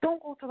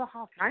 don't go to the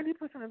hospital.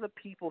 90% of the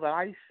people that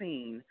I've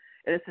seen,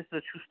 and this is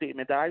a true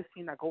statement, that I've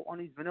seen that go on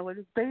these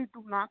ventilators, they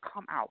do not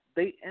come out.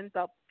 They end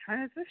up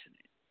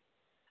transitioning.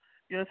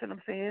 You understand what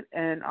I'm saying?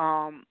 And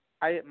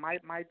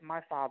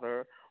my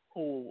father,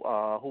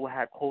 who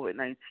had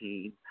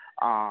COVID-19,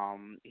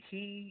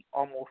 he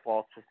almost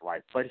lost his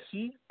life, but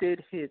he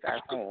did his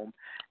at home.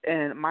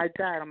 And my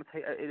dad, I'm gonna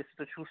tell you, this is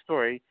a true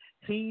story.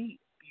 He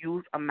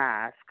used a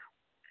mask,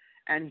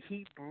 and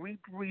he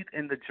breathed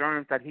in the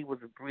germs that he was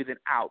breathing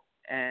out,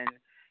 and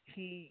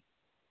he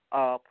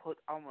put,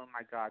 oh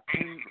my God,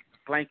 10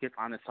 blankets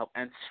on himself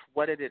and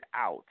sweated it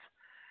out.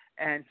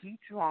 And he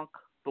drank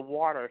the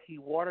water. He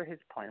watered his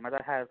plant. My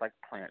dad has like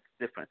plants,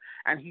 different.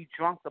 And he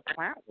drank the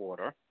plant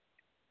water.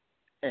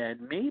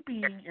 And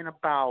maybe in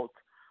about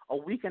a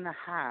week and a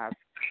half,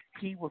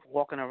 he was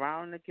walking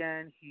around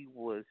again. He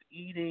was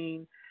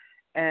eating,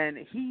 and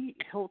he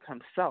healed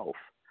himself.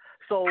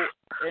 So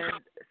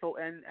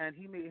and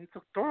he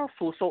took thorough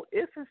food. So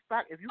if in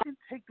fact if you can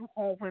take the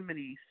home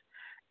remedies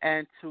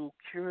and to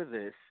cure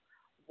this,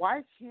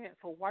 why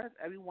does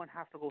everyone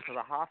have to go to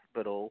the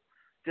hospital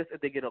just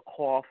if they get a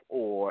cough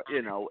or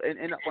and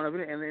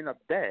end up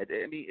dead?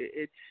 I mean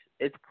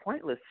it's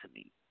pointless to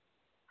me.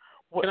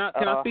 Can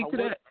I speak to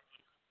that?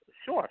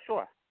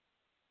 Sure.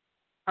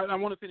 I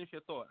want to finish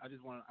your thought. I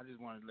just wanted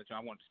to let you. I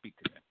want to speak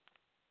to that.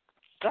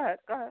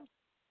 Go ahead.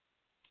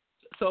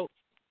 So,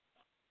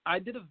 I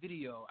did a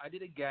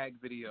gag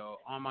video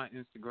on my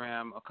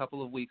Instagram a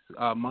couple of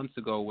months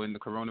ago when the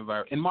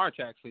coronavirus, in March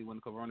actually, when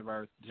the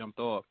coronavirus jumped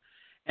off.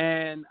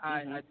 And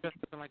I dressed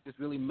up in like this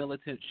really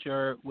militant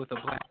shirt with a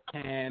black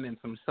tan and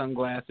some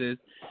sunglasses,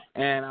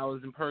 and I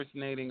was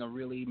impersonating a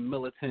really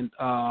militant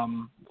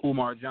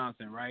Umar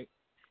Johnson, right?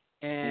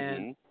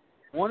 And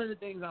one of the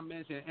things I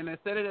mentioned, and I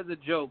said it as a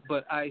joke,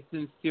 but I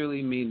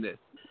sincerely mean this,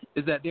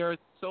 is that there are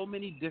so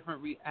many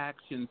different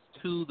reactions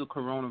to the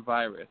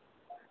coronavirus.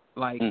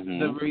 Like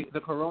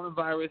the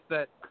coronavirus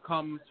that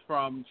comes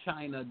from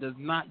China does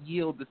not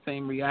yield the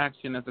same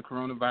reaction as the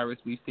coronavirus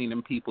we've seen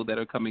in people that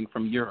are coming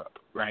from Europe,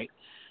 right?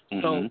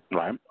 So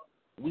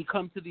we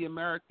come to the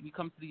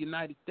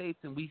United States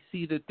and we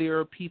see that there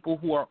are people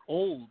who are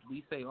old.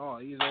 We say, oh,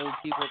 these old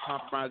people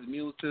compromise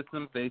immune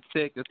systems, they're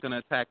sick, it's going to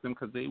attack them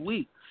because they're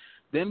weak.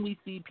 Then we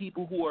see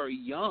people who are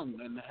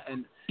young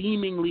and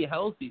seemingly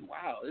healthy.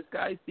 Wow, this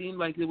guy seemed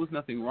like there was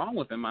nothing wrong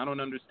with him. I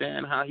don't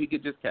understand how he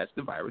could just catch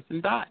the virus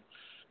and die.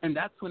 And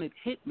that's when it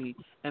hit me,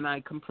 and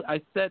I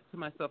said to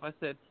myself,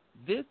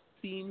 this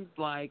seems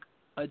like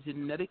a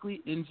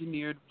genetically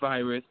engineered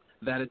virus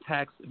that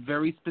attacks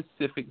very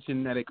specific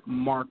genetic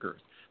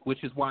markers,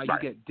 which is why you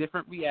get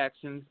different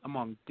reactions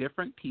among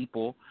different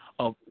people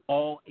of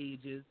all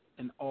ages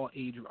and all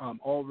ages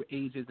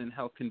and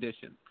health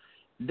conditions.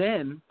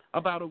 Then,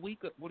 about a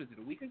week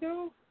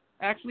ago?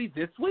 Actually,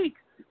 this week,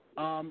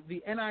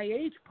 the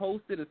NIH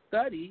posted a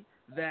study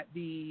that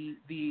the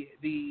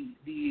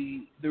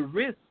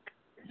risk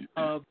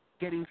of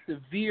getting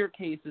severe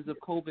cases of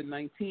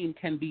COVID-19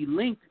 can be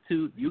linked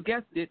to, you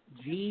guessed it,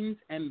 genes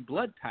and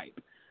blood type.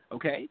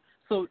 Okay,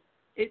 so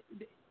it's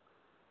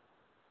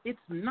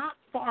not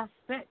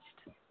far-fetched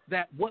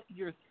that what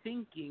you're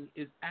thinking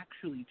is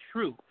actually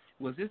true.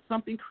 Was this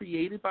something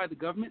created by the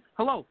government?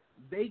 Hello,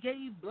 they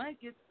gave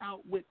blankets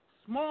out with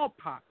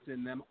smallpox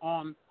in them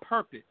on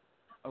purpose,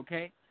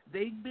 okay?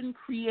 They've been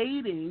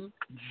creating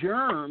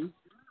germs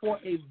for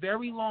a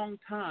very long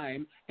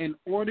time in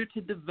order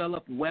to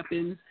develop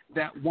weapons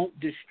that won't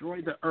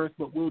destroy the earth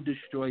but will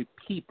destroy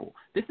people.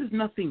 This is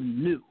nothing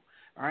new,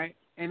 all right?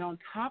 And on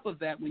top of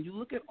that, when you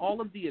look at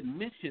all of the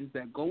admissions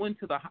that go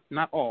into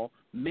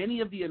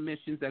many of the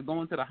admissions that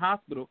go into the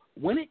hospital,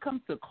 when it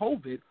comes to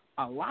COVID,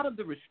 a lot of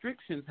the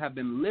restrictions have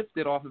been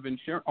lifted off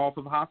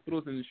of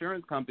hospitals and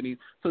insurance companies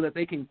so that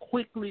they can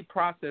quickly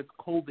process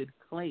COVID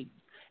claims.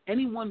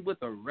 Anyone with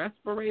a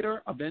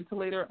respirator, a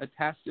ventilator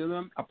attached to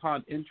them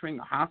upon entering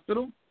a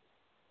hospital,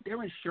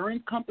 their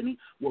insurance company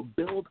will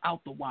build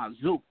out the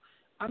wazoo.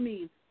 I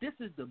mean, this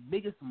is the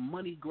biggest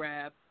money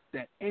grab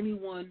that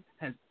anyone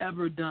has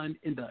ever done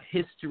in the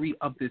history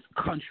of this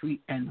country,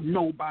 and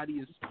nobody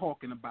is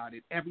talking about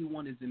it.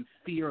 Everyone is in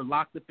fear,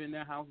 locked up in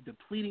their house,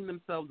 depleting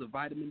themselves of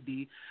vitamin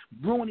D,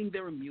 ruining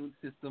their immune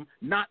system,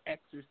 not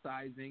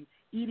exercising,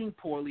 eating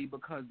poorly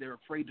because they're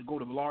afraid to go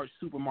to large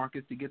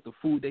supermarkets to get the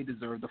food they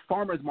deserve. The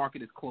farmer's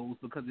market is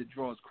closed because it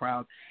draws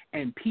crowds,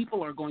 and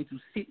people are going to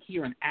sit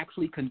here and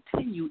actually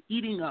continue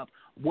eating up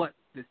what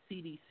the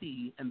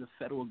CDC and the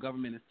federal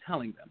government is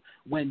telling them,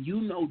 when you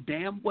know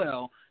damn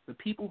well the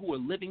people who are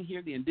living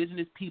here, the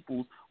indigenous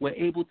peoples, were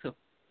able to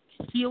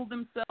heal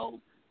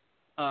themselves,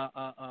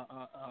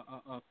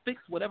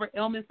 fix whatever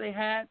ailments they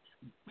had,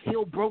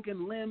 heal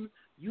broken limbs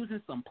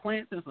using some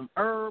plants and some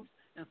herbs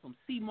and some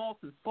sea moss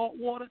and salt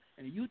water,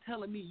 and you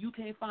telling me you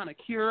can't find a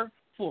cure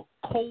for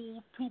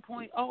cold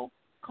 2.0?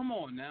 Come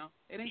on now.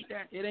 It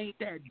ain't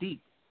that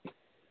deep.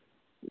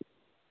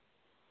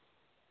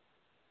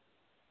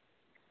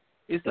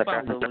 It's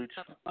about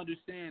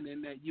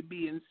understanding that you're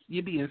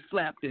being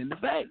slapped in the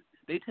face.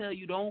 They tell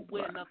you don't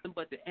wear nothing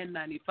but the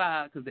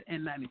N95 because the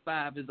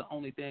N95 is the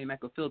only thing that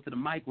can filter the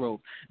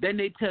microbes. Then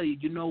they tell you,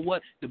 you know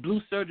what, the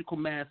blue surgical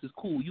mask is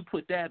cool. You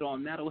put that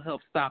on, that'll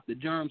help stop the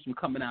germs from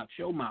coming out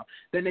your mouth.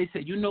 Then they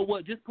say, you know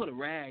what, just put a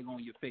rag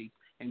on your face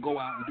and go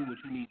out and do what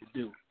you need to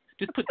do.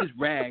 Just put this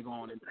rag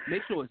on and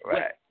make sure it's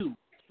wet too.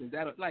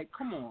 That, like,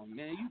 come on,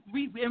 man.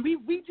 We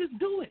just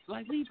do it.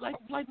 Like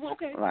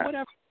okay,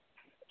 whatever.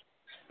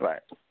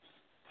 Right.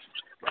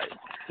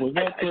 Was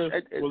that Chris?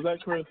 Was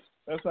that Chris?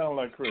 That sounded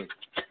like Chris.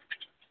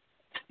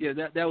 Yeah,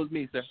 that was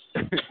me, sir.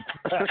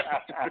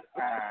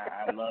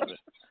 I love it.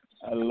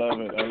 I love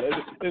it.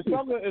 It's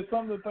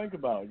something to think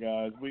about,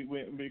 guys. We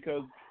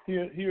because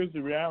here's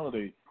the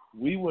reality.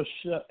 We were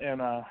shut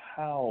in our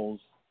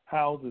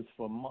houses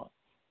for months.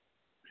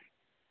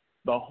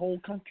 The whole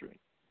country.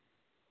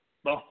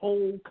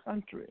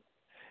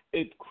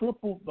 It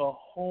crippled the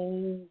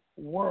whole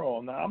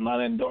world. Now, I'm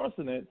not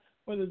endorsing it,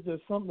 but it's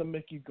just something to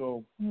make you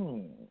go,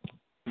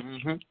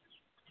 Mm-hmm.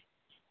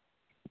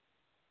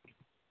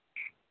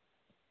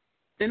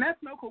 And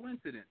that's no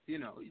coincidence,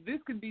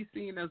 This could be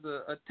seen as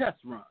a test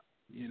run,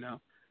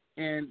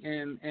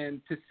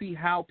 and to see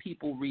how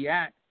people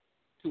react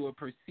to a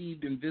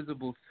perceived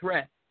invisible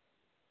threat.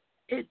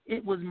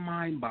 It was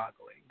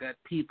mind-boggling that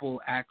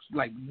people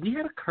we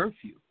had a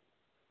curfew.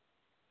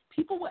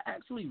 People were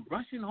actually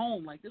rushing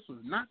home like this was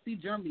Nazi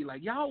Germany.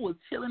 Like y'all was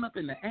chilling up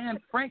in the Anne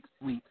Frank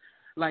suite.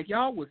 Like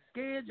y'all was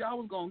scared y'all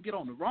was going to get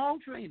on the wrong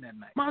train that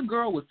night. My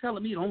girl was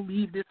telling me, don't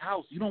leave this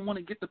house. You don't want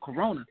to get the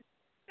corona.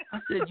 I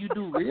said, you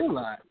do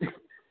realize.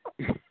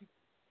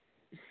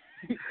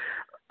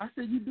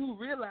 You do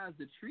realize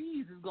the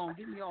trees is going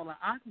to give me all the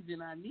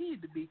oxygen I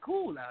need to be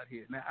cool out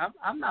here. Now,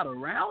 I'm not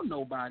around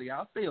nobody.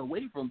 I'll stay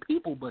away from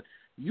people, but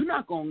you're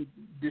not going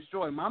to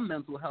destroy my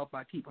mental health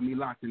by keeping me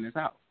locked in this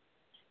house.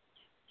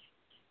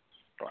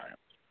 Right.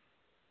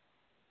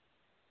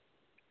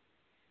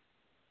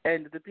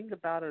 And the thing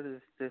about it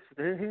is this.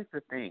 Here's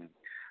the thing.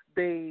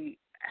 They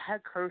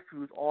had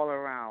curfews all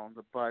around,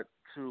 but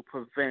to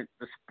prevent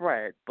the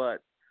spread.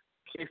 But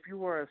if you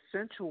were an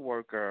essential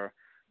worker,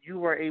 you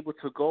were able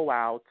to go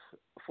out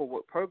for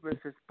what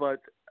purposes, but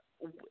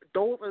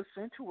those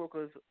essential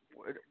workers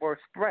were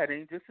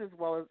spreading just as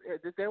well as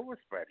they were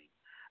spreading.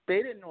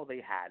 They didn't know they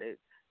had it.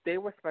 They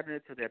were spreading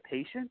it to their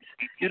patients.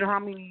 You know how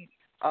many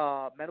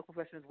medical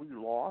professionals we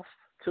lost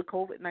to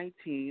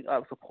COVID-19,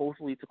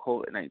 supposedly to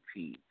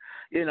COVID-19?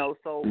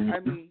 So, I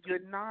mean, you're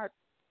not...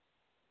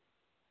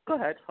 Go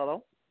ahead.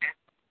 Hello?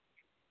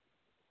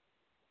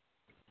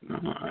 No,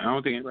 I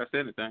don't think anybody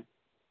said anything.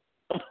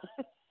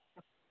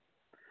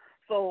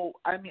 So,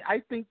 I mean, I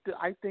think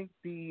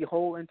the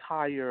whole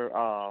entire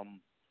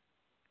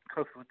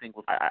curfew thing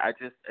was,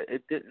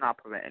 it did not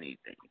prevent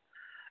anything,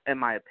 in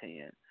my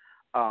opinion.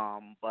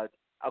 But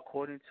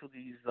according to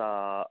these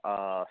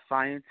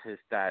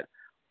scientists, that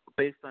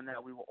based on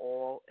that, we were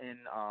all in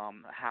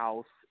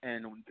house,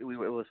 and it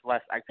was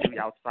less activity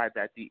outside.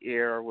 That the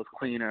air was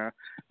cleaner,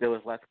 there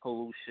was less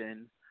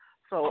pollution.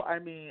 So, I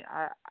mean,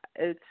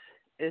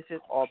 it's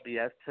just all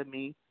BS to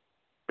me,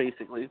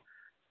 basically.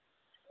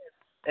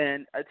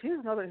 And here's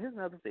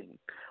another thing.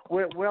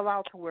 We're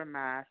allowed to wear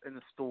masks in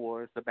the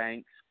stores, the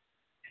banks,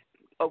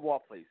 of all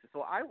places.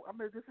 So I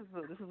mean, this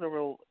is a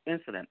real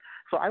incident.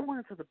 So I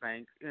went into the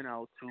bank,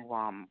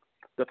 to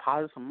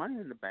deposit some money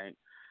in the bank.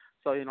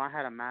 So I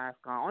had a mask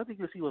on. Only thing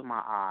you could see was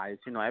my eyes.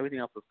 Everything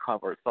else was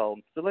covered. So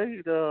the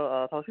lady,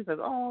 so she says,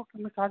 "Oh,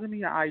 can you give me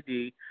your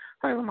ID?"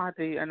 So I gave her my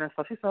ID, and then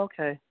so she said,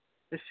 "Okay,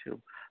 it's you."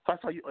 So I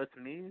said, it's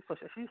me. So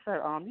she said,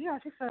 yeah.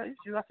 She said, it's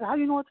you. I said, how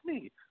do you know it's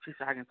me? She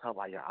said, I can tell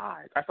by your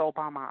eyes. I said, oh,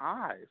 by my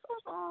eyes. I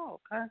said, oh,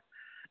 okay.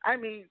 I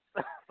mean,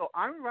 so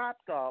I'm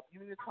wrapped up. You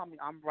mean to tell me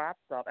I'm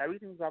wrapped up?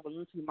 Everything's wrapped up.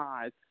 You see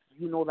my eyes.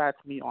 You know that's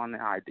me on the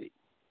ID.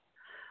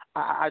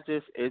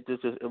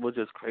 It was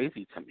just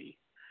crazy to me.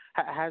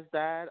 Has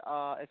that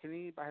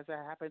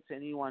happened to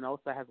anyone else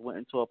that has went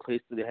into a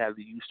place that they have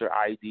used their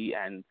ID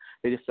and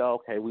they just say,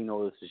 okay, we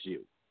know this is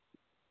you?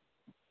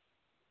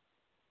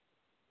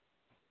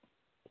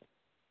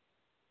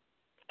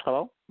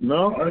 Hello?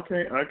 No, I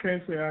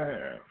can't say I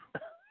have.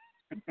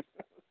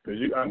 Cause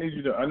I need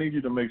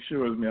you to make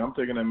sure it's me. I'm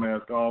taking that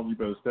mask off. You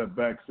better step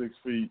back 6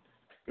 feet,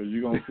 cause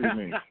you're gonna see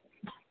me.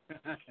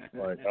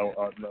 No,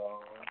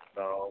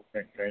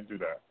 can't do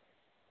that.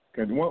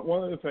 Cause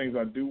one of the things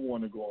I do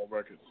want to go on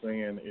record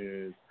saying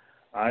is,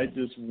 I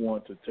just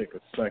want to take a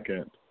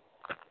second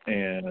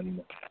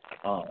and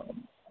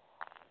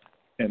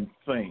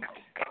thank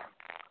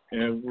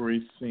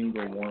every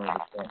single one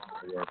of the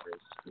frontline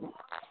workers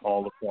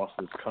all across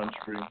this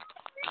country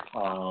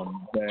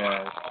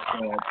that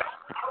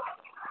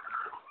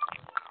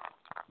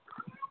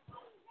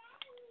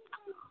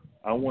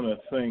I want to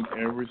thank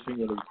every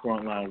single of the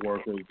frontline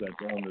workers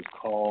that's on this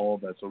call,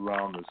 that's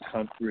around this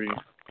country,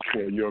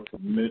 for your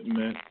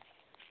commitment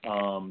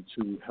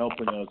to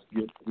helping us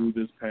get through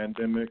this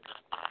pandemic.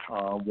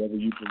 Whether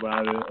you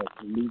provided a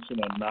solution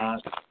or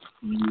not,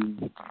 you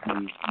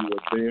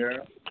were there.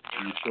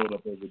 You showed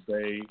up every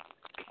day,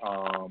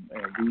 and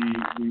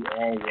we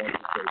all want to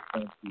say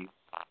thank you.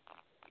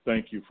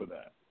 Thank you for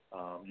that.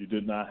 You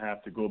did not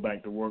have to go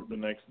back to work the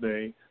next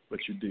day, but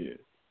you did.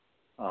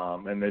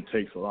 And it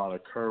takes a lot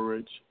of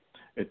courage,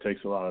 it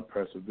takes a lot of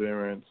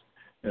perseverance,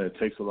 and it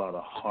takes a lot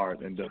of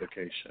heart and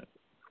dedication.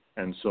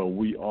 And so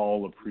we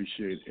all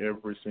appreciate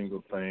every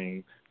single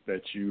thing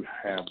that you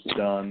have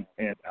done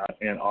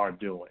and are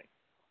doing.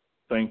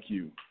 Thank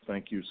you.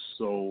 Thank you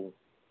so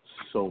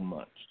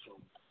much.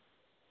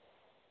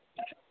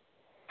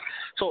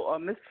 So,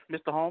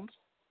 Mr. Holmes?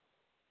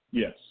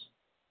 Yes.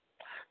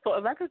 So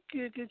if I could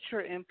get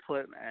your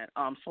input, man.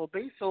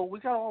 So we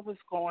got all this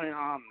going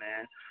on,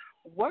 man.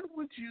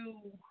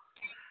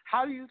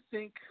 how do you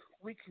think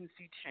we can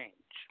see change?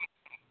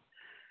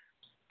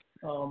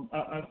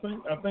 I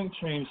think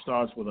change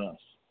starts with us.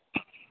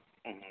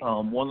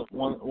 And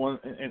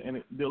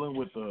dealing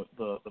with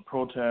the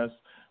protests,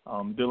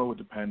 dealing with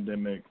the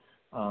pandemic,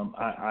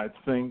 I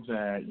think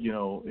that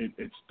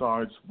it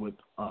starts with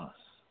us.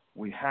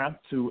 We have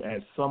to,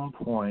 at some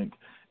point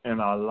in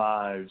our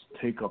lives,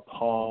 take a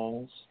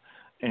pause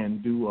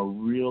and do a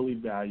real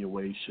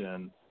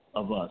evaluation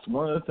of us.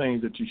 One of the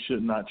things that you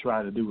should not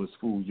try to do is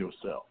fool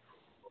yourself.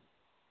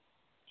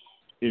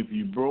 If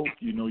you broke,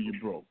 you know you're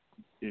broke.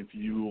 If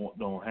you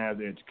don't have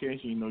the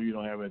education, you know you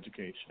don't have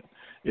education.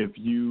 If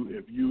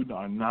you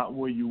are not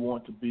where you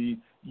want to be,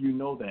 you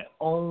know that.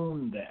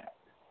 Own that.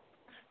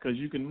 Because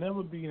you can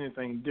never be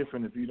anything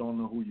different if you don't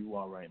know who you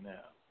are right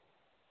now.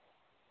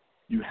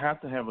 You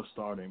have to have a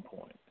starting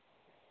point.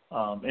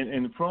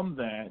 And from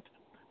that,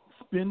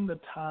 spend the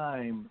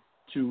time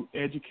to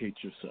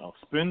educate yourself.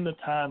 Spend the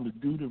time to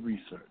do the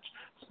research.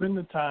 Spend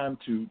the time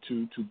to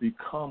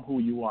become who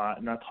you are.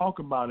 And I talk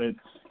about it,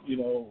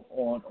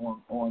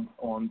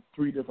 on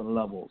three different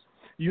levels.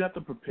 You have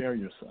to prepare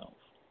yourself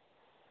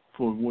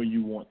for where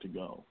you want to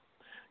go.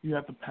 You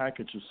have to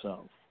package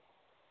yourself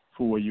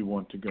for where you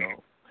want to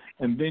go.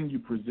 And then you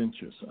present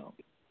yourself.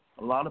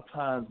 A lot of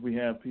times we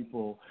have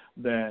people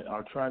that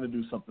are trying to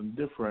do something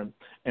different,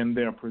 and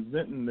they're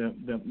presenting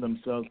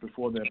themselves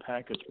before they're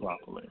packaged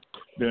properly.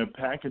 They're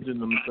packaging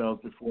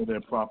themselves before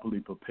they're properly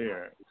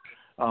prepared.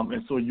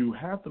 And so you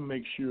have to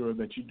make sure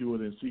that you do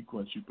it in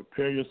sequence. You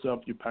prepare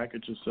yourself, you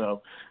package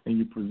yourself, and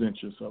you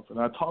present yourself. And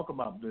I talk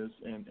about this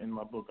in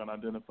my book on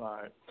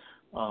Identify,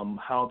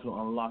 how to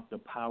unlock the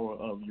power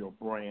of your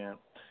brand,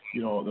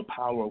 the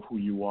power of who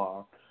you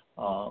are.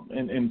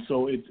 And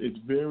so it's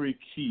very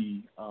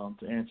key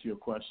to answer your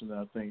question.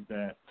 I think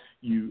that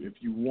if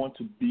you want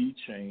to be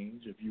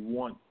change, if you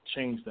want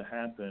change to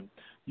happen,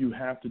 you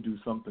have to do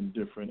something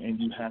different, and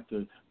you have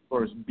to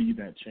first be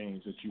that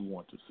change that you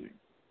want to see.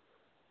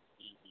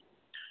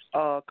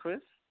 Chris?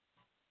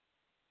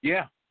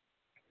 Yeah.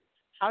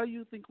 How do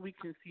you think we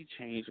can see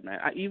change, man?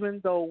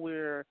 Even though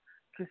we're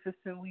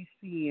consistently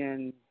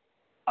seeing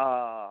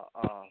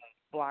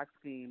blacks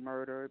being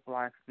murdered,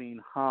 blacks being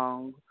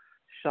hung,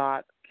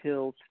 shot,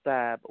 killed,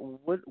 stabbed.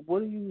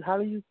 How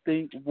do you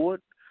think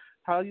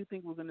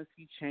we're going to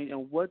see change,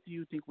 and what do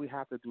you think we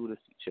have to do to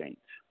see change?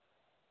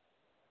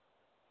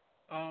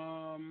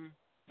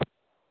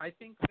 I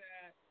think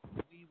that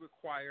we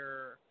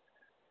require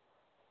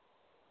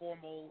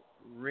formal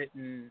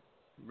written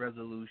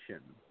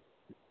resolution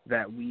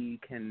that we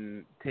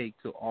can take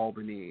to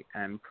Albany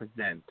and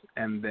present,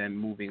 and then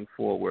moving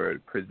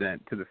forward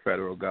present to the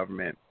federal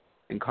government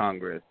and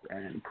Congress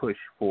and push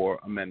for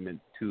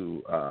amendments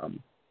to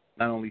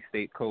not only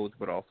state codes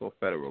but also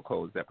federal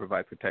codes that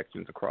provide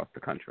protections across the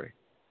country.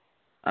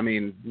 I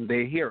mean,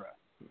 they hear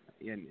us,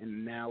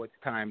 and now it's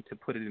time to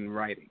put it in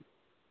writing.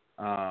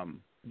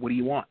 What do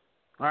you want?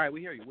 All right,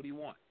 we hear you. What do you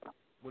want?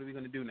 What are we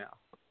going to do now?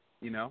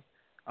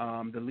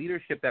 The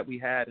leadership that we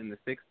had in the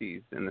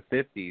 60s and the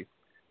 50s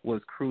was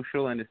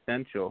crucial and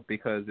essential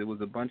because it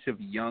was a bunch of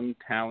young,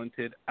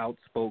 talented,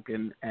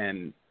 outspoken,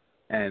 and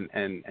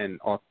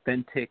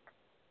authentic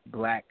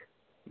black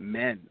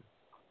men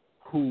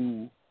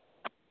who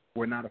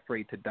were not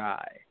afraid to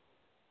die.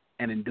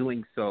 And in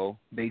doing so,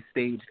 they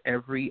staged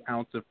every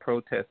ounce of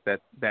protest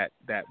that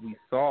we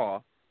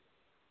saw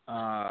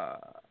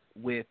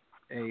with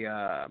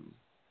a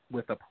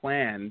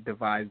plan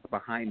devised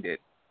behind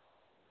it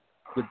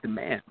with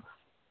demands.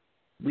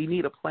 We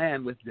need a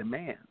plan with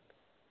demands.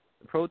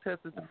 The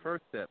protest is the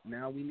first step.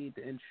 Now we need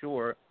to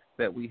ensure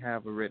that we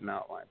have a written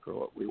outline for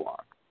what we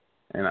want.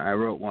 And I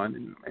wrote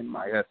one in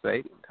my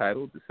essay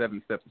entitled The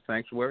 7 Steps of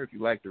Sanctuary. If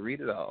you'd like to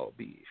read it, I'll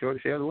be sure to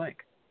share the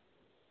link.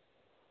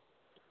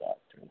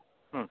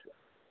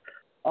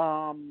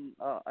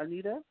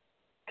 Anita,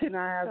 can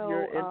I have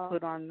your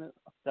input on the...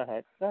 Go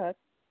ahead.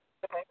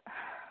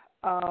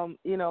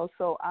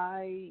 So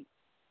I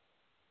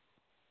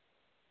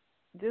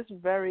just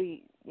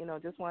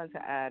wanted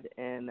to add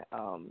in,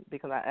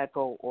 because I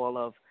echo all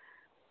of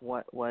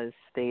what was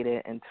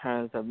stated in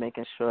terms of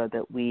making sure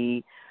that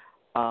we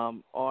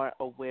are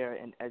aware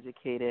and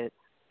educated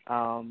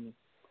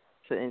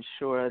to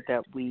ensure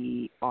that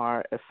we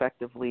are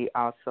effectively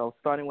ourselves,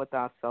 starting with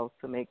ourselves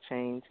to make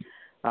change,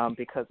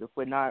 because if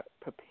we're not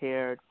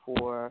prepared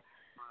for,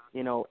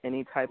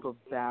 any type of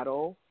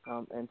battle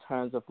in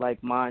terms of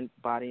like mind,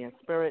 body, and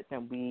spirit,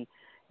 then we,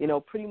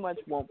 pretty much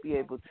won't be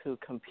able to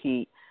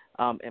compete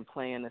and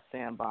play in the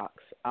sandbox.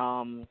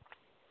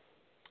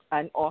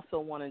 I also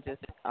want to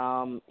just,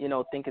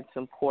 think it's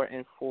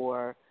important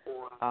for,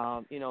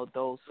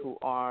 those who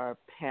are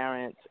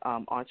parents,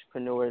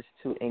 entrepreneurs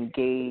to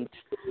engage,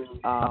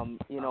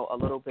 a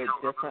little bit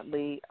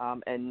differently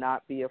and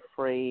not be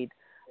afraid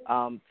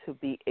to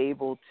be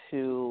able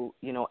to,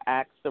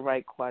 ask the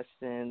right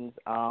questions,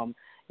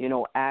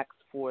 ask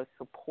for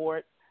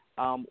support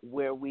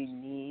where we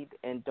need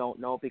and don't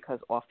know, because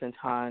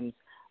oftentimes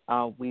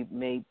we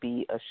may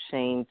be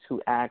ashamed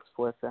to ask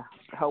for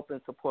help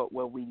and support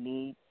where we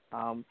need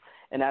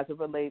And as it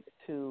relates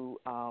to,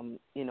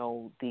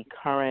 the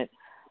current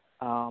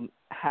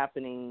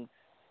happenings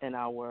in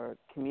our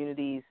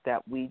communities,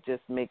 that we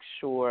just make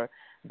sure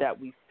that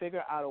we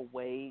figure out a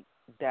way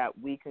that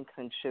we can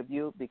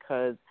contribute,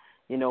 because,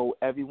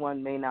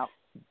 everyone may not,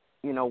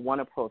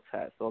 want to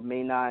protest, or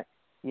may not,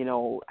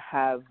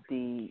 have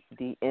the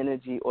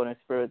energy or the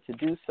spirit to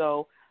do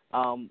so.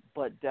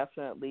 But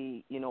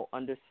definitely,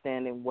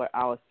 understanding what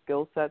our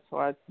skill sets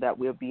are, that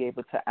we'll be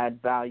able to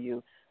add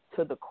value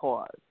to the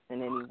cause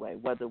in any way,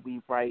 whether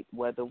we write,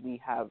 whether we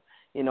have,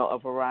 a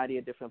variety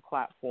of different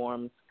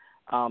platforms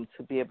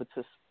to be able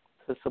to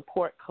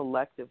support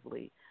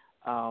collectively,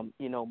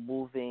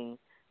 moving,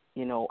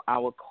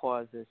 our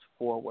causes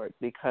forward,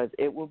 because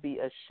it will be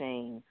a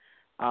shame,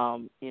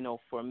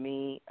 for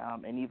me,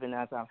 and even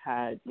as I've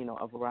had,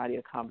 a variety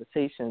of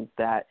conversations,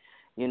 that,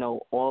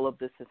 all of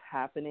this is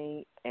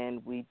happening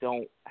and we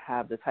don't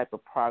have the type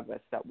of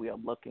progress that we are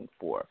looking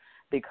for,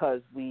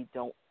 because we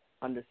don't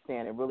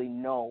understand and really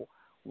know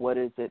what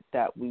is it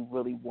that we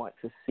really want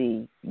to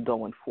see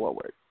going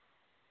forward.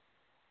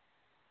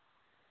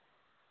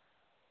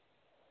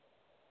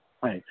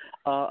 Right.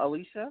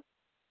 Alicia?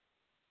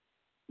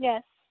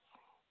 Yes.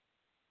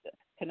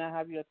 Can I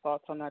have your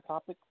thoughts on that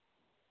topic?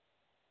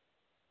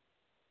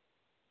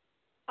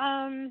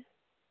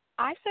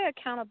 I say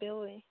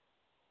accountability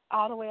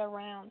all the way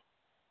around,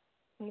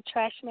 from the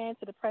trash man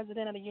to the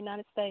president of the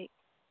United States.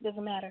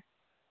 Doesn't matter.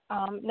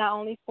 Not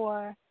only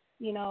for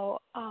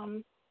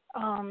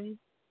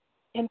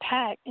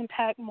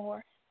impact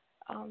more.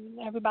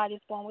 Everybody's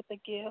born with a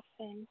gift,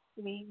 and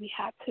we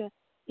have to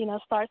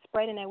start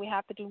spreading it. We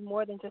have to do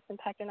more than just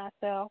impacting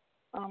ourselves.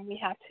 We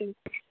have to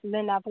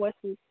lend our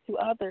voices to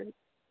others.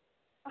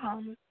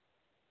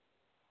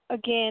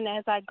 Again,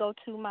 as I go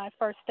to my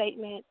first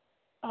statement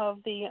of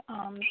the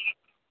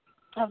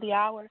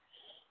hour,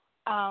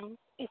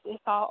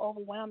 it's all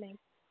overwhelming,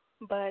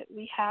 but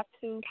we have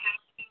to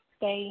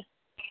stay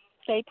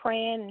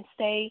praying and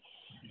stay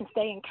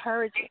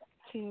encouraged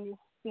to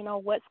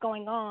what's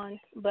going on,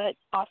 but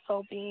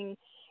also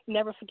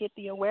never forget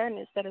the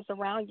awareness that is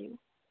around you.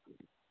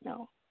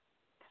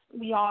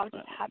 We all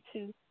just have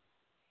to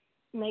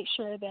make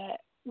sure that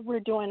we're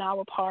doing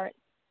our part,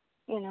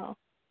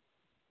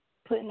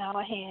 putting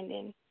our hand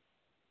in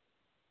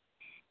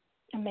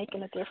and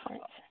making a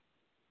difference.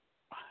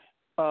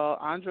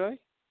 Andre?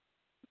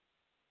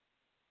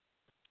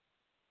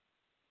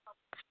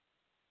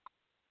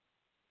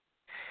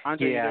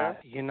 Andre, yeah,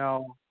 you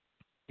there?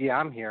 Yeah,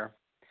 I'm here.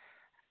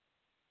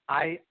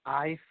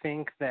 I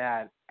think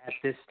that at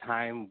this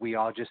time we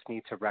all just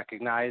need to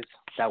recognize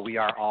that we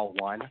are all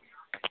one.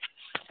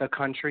 The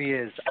country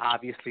is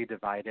obviously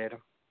divided,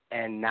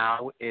 and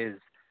now is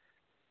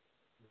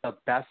the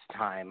best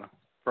time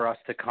for us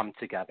to come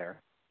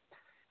together.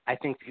 I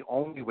think the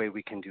only way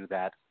we can do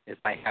that is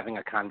by having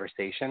a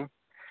conversation,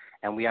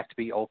 and we have to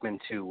be open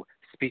to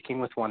speaking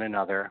with one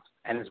another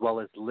and as well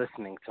as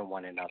listening to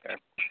one another.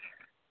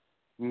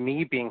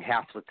 Me being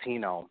half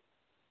Latino,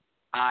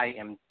 I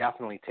am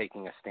definitely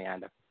taking a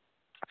stand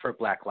for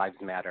Black Lives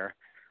Matter.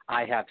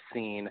 I have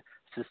seen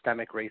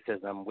systemic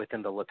racism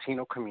within the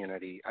Latino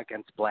community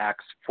against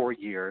blacks for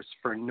years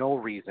for no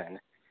reason,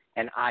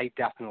 and I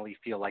definitely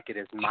feel like it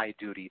is my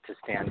duty to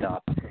stand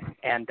up,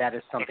 and that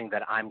is something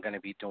that I'm going to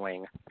be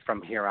doing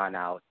from here on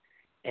out.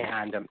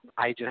 And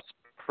I just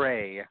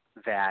pray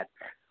that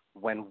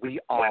when we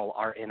all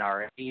are in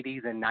our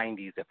 80s and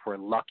 90s, if we're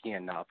lucky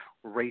enough,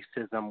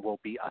 racism will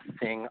be a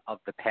thing of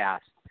the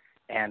past,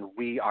 and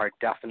we are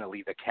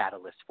definitely the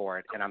catalyst for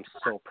it, and I'm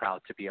so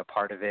proud to be a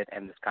part of it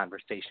and this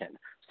conversation.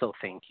 So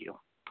thank you.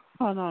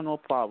 Oh, no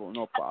problem.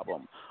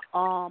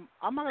 I'm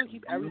not going to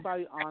keep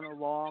everybody on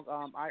long.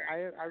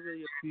 I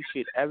really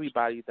appreciate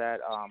everybody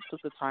that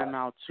took the time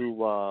out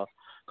to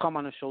come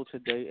on the show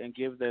today and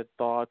give their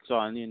thoughts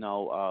on,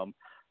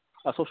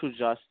 social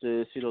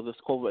justice, this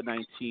COVID-19,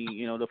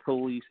 the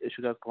police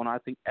issue that's going on. I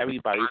think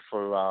everybody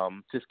for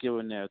just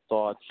giving their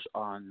thoughts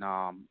on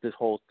this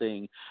whole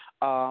thing.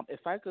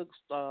 If I could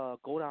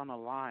go down the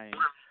line,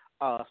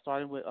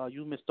 starting with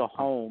you, Mr.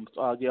 Holmes,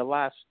 your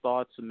last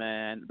thoughts,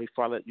 man,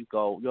 before I let you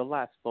go, your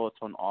last thoughts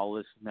on all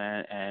this,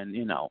 man, and,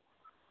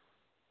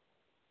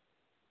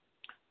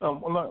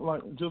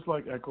 Just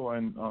like Echo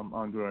and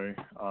Andre,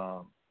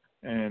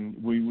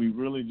 and we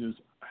really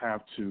just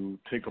have to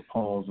take a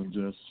pause and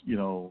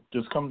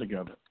just come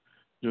together.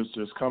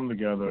 Just come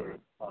together.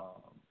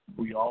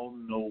 We all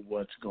know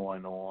what's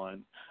going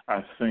on.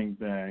 I think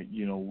that,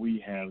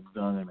 we have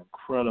done an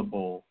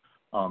incredible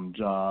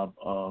job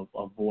of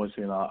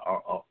voicing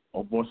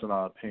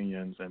our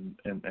opinions and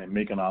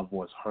making our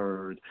voice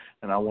heard.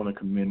 And I want to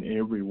commend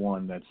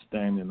everyone that's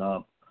standing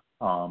up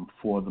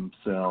for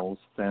themselves,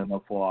 standing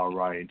up for our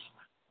rights.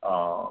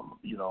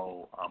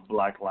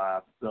 Black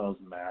lives does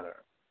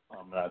matter.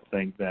 And I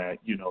think that,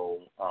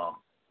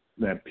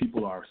 that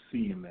people are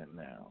seeing that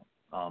now.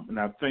 And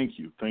I thank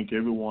you. Thank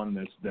everyone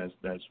that's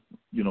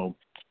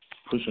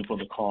pushing for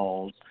the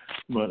cause.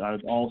 But I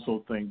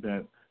also think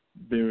that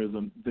there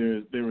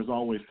is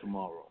always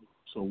tomorrow.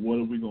 So what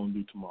are we going to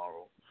do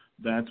tomorrow?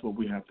 that's what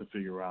we have to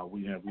figure out.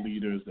 We have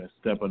leaders that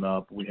stepping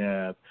up. We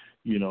have,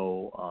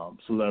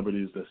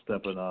 celebrities that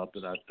stepping up.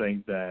 And I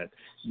think that,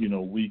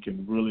 we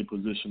can really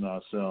position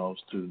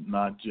ourselves to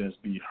not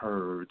just be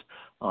heard,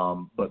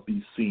 but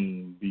be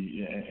seen,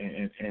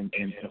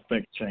 and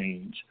affect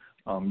change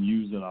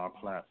using our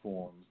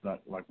platforms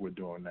like we're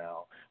doing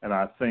now. And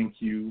I thank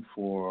you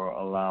for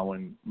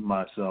allowing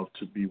myself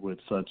to be with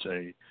such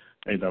a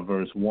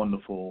diverse,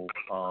 wonderful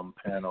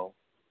panel.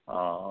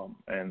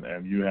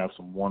 And you have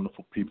some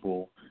wonderful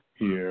people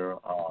here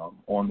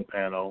on the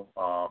panel.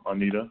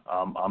 Anita,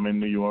 I'm in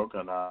New York,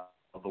 and I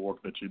love the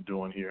work that you're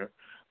doing here.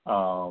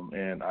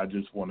 And I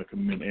just want to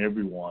commend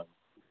everyone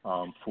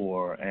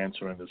for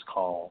answering this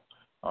call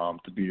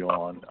to be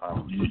on.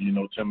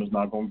 Tim is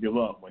not going to give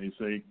up. When he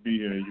say be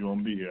here, you're going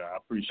to be here. I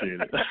appreciate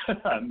it.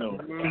 I know.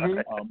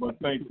 But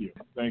thank you.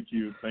 Thank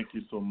you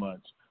so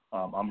much.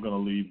 I'm going to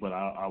leave, but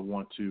I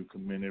want to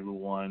commend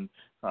everyone,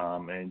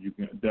 and you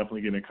can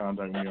definitely get in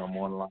contact with me. I'm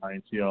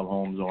online, TL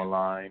Holmes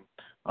online,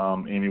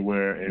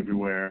 anywhere,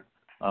 everywhere.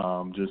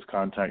 Just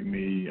contact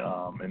me.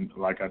 And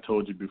like I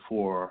told you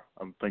before,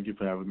 thank you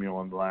for having me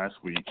on last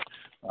week.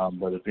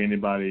 But if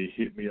anybody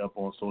hit me up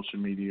on social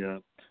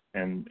media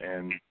and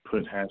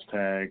put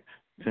hashtag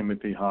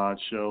Timothy Hodge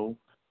Show,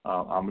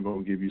 I'm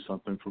going to give you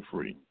something for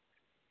free.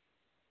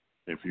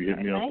 If you hit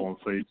me up on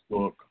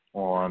Facebook,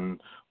 on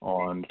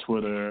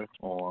Twitter,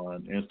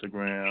 on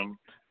Instagram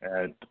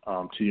at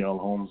TL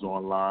Holmes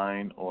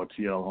Online or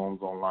TL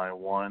Holmes Online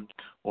 1,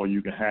 or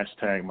you can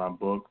hashtag my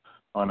book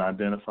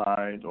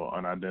Unidentified or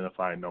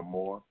Unidentified No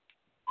More.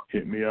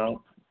 Hit me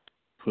up,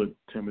 put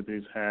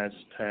Timothy's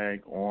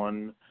hashtag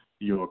on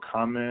your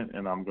comment,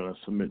 and I'm going to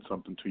submit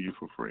something to you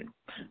for free.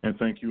 And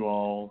thank you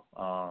all.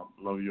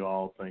 Love you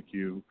all. Thank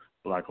you.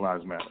 Black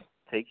Lives Matter.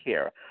 Take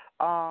care.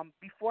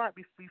 Before I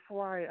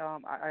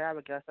have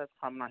a guest that's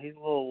coming on. He's a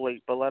little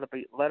late, but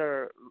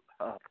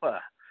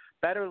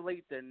better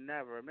late than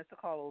never. Mr.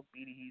 Carlos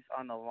Beatty, he's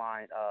on the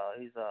line.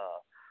 He's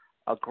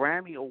a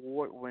Grammy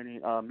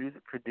Award-winning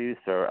music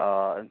producer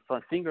and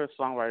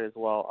singer-songwriter as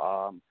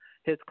well.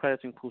 His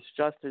credits include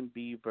Justin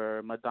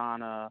Bieber,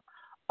 Madonna,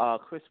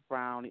 Chris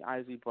Brown, the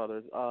Isley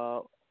Brothers,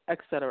 et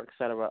cetera, et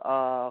cetera.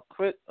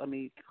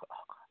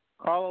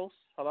 Carlos,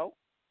 hello?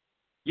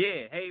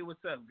 Yeah, hey,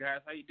 what's up, guys?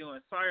 How you doing?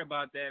 Sorry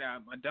about that.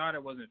 My daughter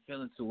wasn't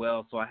feeling too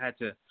well, so I had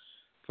to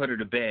put her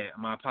to bed.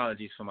 My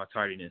apologies for my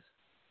tardiness.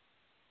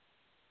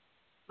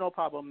 No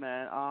problem,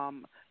 man.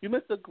 You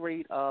missed a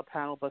great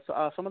panel, but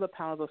some of the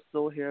panels are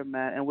still here,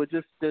 man, and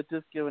they're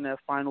just giving their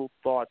final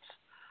thoughts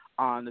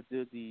on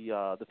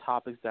the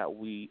topics that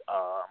we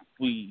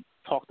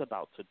talked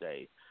about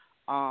today.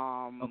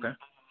 Okay.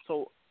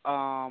 So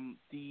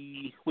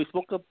we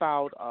spoke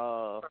about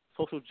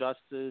social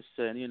justice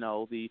and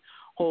the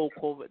whole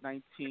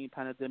COVID-19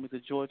 pandemic, the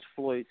George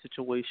Floyd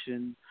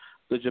situation,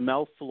 the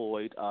Jamel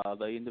Floyd,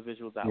 the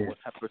individual that was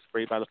pepper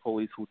sprayed by the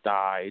police who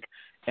died,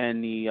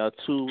 and the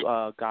two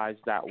guys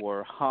that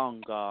were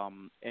hung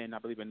in I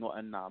believe in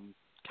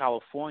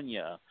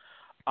California.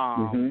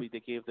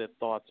 They gave their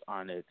thoughts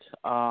on it.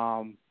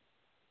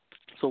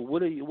 So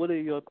what are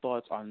your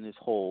thoughts on this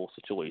whole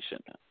situation?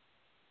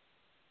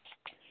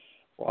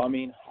 Well, I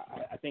mean,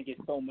 I think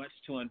it's so much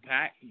to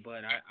unpack,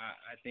 but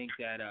I think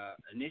that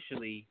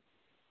initially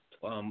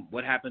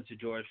what happened to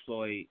George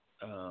Floyd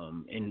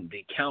and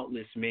the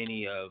countless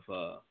many of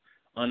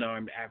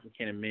unarmed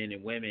African men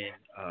and women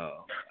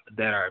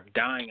that are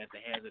dying at the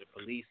hands of the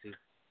police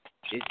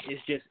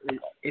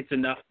it's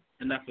enough.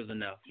 Enough is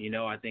enough.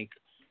 I think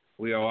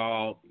we are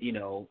all,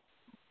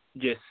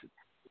 just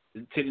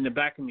in the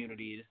black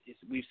community,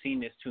 we've seen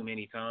this too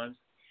many times.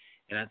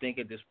 And I think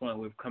at this point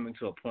we're coming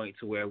to a point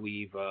to where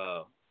we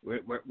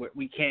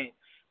can't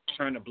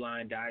turn a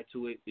blind eye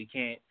to it. We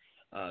can't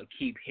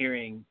keep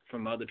hearing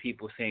from other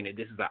people saying that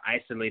this is an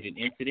isolated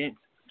incident,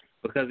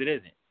 because it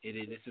isn't.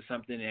 This is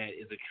something that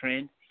is a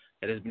trend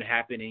that has been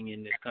happening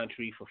in this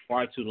country for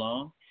far too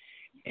long.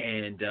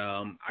 And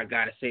I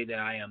got to say that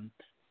I am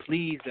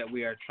pleased that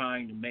we are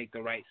trying to make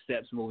the right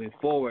steps moving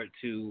forward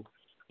to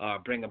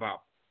bring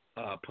about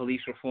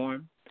police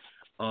reform.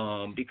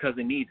 Because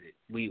it needs it.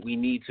 We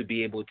need to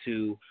be able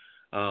to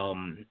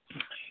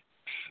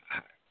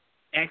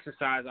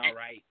exercise our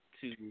right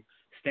to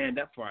stand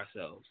up for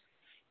ourselves.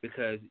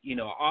 Because,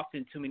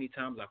 often too many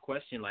times I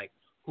question, like,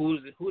 who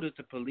does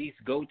the police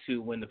go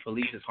to when the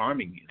police is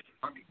harming you?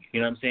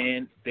 You know what I'm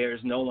saying?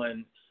 There's no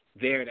one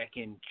there that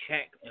can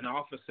check an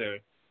officer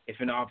if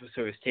an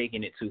officer is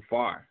taking it too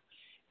far.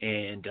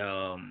 And,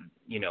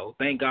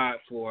 thank God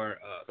for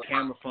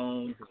camera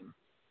phones and,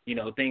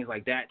 things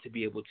like that to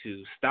be able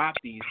to stop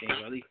these things,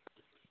 or at least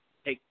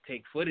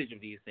take footage of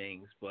these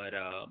things. But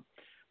I'm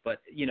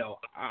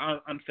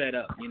fed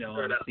up.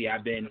 Honestly,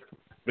 I've been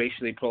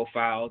racially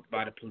profiled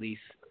by the police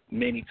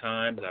many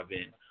times. I've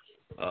been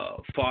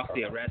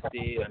falsely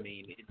arrested. I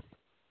mean,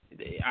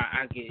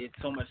 I get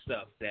so much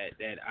stuff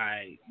that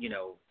I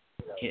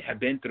have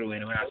been through.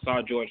 And when I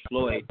saw George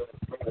Floyd,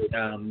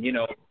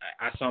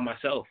 I saw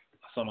myself.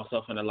 I saw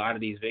myself in a lot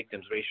of these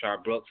victims.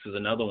 Rayshard Brooks is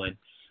another one.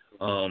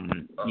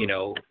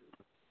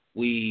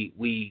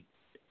 We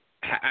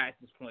at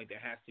this point, there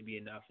has to be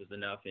enough is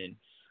enough. And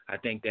I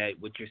think that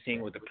what you're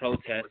seeing with the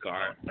protests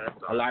are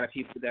a lot of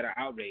people that are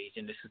outraged,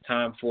 and this is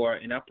time for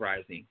an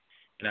uprising.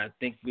 And I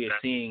think we are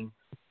seeing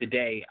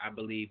today, I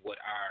believe, what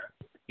our,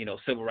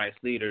 civil rights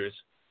leaders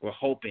were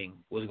hoping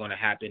was going to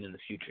happen in the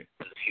future.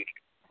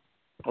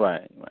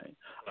 Right.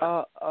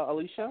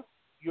 Alicia,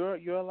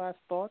 your last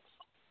thoughts?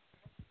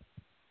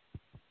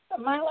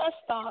 My last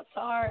thoughts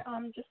are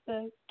just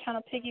to kind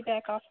of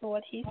piggyback off of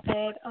what he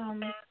said.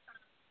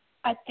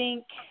 I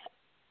think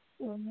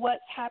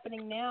what's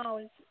happening now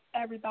is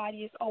everybody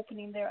is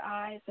opening their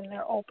eyes and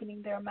they're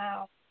opening their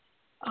mouth.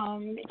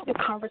 The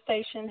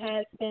conversation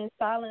has been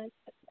silent,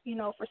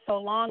 for so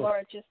long,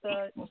 or just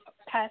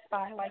passed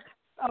by, like,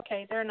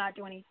 okay, they're not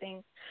doing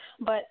anything.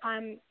 But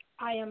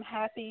I am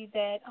happy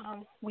that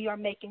we are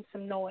making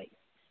some noise.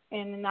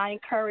 And I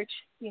encourage,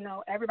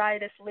 everybody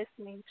that's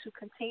listening to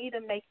continue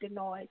to make the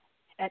noise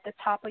at the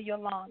top of your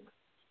lungs,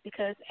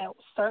 because at a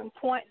certain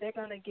point they're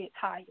going to get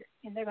tired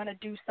and they're going to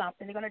do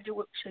something. They're going to do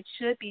what they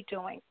should be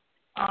doing.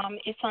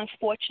 It's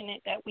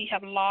unfortunate that we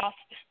have lost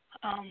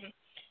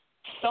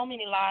so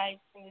many lives,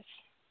 and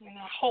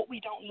I hope we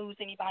don't lose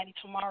anybody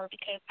tomorrow,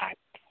 because I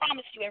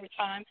promise you every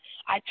time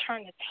I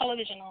turn the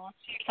television on,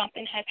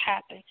 something has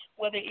happened,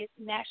 whether it's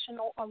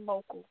national or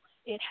local.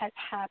 It has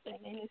happened,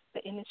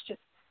 and it's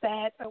just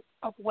sad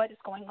of what is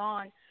going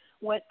on.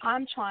 What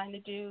I'm trying to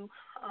do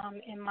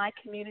in my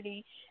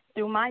community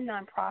through my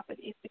nonprofit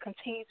is to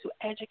continue to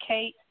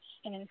educate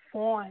and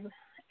inform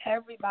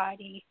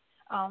everybody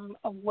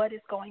of what is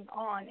going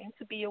on, and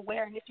to be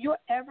aware. And if you're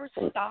ever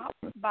stopped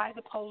by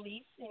the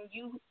police and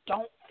you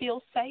don't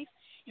feel safe,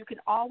 you can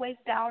always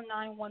dial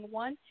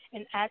 911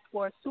 and ask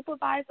for a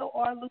supervisor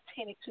or a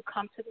lieutenant to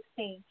come to the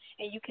scene.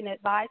 And you can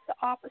advise the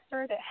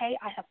officer that, hey,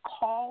 I have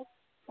called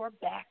for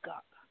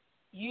backup.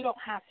 You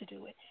don't have to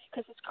do it.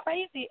 Because it's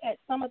crazy at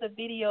some of the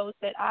videos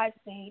that I've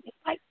seen. It's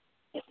like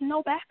it's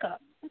no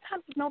backup.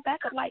 Sometimes there's no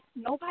backup. Like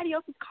nobody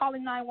else is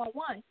calling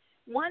 911.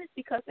 One is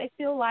because they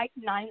feel like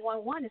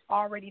 911 is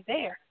already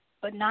there.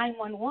 But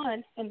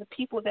 911 and the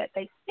people that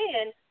they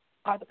send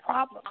are the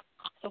problem.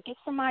 So get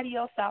somebody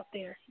else out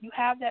there. You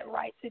have that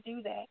right to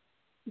do that.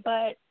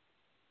 But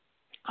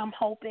I'm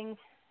hoping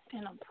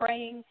and I'm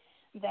praying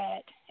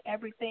that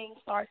everything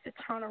starts to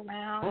turn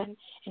around,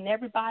 and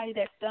everybody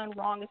that's done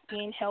wrong is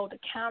being held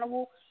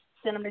accountable,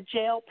 send them to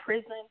jail,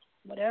 prison,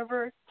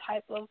 whatever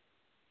type of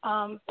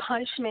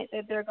punishment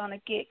that they're going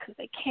to get, because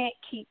they can't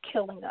keep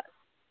killing us.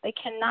 They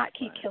cannot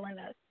keep killing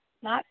us.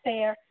 Not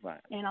fair. Right.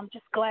 And I'm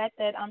just glad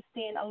that I'm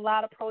seeing a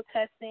lot of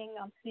protesting.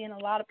 I'm seeing a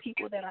lot of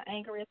people that are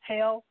angry as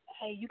hell.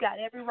 Hey, you got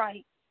every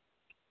right.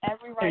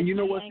 Every right to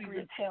be angry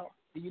as hell.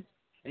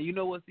 And you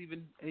know what's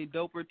even a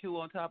doper too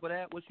on top of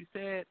that, what you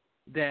said?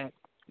 That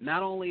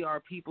not only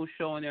are people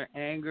showing their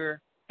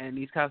anger and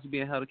these cops are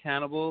being held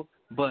accountable,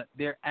 but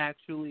they're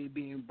actually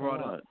being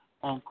brought up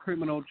on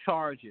criminal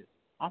charges,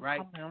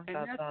 right? And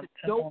that's the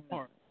dope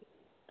part.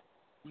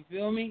 You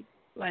feel me?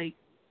 Like,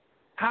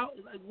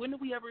 when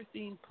have we ever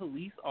seen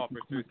police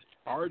officers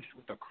charged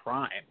with a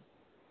crime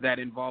that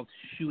involves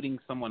shooting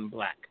someone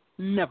black?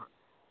 Never.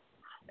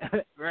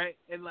 Right?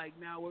 And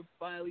now we're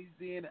finally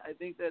seeing it. I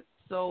think that's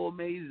so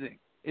amazing.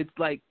 It's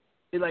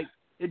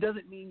it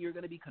doesn't mean you're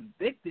going to be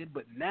convicted,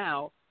 but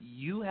now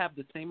you have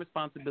the same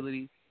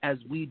responsibility as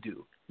we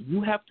do.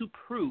 You have to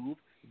prove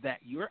that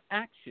your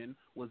action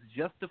was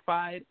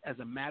justified as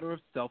a matter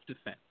of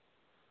self-defense.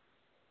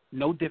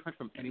 No different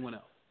from anyone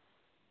else.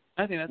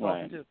 I think that's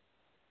awesome too.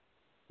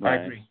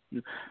 Right. I agree.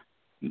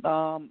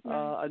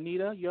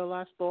 Anita, your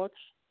last thoughts?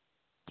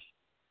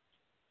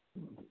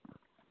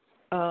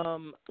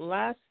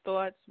 Last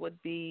thoughts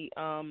would be,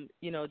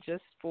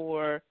 just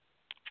for,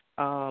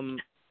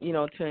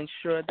 to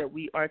ensure that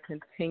we are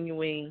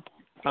continuing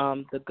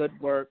the good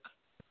work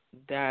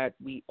that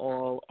we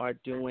all are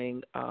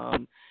doing. I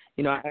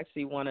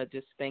actually want to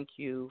just thank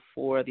you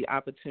for the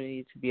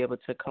opportunity to be able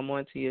to come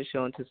onto your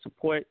show and to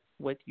support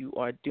what you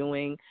are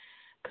doing.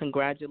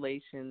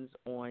 Congratulations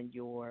on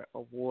your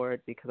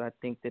award, because I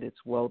think that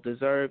it's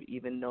well-deserved,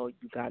 even though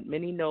you got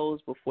many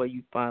no's before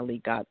you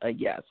finally got a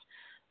yes.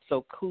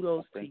 So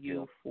kudos to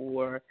you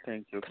for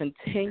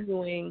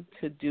continuing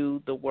to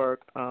do the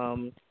work,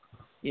 and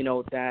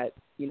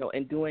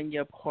doing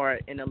your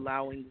part in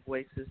allowing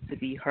voices to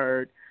be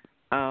heard.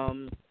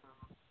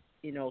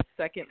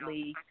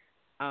 Secondly,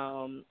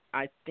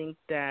 I think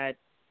that,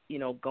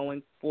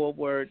 going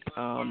forward,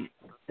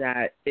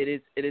 that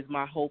it is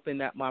my hope and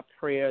that my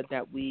prayer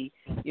that we,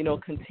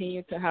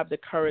 continue to have the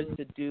courage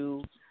to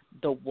do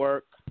the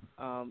work,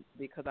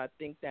 because I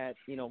think that,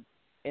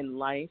 in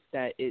life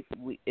that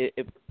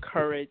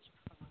courage,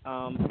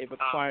 it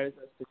requires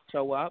us to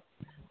show up,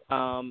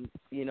 and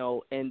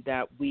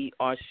that we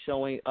are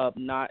showing up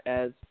not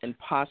as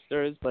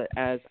imposters but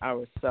as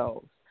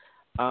ourselves.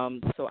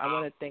 So I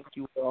want to thank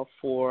you all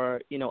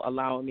for,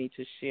 allowing me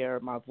to share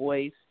my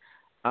voice,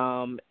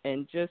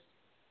 and just,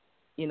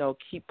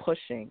 keep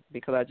pushing,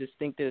 because I just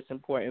think that it's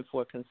important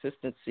for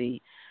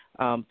consistency,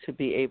 to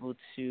be able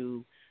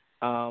to,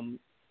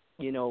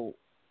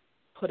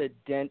 put a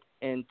dent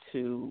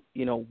into,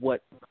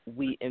 what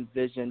we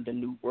envision the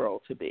new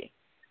world to be.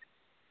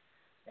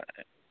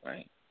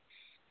 Right.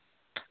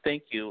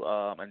 Thank you,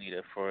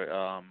 Anita, for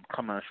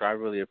coming on the show. I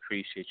really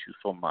appreciate you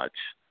so much.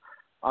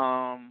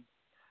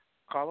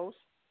 Carlos?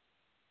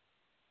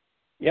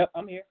 Yep,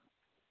 I'm here.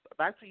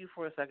 Back to you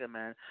for a second,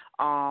 man.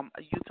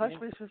 You touched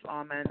bases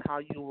on, man, how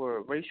you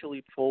were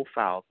racially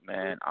profiled,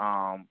 man.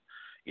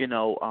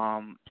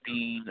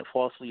 Being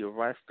falsely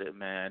arrested,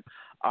 man.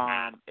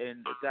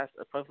 And that's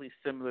perfectly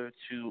similar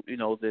to,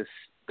 this,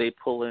 they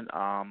pulling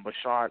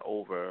Rashad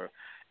over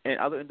and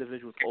other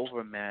individuals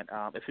over, man.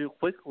 If you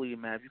quickly,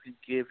 man, if you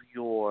could give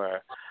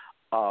your,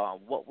 how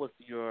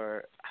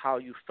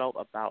you felt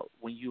about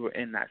when you were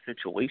in that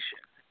situation.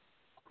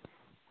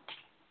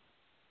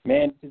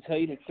 Man, to tell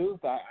you the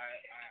truth, I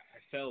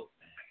felt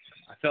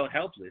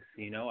helpless.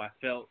 I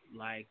felt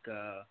like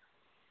that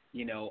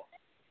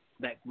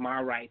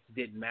my rights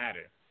didn't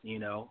matter.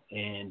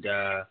 And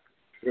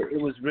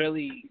it was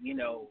really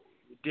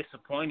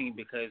disappointing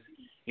because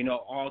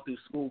all through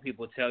school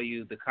people tell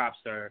you the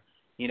cops are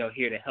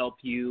here to help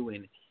you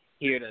and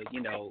here to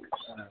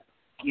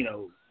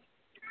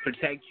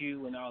protect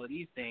you and all of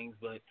these things.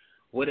 But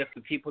what if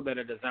the people that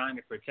are designed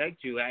to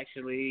protect you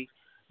actually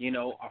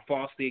are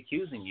falsely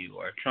accusing you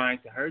or trying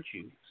to hurt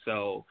you?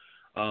 So,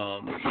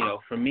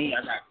 for me,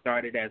 I got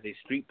started as a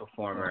street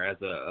performer,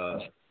 as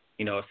a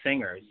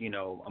singer.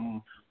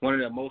 I'm one of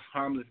the most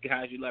harmless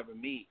guys you'll ever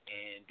meet.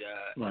 And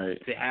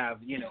right. To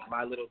have,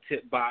 my little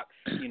tip box,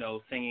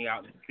 singing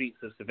out in the streets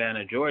of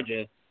Savannah,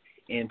 Georgia,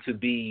 and to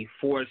be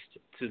forced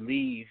to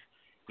leave,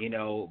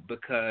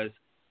 because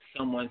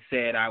someone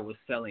said I was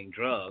selling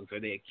drugs or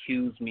they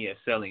accused me of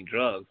selling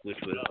drugs,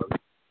 which was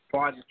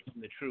farthest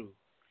from the truth.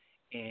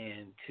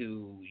 And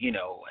to,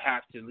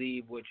 have to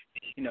leave, which,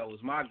 was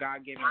my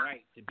God-given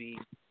right to be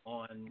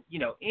on,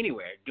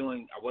 anywhere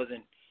I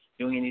wasn't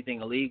doing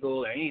anything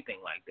illegal or anything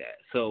like that.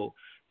 So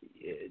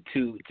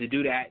to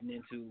do that and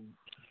then to,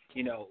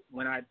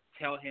 when I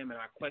tell him and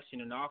I question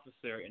an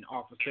officer and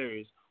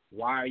officers,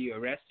 why are you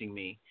arresting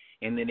me?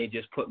 And then they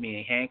just put me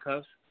in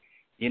handcuffs,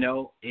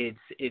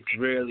 it's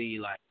really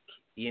like,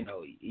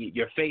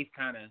 your faith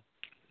kind of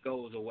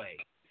goes away.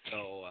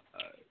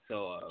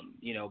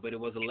 But it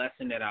was a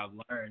lesson that I've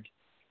learned,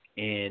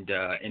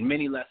 and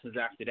many lessons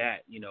after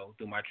that,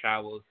 through my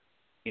travels,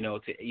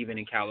 to even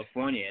in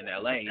California and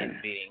LA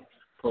and being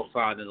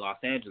profiled in Los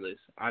Angeles.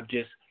 I've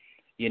just,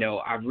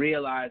 I've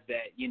realized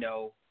that,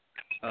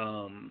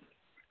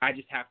 I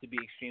just have to be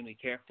extremely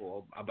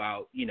careful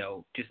about,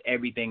 just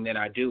everything that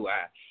I do.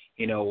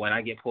 When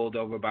I get pulled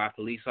over by a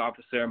police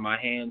officer, my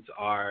hands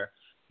are,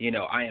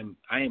 I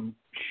am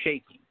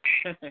shaking,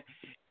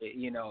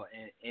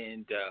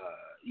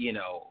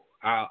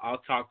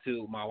 I'll talk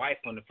to my wife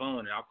on the phone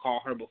and I'll call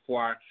her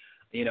before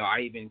I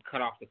even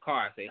cut off the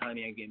car. I say,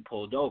 honey, I'm getting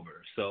pulled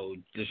over. So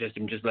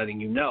I'm just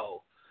letting you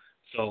know.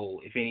 So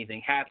if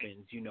anything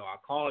happens, I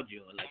called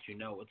you and let you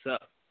know what's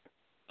up.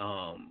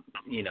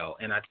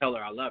 And I tell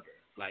her I love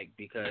her,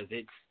 because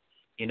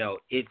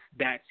it's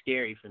that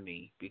scary for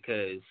me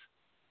because,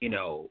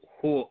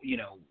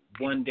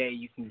 one day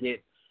you can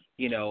get,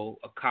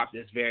 a cop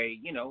that's very,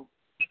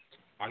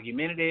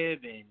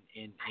 argumentative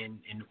and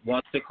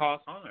wants to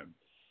cause harm.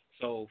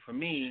 So for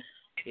me,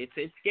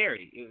 it's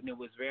scary. It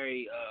was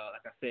very,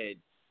 like I said,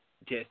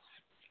 just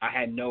I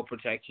had no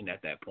protection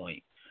at that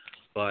point.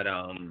 But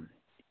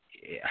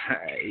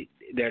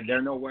there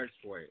are no words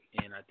for it,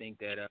 and I think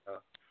that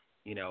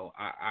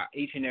I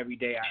each and every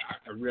day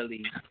I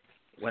really,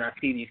 when I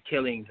see these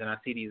killings and I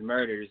see these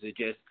murders,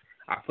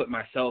 I put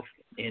myself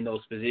in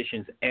those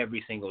positions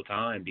every single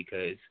time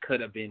because it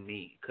could have been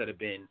me, it could have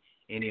been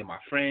any of my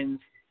friends,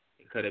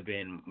 it could have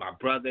been my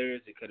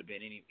brothers, it could have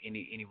been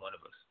any one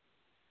of us.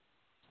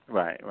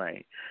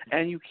 Right.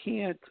 And you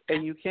can't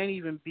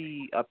even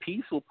be a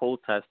peaceful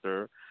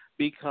protester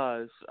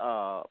because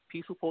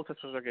peaceful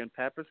protesters are getting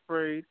pepper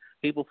sprayed.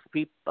 Peaceful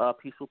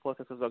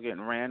protesters are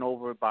getting ran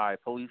over by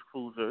police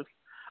cruisers,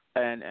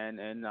 and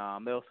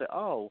they'll say,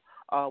 well,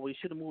 you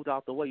should have moved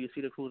out the way. You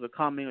see the cruiser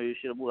coming, or you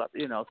should have moved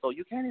out. So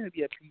you can't even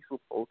be a peaceful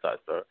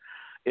protester,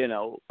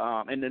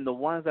 And then the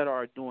ones that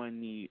are doing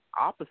the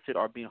opposite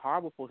are being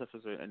horrible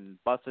protesters and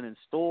busting in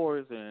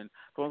stores and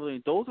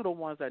those are the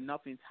ones that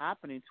nothing's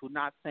happening to.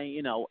 Not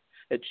saying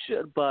it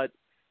should, but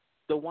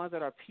the ones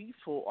that are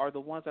peaceful are the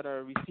ones that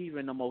are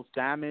receiving the most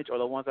damage or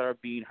the ones that are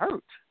being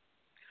hurt,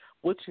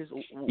 which is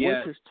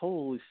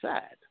totally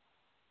sad.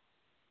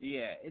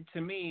 Yeah,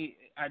 to me,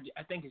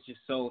 I think it's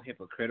just so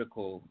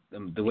hypocritical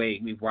the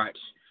way we've watched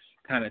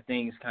kind of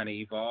things kind of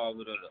evolve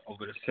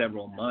over the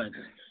several months.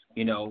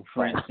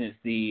 For instance,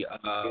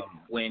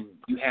 when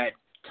you had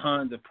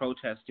tons of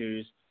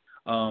protesters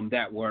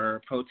that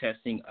were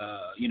protesting,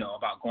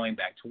 about going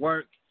back to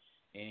work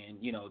and,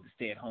 the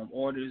stay-at-home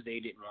orders they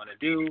didn't want to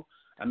do.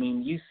 I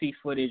mean, you see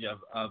footage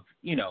of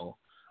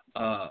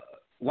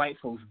white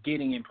folks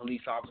getting in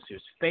police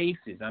officers'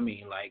 faces. I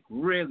mean, like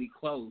really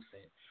close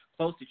that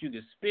you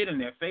could spit in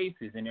their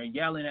faces, and they're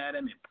yelling at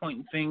them and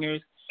pointing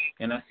fingers.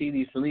 And I see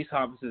these police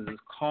officers as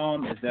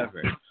calm as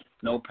ever.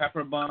 No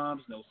pepper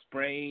bombs, no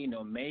spray,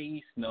 no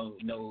mace, no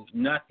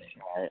nothing.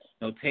 Right.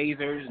 No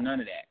tasers, none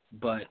of that.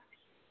 But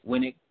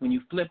when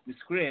you flip the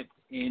script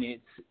and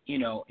it's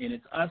and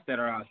it's us that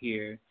are out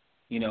here,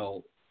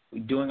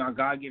 doing our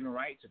God-given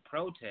right to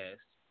protest,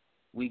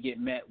 we get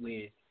met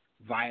with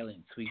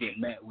violence. We get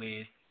met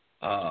with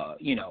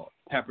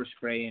pepper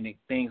spray and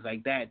things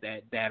like that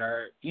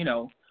are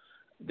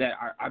that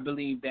are, I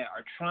believe, that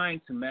are trying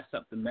to mess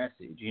up the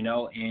message,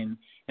 and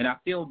I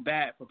feel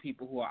bad for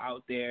people who are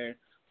out there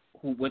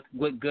who with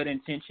good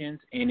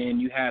intentions, and then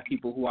you have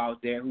people who are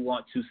out there who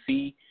want to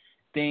see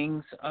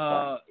things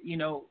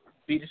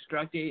be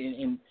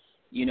destructed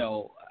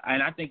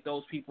and I think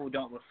those people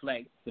don't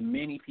reflect the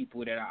many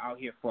people that are out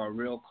here for a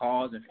real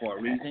cause and for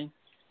a reason.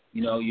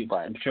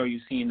 I'm sure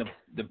you've seen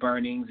the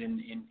burnings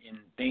and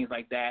things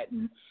like that,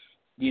 and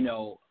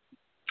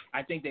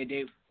I think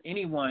that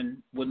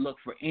anyone would look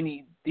for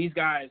these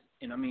guys,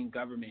 and I mean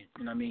government,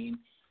 and I mean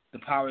the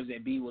powers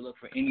that be would look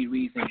for any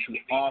reason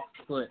to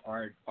off-put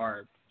or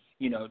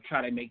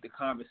try to make the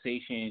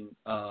conversation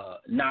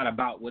not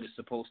about what it's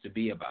supposed to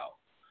be about.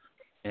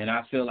 And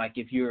I feel like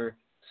if you're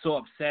so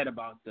upset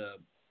about the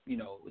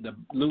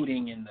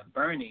looting and the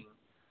burning,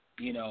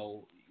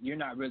 you're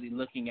not really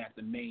looking at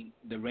the main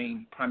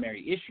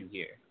primary issue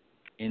here.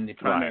 And the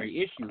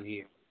primary issue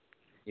here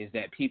is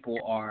that people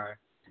are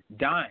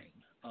dying.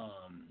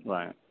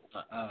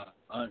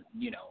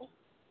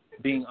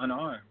 Being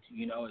unarmed.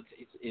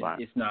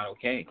 It's not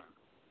okay.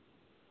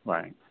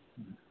 Right.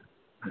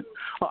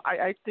 Well,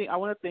 I think I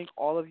want to thank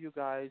all of you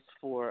guys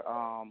for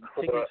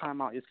taking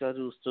time out your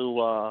schedules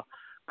to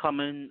come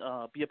in,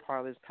 be a part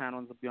of this panel,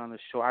 and to be on the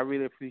show. I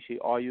really appreciate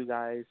all you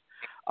guys.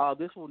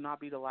 This will not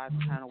be the last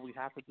panel. We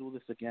have to do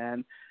this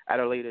again at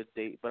a later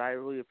date, but I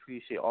really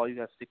appreciate all you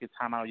guys taking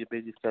time out of your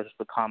busy schedules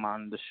to come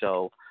on the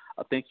show.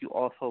 Thank you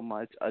all so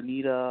much.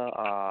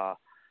 Anita,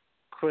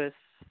 Chris,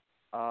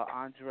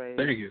 Andre,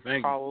 thank you.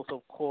 Carlos,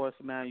 of course,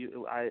 man. It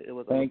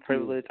was a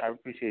privilege. I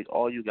appreciate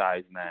all you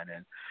guys, man,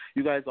 and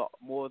you guys are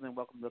more than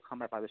welcome to come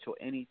back by the show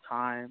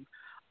anytime.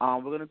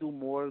 We're gonna do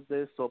more of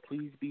this, so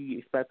please be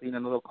expecting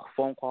another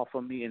phone call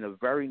from me in the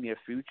very near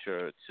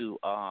future to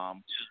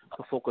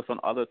focus on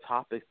other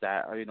topics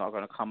that are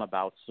gonna come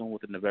about soon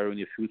within the very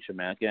near future,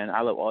 man. Again,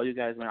 I love all you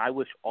guys, man. I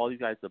wish all you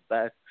guys the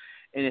best.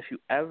 And if you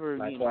ever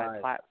need my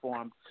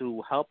platform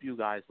to help you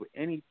guys with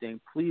anything,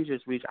 please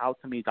just reach out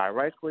to me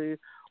directly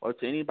or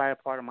to anybody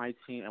part of my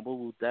team, and we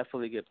will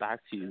definitely get back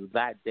to you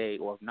that day,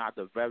 or if not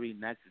the very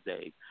next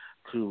day,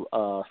 to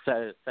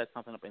set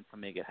something up and to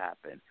make it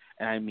happen.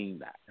 And I mean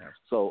that. Yeah.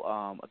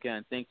 So,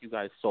 again, thank you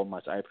guys so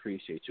much. I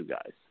appreciate you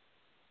guys.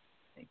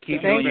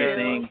 Keep doing your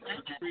thing.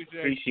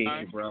 Appreciate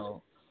you,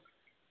 bro.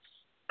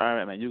 All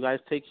right, man. You guys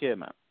take care,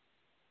 man.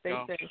 Stay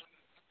safe.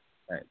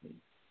 All right.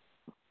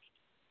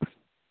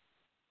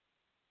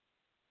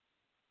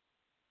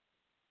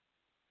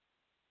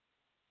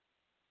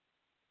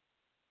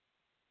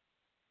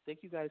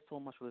 Thank you guys so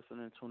much for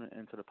listening and tuning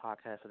into the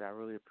podcast today. I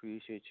really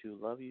appreciate you.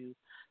 Love you.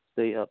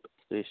 Stay up.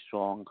 Stay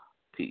strong.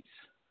 Peace.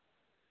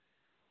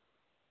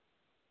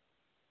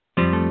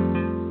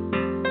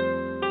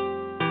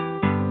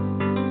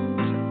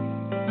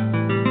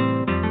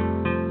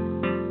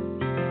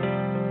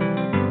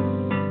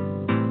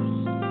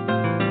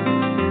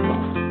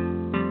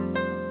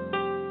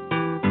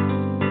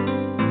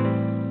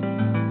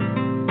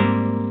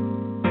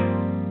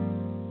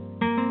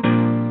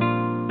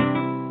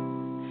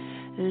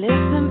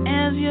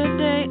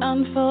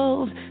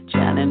 Unfolds,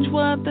 challenge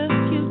what the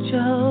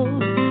future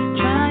holds.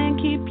 Try and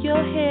keep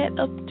your head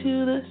up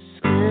to the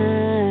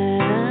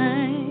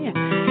sky.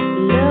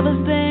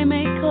 Lovers, they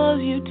may cause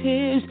you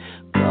tears.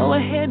 Go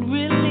ahead,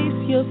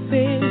 release your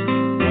fears.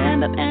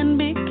 Stand up and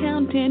be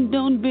counted.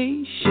 Don't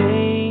be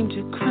ashamed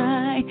to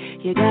cry.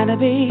 You gotta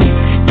be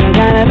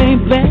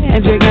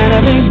bad. You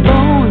gotta be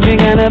bold. You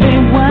gotta be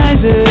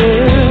wiser.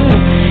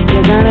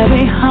 You gotta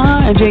be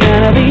hard. You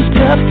gotta be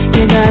tough.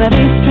 You gotta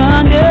be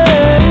stronger.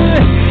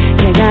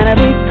 You gotta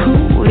be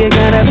cool, you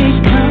gotta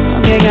be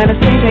calm, you gotta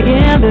stay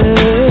together.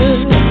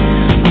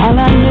 All I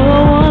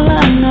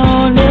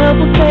know, love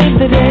will save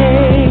the day.